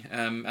stream for me.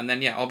 And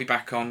then I'll be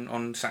back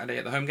on Saturday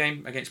at the home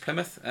game against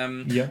Plymouth.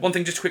 One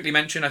thing just to quickly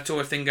mention, I saw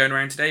a thing going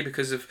around today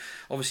because of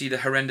obviously the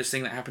horrendous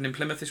thing that happened in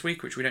Plymouth this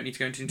week, which we don't need to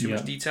go into in too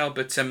much detail.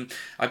 But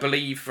I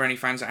believe for any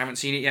fans that haven't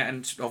seen it yet,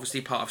 and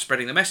obviously part of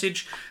spreading the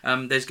message,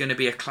 there's going to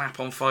be a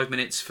clap on 5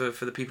 minutes for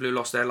the people who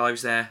lost their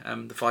lives there.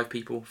 The 5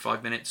 people,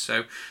 5 minutes.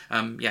 So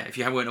if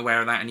you weren't aware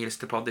of that and you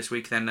listened to pod this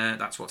week, then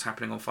that's what's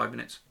happening on 5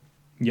 minutes.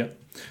 Yeah.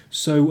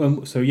 So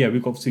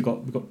we've obviously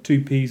got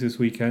 2 Ps this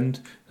weekend.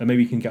 Maybe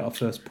we can get our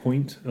first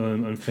point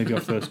and maybe our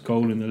first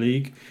goal in the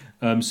league.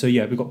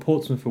 We've got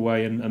Portsmouth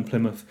away and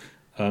Plymouth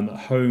at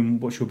home.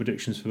 What's your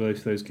predictions for both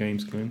of those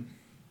games, Glenn?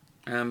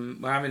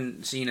 I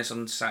haven't seen us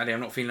on Saturday. I'm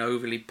not feeling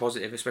overly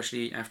positive,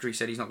 especially after he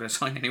said he's not going to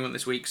sign anyone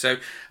this week. So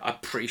I'm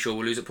pretty sure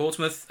we'll lose at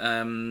Portsmouth.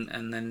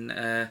 And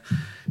then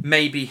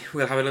maybe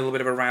we'll have a little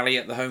bit of a rally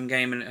at the home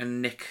game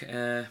and nick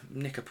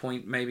a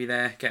point maybe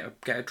there, get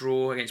a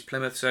draw against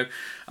Plymouth. So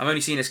I'm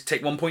only seeing us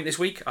take 1 point this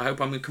week. I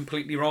hope I'm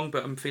completely wrong,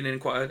 but I'm feeling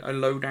quite a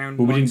low down.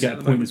 Well, we didn't get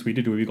a point this week,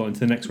 did we? We got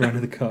into the next round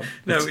of the cup.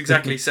 No,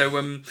 exactly. So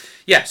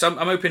so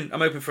I'm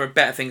open for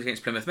better things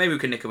against Plymouth. Maybe we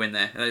can nick a win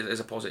there as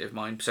a positive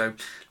mind. So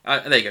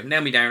there you go.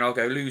 Nail me down. I'll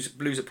go lose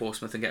at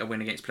Portsmouth and get a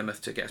win against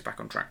Plymouth to get us back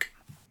on track.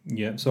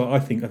 Yeah, so I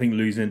think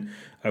losing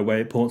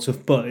away at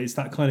Portsmouth, but it's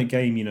that kind of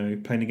game,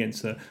 playing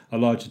against a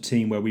larger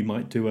team where we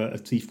might do a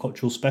Steve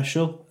Cottrell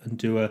special and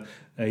do a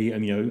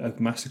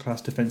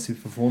masterclass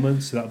defensive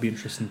performance. So that'll be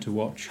interesting to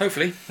watch.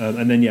 Hopefully.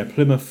 And then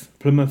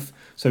Plymouth.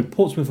 So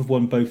Portsmouth have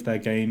won both their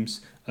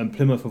games, and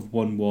Plymouth have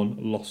won one,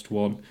 lost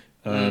one.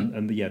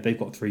 And they've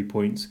got 3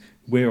 points.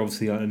 We're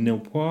obviously at a nil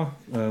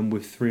point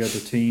with 3 other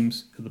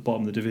teams at the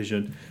bottom of the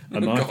division.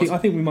 I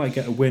think we might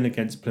get a win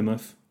against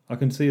Plymouth. I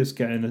can see us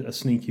getting a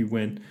sneaky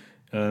win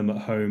at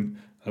home,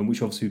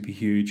 which obviously would be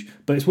huge.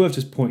 But it's worth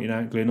just pointing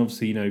out, Glenn,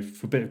 obviously,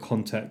 for a bit of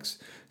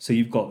context. So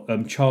you've got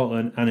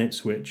Charlton and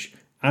Ipswich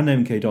and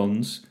MK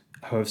Dons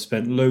who have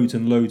spent loads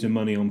and loads of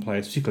money on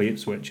players, particularly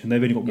Ipswich, and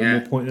they've only got one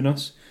more point than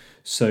us.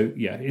 So,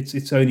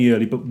 it's only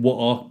early. But what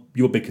are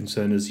your big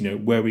concern is,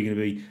 where are we going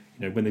to be,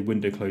 when the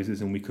window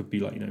closes, and we could be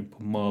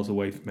miles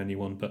away from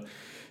anyone. But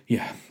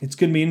yeah, it's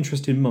going to be an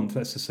interesting month,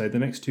 let's just say. The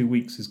next 2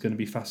 weeks is going to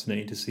be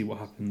fascinating to see what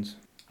happens.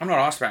 I'm not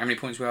asked about how many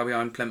points we are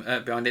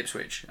behind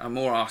Ipswich. I'm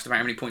more asked about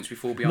how many points we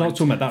fall behind. Not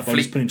talking about that, but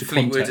just putting into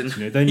context.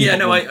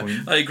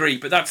 I agree,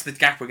 but that's the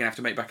gap we're going to have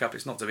to make back up.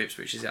 It's not to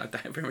Ipswich, is it? I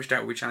very much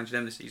doubt we'll challenge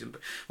them this season,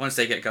 but once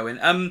they get going,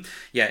 it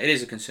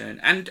is a concern.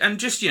 And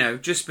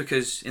just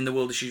because in the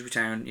world of Shrewsbury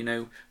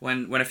Town,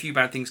 when a few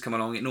bad things come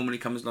along, it normally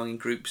comes along in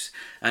groups.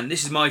 And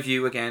this is my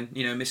view again.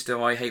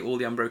 Mr. I hate all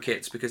the Umbro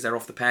kits because they're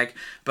off the peg.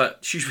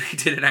 But Shrewsbury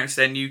did announce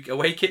their new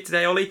away kit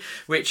today, Ollie,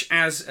 which,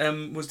 as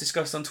was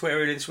discussed on Twitter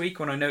earlier this week,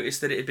 when I noticed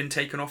that it had been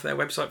taken off their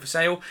website for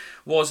sale,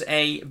 was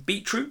a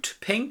beetroot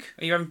pink.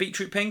 Are you having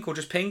beetroot pink or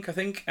just pink, I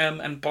think?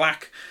 And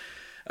black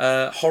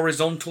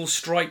horizontal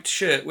striped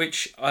shirt,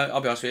 which I'll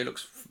be honest with you, it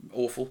looks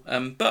awful.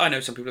 But I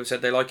know some people have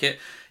said they like it.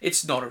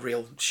 It's not a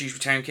real Shrewsbury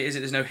Town kit, is it?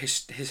 There's no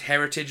his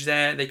heritage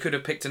there. They could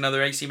have picked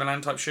another AC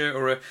Milan type shirt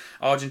or a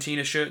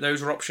Argentina shirt.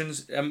 Those are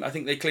options. I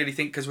think they clearly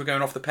think because we're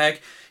going off the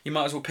peg, you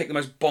might as well pick the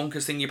most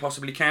bonkers thing you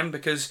possibly can,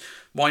 because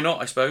why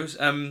not, I suppose.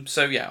 I'm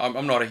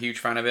not a huge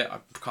fan of it. I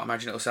can't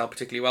imagine it'll sell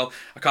particularly well.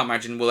 I can't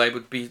imagine we'll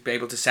be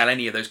able to sell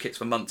any of those kits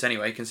for months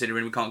anyway,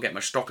 considering we can't get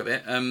much stock of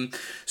it.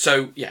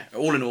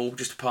 All in all,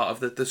 just a part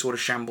of the sort of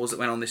shambles that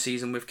went on this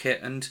season with kit,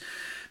 and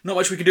not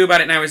much we can do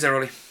about it now, is there,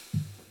 Ollie?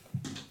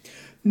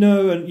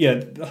 No, and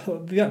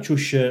the actual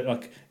shirt,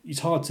 it's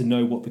hard to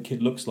know what the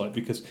kit looks like,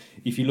 because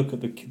if you look at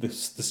the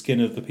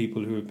skin of the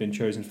people who have been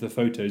chosen for the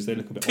photos, they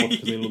look a bit odd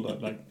because they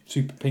look like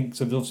super pink.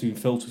 So there's obviously been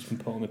filters been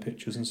put on the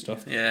pictures and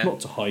stuff. Yeah. Not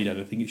to hide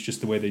anything, it's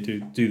just the way they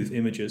do the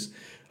images.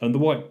 And the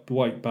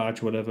white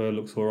badge, whatever,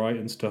 looks all right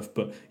and stuff.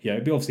 But yeah,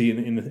 it'd be obviously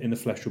in the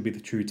flesh will be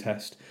the true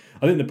test.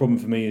 I think the problem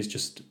for me is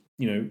just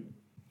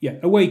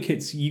away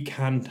kits, you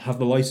can have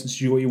the license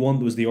to do what you want.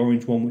 There was the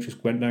orange one, which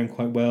just went down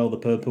quite well, the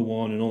purple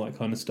one, and all that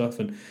kind of stuff.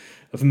 And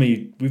for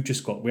me, we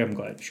haven't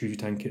got Shrewsbury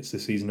Town kits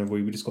this season, have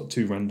we? We just got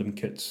 2 random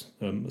kits,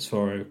 as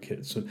far as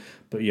kits.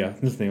 But yeah,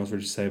 nothing else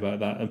really to say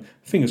about that.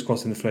 Fingers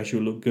crossed in the flesh, it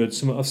will look good.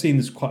 I've seen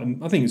this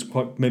I think it's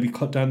quite maybe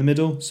cut down the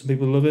middle. Some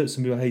people love it,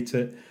 some people hate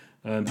it.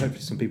 Hopefully,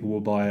 some people will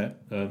buy it.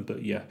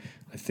 But yeah,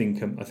 I don't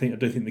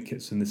think the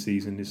kits in this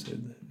season is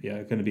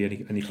going to be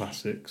any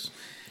classics.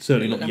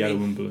 Certainly not yellow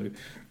and blue.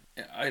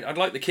 I'd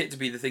like the kit to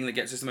be the thing that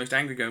gets us the most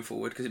angry going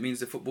forward, because it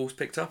means the football's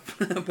picked up.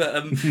 But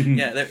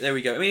there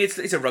we go. I mean,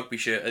 it's a rugby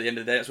shirt at the end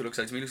of the day. That's what it looks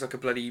like to me. It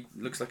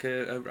looks like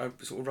a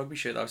sort of rugby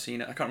shirt that I've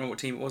seen. I can't remember what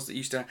team it was that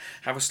used to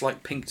have a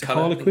slight pink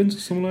colour. Harlequins or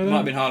something like that? Might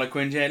have been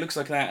Harlequins, yeah, it looks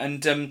like that.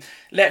 And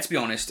let's be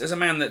honest, as a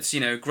man that's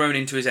grown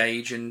into his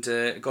age and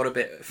got a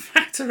bit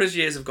fatter as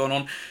years have gone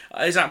on,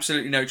 there's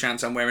absolutely no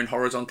chance I'm wearing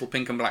horizontal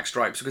pink and black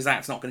stripes, because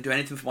that's not going to do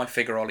anything for my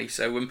figure, Ollie.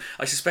 So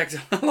I suspect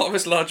a lot of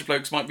us larger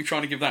blokes might be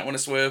trying to give that one a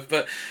swerve,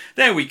 but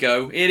there we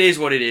go. It is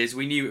what it is.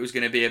 We knew it was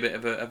going to be a bit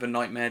of a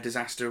nightmare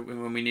disaster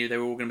when we knew they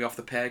were all going to be off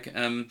the peg.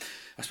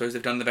 I suppose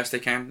they've done the best they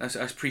can. I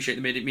appreciate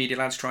the media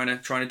lads trying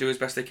to do as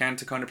best they can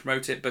to kind of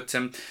promote it, but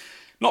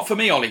not for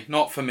me, Ollie.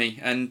 Not for me.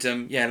 And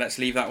let's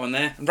leave that one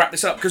there and wrap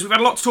this up, because we've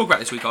had a lot to talk about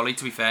this week, Ollie.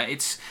 To be fair,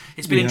 it's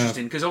been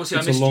interesting, because obviously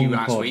I missed you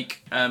last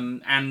week,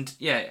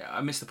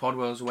 I missed the pod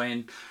while I was away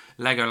in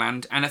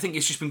Legoland, and I think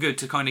it's just been good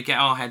to kind of get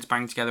our heads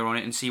banged together on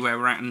it and see where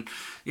we're at. And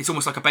it's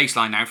almost like a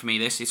baseline now for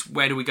me. It's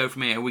where do we go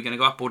from here? Are we going to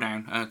go up or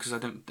down? Because I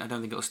don't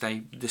think it'll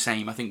stay the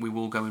same. I think we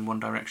will go in one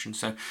direction.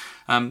 So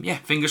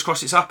fingers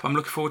crossed it's up. I'm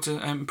looking forward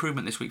to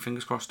improvement this week.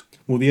 Fingers crossed.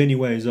 Well, the only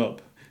way is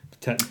up.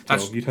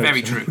 That's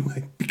very true.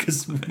 Anyway,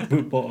 because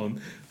we're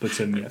bottom. But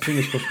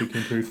fingers crossed we can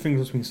improve.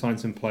 Fingers crossed we can sign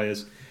some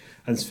players,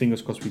 and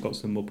fingers crossed we've got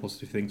some more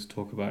positive things to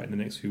talk about in the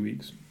next few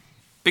weeks.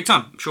 Big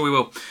time. I'm sure we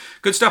will.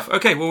 Good stuff.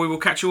 Okay, well, we will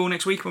catch you all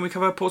next week when we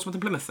cover Portsmouth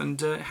and Plymouth,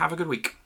 and have a good week.